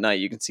animal at night,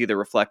 you can see the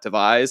reflective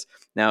eyes.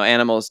 Now,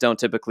 animals don't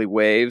typically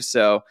wave,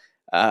 so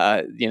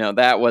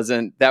that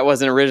wasn't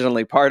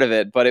originally part of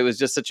it, but it was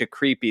just such a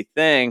creepy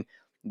thing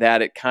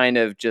that it kind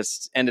of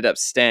just ended up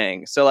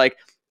staying. So like,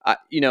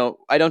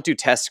 I don't do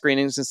test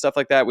screenings and stuff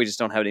like that. We just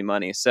don't have any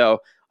money, so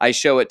I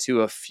show it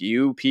to a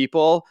few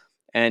people,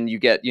 and you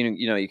get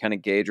you kind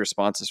of gauge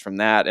responses from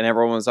that. And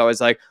everyone was always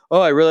like,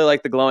 oh, I really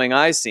like the glowing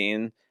eye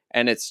scene,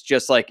 and it's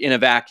just like in a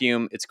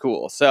vacuum, it's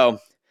cool. So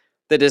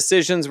the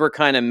decisions were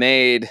kind of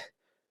made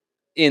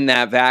in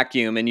that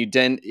vacuum, and you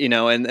didn't,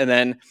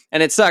 and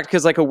it sucked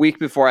because like a week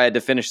before I had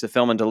to finish the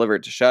film and deliver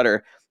it to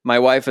Shutter, my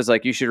wife was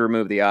like, you should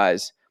remove the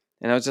eyes.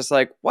 And I was just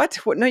like, what?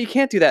 No, you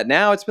can't do that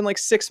now. It's been like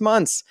 6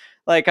 months.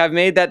 Like I've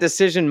made that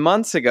decision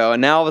months ago,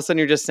 and now all of a sudden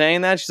you're just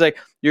saying that. She's like,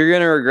 you're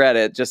going to regret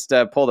it. Just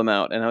pull them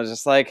out. And I was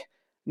just like,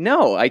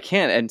 no, I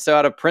can't. And so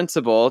out of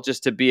principle,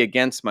 just to be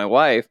against my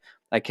wife,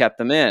 I kept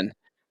them in.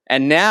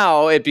 And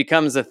now it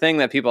becomes a thing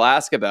that people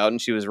ask about,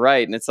 and she was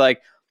right. And it's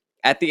like,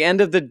 at the end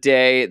of the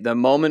day, the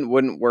moment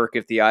wouldn't work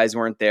if the eyes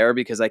weren't there,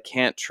 because I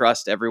can't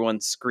trust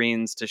everyone's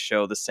screens to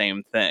show the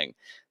same thing.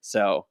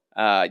 So,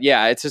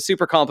 yeah, it's a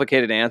super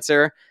complicated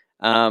answer,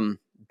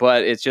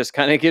 but it just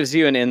kind of gives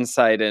you an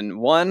insight in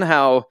one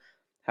how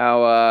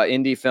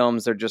indie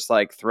films are just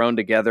like thrown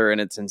together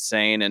and it's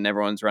insane and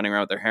everyone's running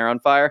around with their hair on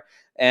fire,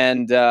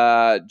 and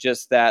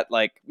just that,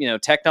 like,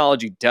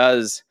 technology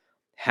does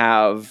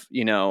have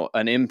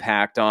an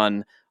impact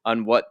on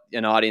what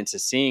an audience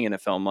is seeing in a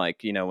film,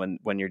 like,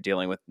 when you're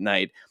dealing with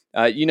night.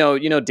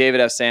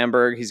 David F.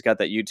 Sandberg, he's got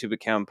that YouTube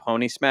account,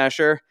 Pony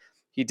Smasher.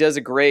 He does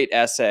a great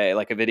essay,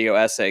 like a video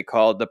essay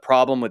called The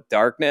Problem with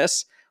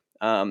Darkness.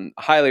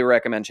 Highly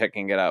recommend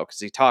checking it out, because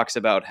he talks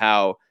about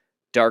how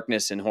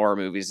darkness in horror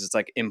movies is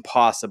like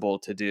impossible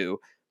to do,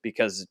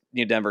 because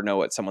you never know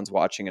what someone's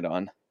watching it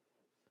on.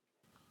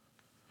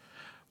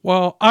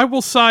 Well, I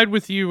will side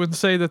with you and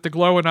say that the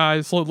glowing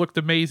eyes looked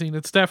amazing.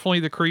 It's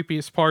definitely the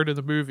creepiest part of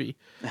the movie.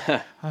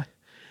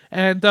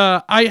 And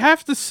I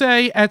have to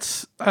say,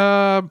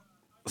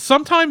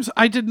 sometimes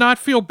I did not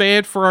feel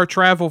bad for our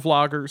travel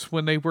vloggers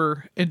when they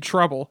were in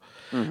trouble.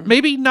 Mm-hmm.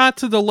 Maybe not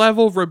to the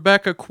level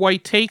Rebecca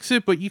quite takes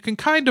it, but you can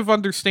kind of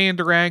understand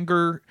her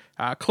anger.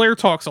 Claire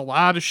talks a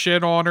lot of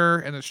shit on her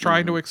and is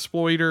trying to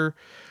exploit her.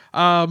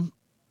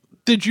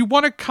 Did you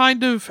want to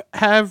kind of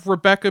have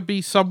Rebecca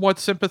be somewhat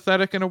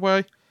sympathetic in a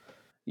way?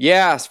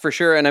 Yes, for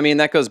sure. And I mean,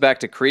 that goes back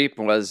to Creep,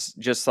 was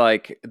just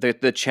like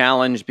the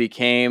challenge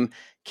became,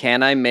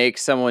 can I make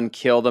someone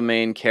kill the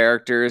main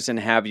characters and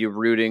have you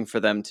rooting for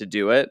them to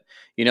do it?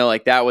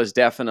 Like, that was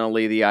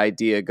definitely the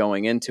idea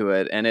going into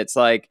it. And it's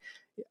like,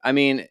 I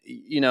mean,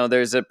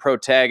 there's a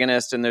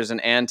protagonist and there's an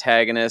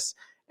antagonist.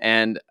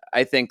 And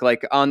I think,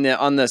 like, on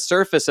the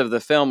surface of the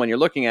film, when you're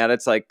looking at it,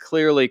 it's like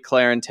clearly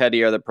Claire and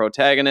Teddy are the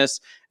protagonists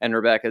and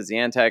Rebecca's the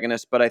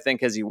antagonist. But I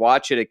think as you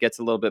watch it, it gets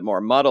a little bit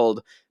more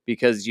muddled,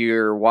 because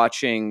you're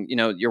watching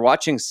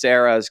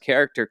Sarah's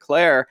character,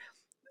 Claire,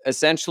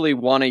 essentially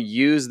want to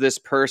use this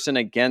person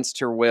against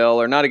her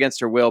will, or not against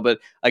her will, but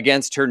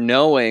against her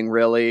knowing,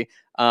 really,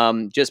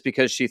 just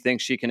because she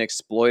thinks she can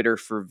exploit her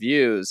for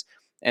views.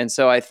 And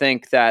so I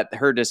think that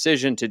her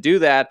decision to do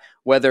that,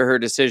 whether her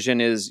decision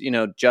is,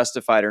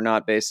 justified or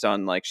not, based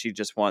on, like, she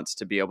just wants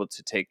to be able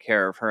to take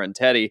care of her and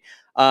Teddy.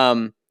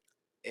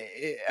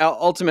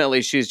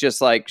 Ultimately, she's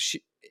just like,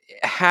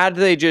 had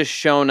they just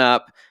shown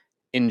up,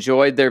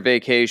 enjoyed their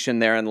vacation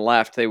there, and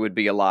left, they would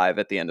be alive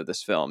at the end of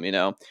this film.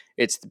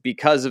 It's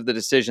because of the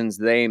decisions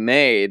they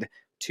made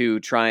to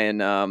try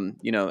and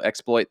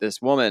exploit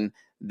this woman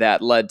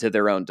that led to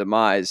their own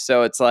demise.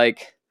 So it's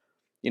like,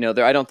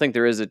 I don't think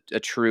there is a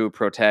true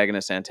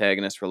protagonist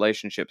antagonist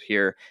relationship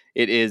here.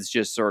 It is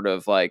just sort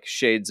of like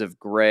shades of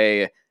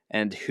gray.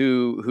 And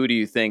who do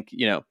you think?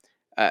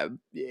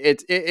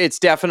 It's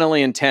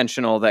definitely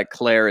intentional that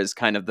Claire is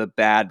kind of the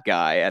bad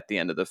guy at the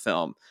end of the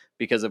film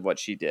because of what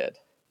she did.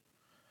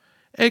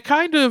 It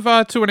kind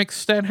of, to an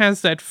extent,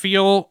 has that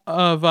feel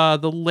of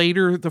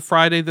the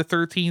Friday the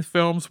 13th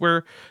films,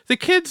 where the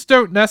kids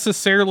don't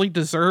necessarily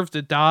deserve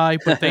to die,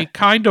 but they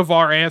kind of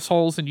are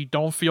assholes and you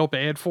don't feel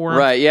bad for them.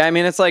 Right, yeah, I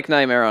mean, it's like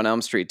Nightmare on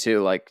Elm Street,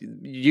 too. Like,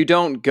 you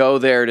don't go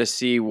there to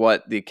see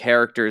what the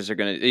characters are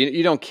going to...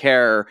 You don't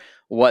care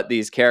what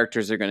these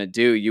characters are going to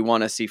do. You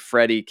want to see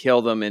Freddy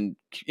kill them in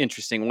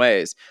interesting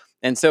ways.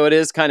 And so it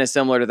is kind of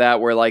similar to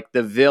that, where, like,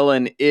 the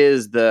villain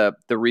is the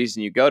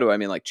reason you go to. I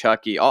mean, like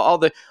Chucky, all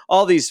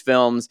these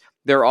films,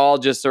 they're all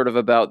just sort of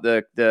about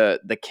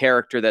the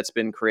character that's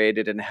been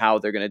created and how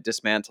they're going to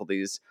dismantle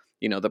these,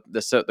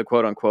 the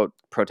quote unquote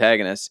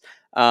protagonists.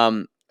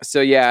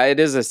 So yeah, it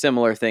is a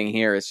similar thing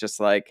here. It's just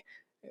like,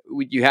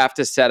 you have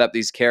to set up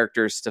these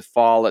characters to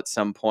fall at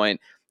some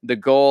point. The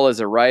goal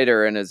as a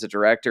writer and as a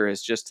director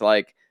is just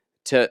like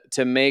to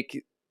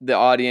make the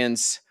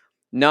audience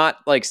not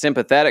like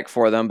sympathetic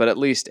for them, but at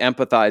least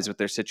empathize with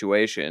their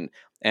situation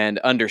and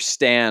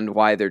understand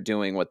why they're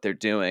doing what they're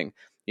doing,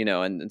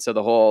 and so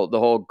the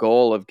whole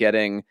goal of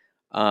getting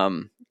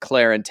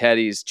Claire and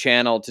Teddy's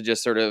channel to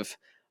just sort of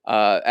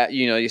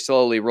you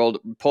slowly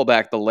pull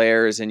back the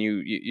layers, and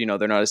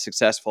they're not as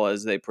successful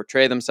as they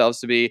portray themselves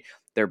to be.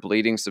 They're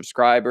bleeding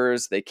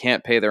subscribers. They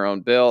can't pay their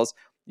own bills.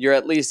 You're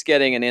at least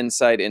getting an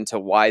insight into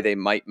why they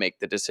might make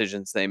the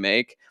decisions they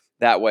make.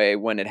 That way,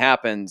 when it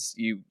happens,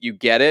 you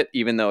get it,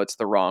 even though it's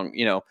the wrong,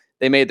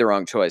 they made the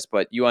wrong choice,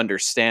 but you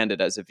understand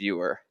it as a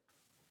viewer.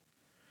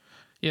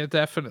 Yeah,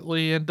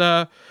 definitely. And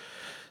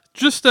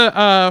just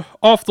a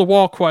off the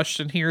wall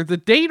question here. The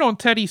date on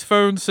Teddy's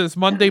phone says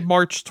Monday,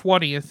 March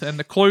 20th, and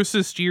the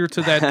closest year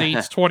to that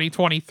date's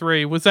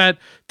 2023. Was that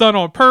done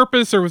on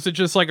purpose, or was it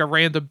just like a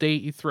random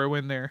date you throw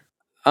in there?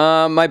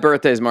 My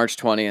birthday is March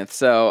 20th,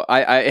 so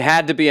I it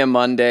had to be a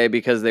Monday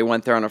because they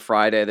went there on a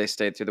Friday. They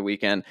stayed through the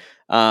weekend.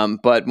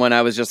 But when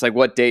I was just like,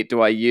 what date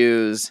do I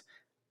use?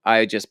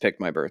 I just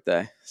picked my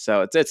birthday.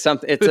 So it's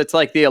something. It's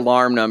like the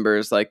alarm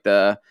numbers, like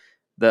the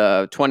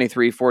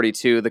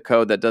 2342, the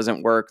code that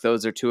doesn't work.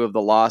 Those are two of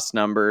the lost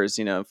numbers.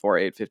 4,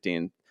 8,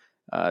 15,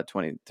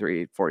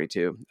 23,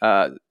 42.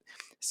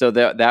 So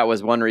that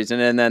was one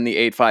reason. And then the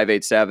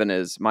 8587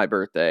 is my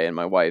birthday and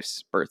my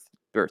wife's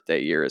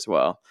birthday year as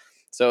well.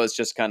 So it's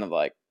just kind of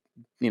like,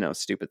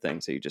 stupid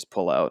things that you just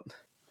pull out.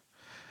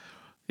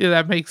 Yeah,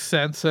 that makes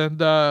sense.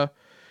 And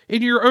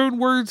in your own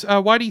words,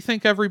 why do you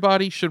think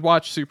everybody should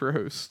watch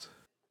Superhost?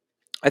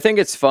 I think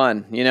it's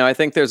fun. I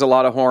think there's a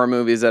lot of horror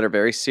movies that are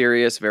very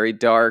serious, very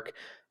dark.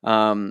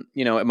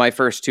 My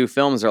first two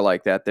films are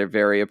like that. They're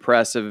very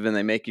oppressive and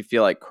they make you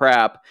feel like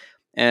crap.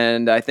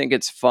 And I think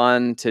it's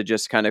fun to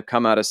just kind of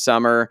come out of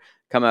summer,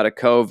 come out of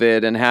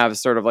COVID, and have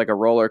sort of like a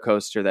roller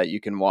coaster that you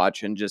can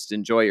watch and just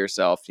enjoy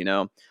yourself,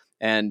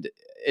 And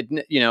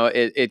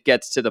it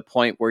gets to the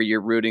point where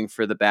you're rooting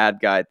for the bad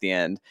guy at the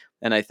end.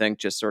 And I think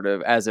just sort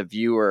of as a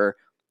viewer,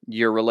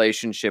 your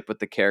relationship with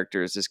the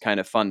characters is kind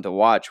of fun to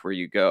watch, where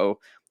you go,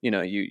 you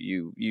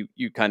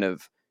kind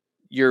of,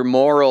 your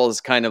morals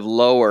kind of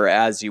lower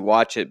as you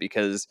watch it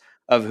because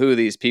of who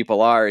these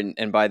people are.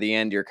 And by the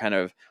end, you're kind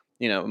of,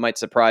 it might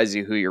surprise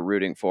you who you're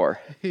rooting for.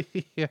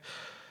 Yeah,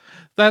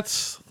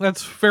 that's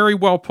very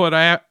well put.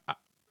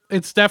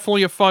 It's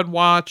definitely a fun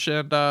watch,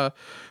 and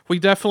we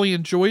definitely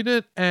enjoyed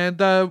it. And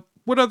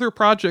what other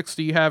projects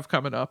do you have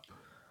coming up?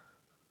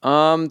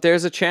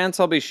 There's a chance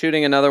I'll be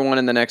shooting another one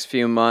in the next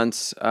few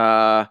months. It's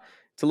a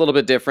little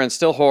bit different,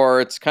 still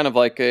horror. It's kind of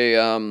like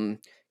a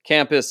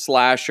campus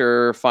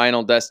slasher,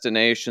 Final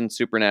Destination,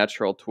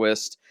 supernatural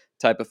twist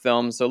type of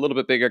film. So a little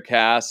bit bigger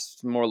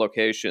cast, more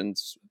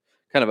locations,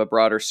 kind of a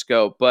broader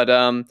scope. But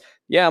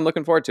yeah, I'm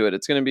looking forward to it.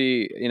 It's going to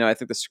be, I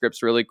think the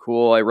script's really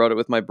cool. I wrote it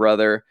with my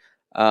brother.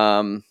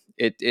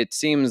 It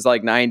seems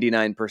like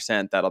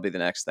 99% that'll be the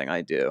next thing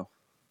I do.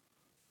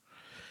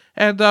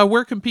 And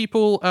where can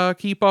people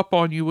keep up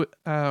on you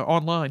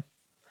online?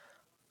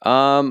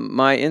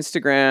 My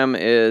Instagram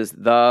is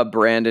the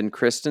Brandon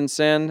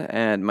Christensen,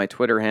 and my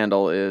Twitter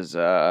handle is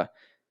the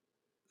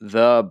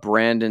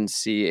Brandon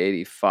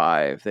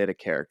C85. They had a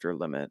character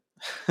limit.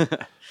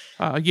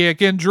 Yeah,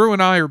 again, Drew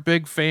and I are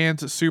big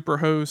fans of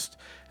Superhost,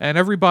 and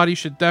everybody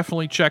should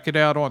definitely check it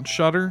out on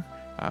Shudder.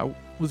 It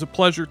was a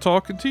pleasure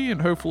talking to you,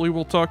 and hopefully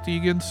we'll talk to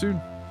you again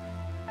soon.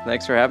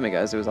 Thanks for having me,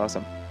 guys. It was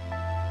awesome.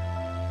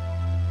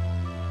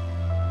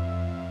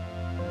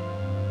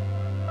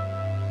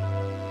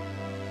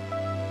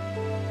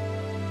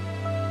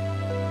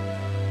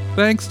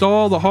 Thanks to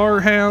all the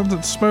horror hounds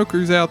and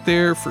smokers out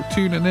there for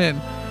tuning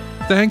in.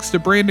 Thanks to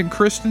Brandon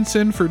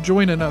Christensen for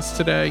joining us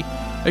today.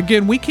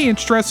 Again, we can't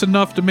stress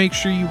enough to make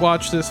sure you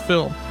watch this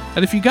film.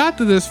 And if you got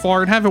to this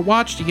far and haven't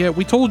watched it yet,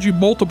 we told you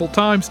multiple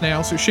times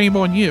now, so shame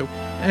on you.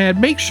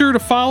 And make sure to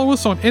follow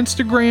us on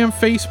Instagram,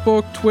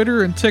 Facebook,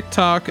 Twitter, and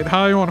TikTok at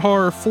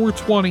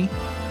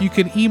HighOnHorror420. You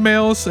can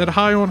email us at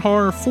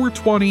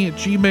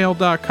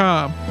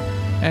highonhorror420@gmail.com.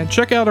 And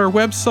check out our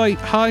website,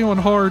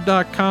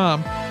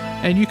 highonhorror.com.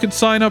 And you can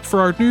sign up for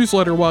our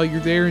newsletter while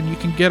you're there, and you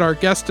can get our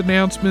guest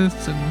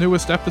announcements and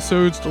newest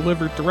episodes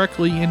delivered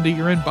directly into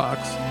your inbox.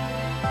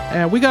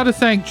 And we got to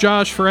thank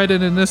Josh for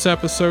editing this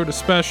episode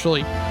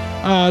especially.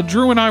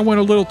 Drew and I went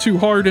a little too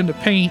hard into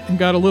paint and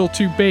got a little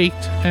too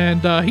baked,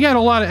 and he had a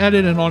lot of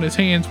editing on his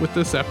hands with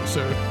this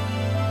episode.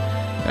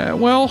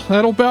 Well,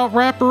 that'll about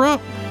wrap her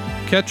up.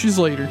 Catch yous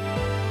later.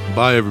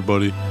 Bye,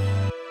 everybody.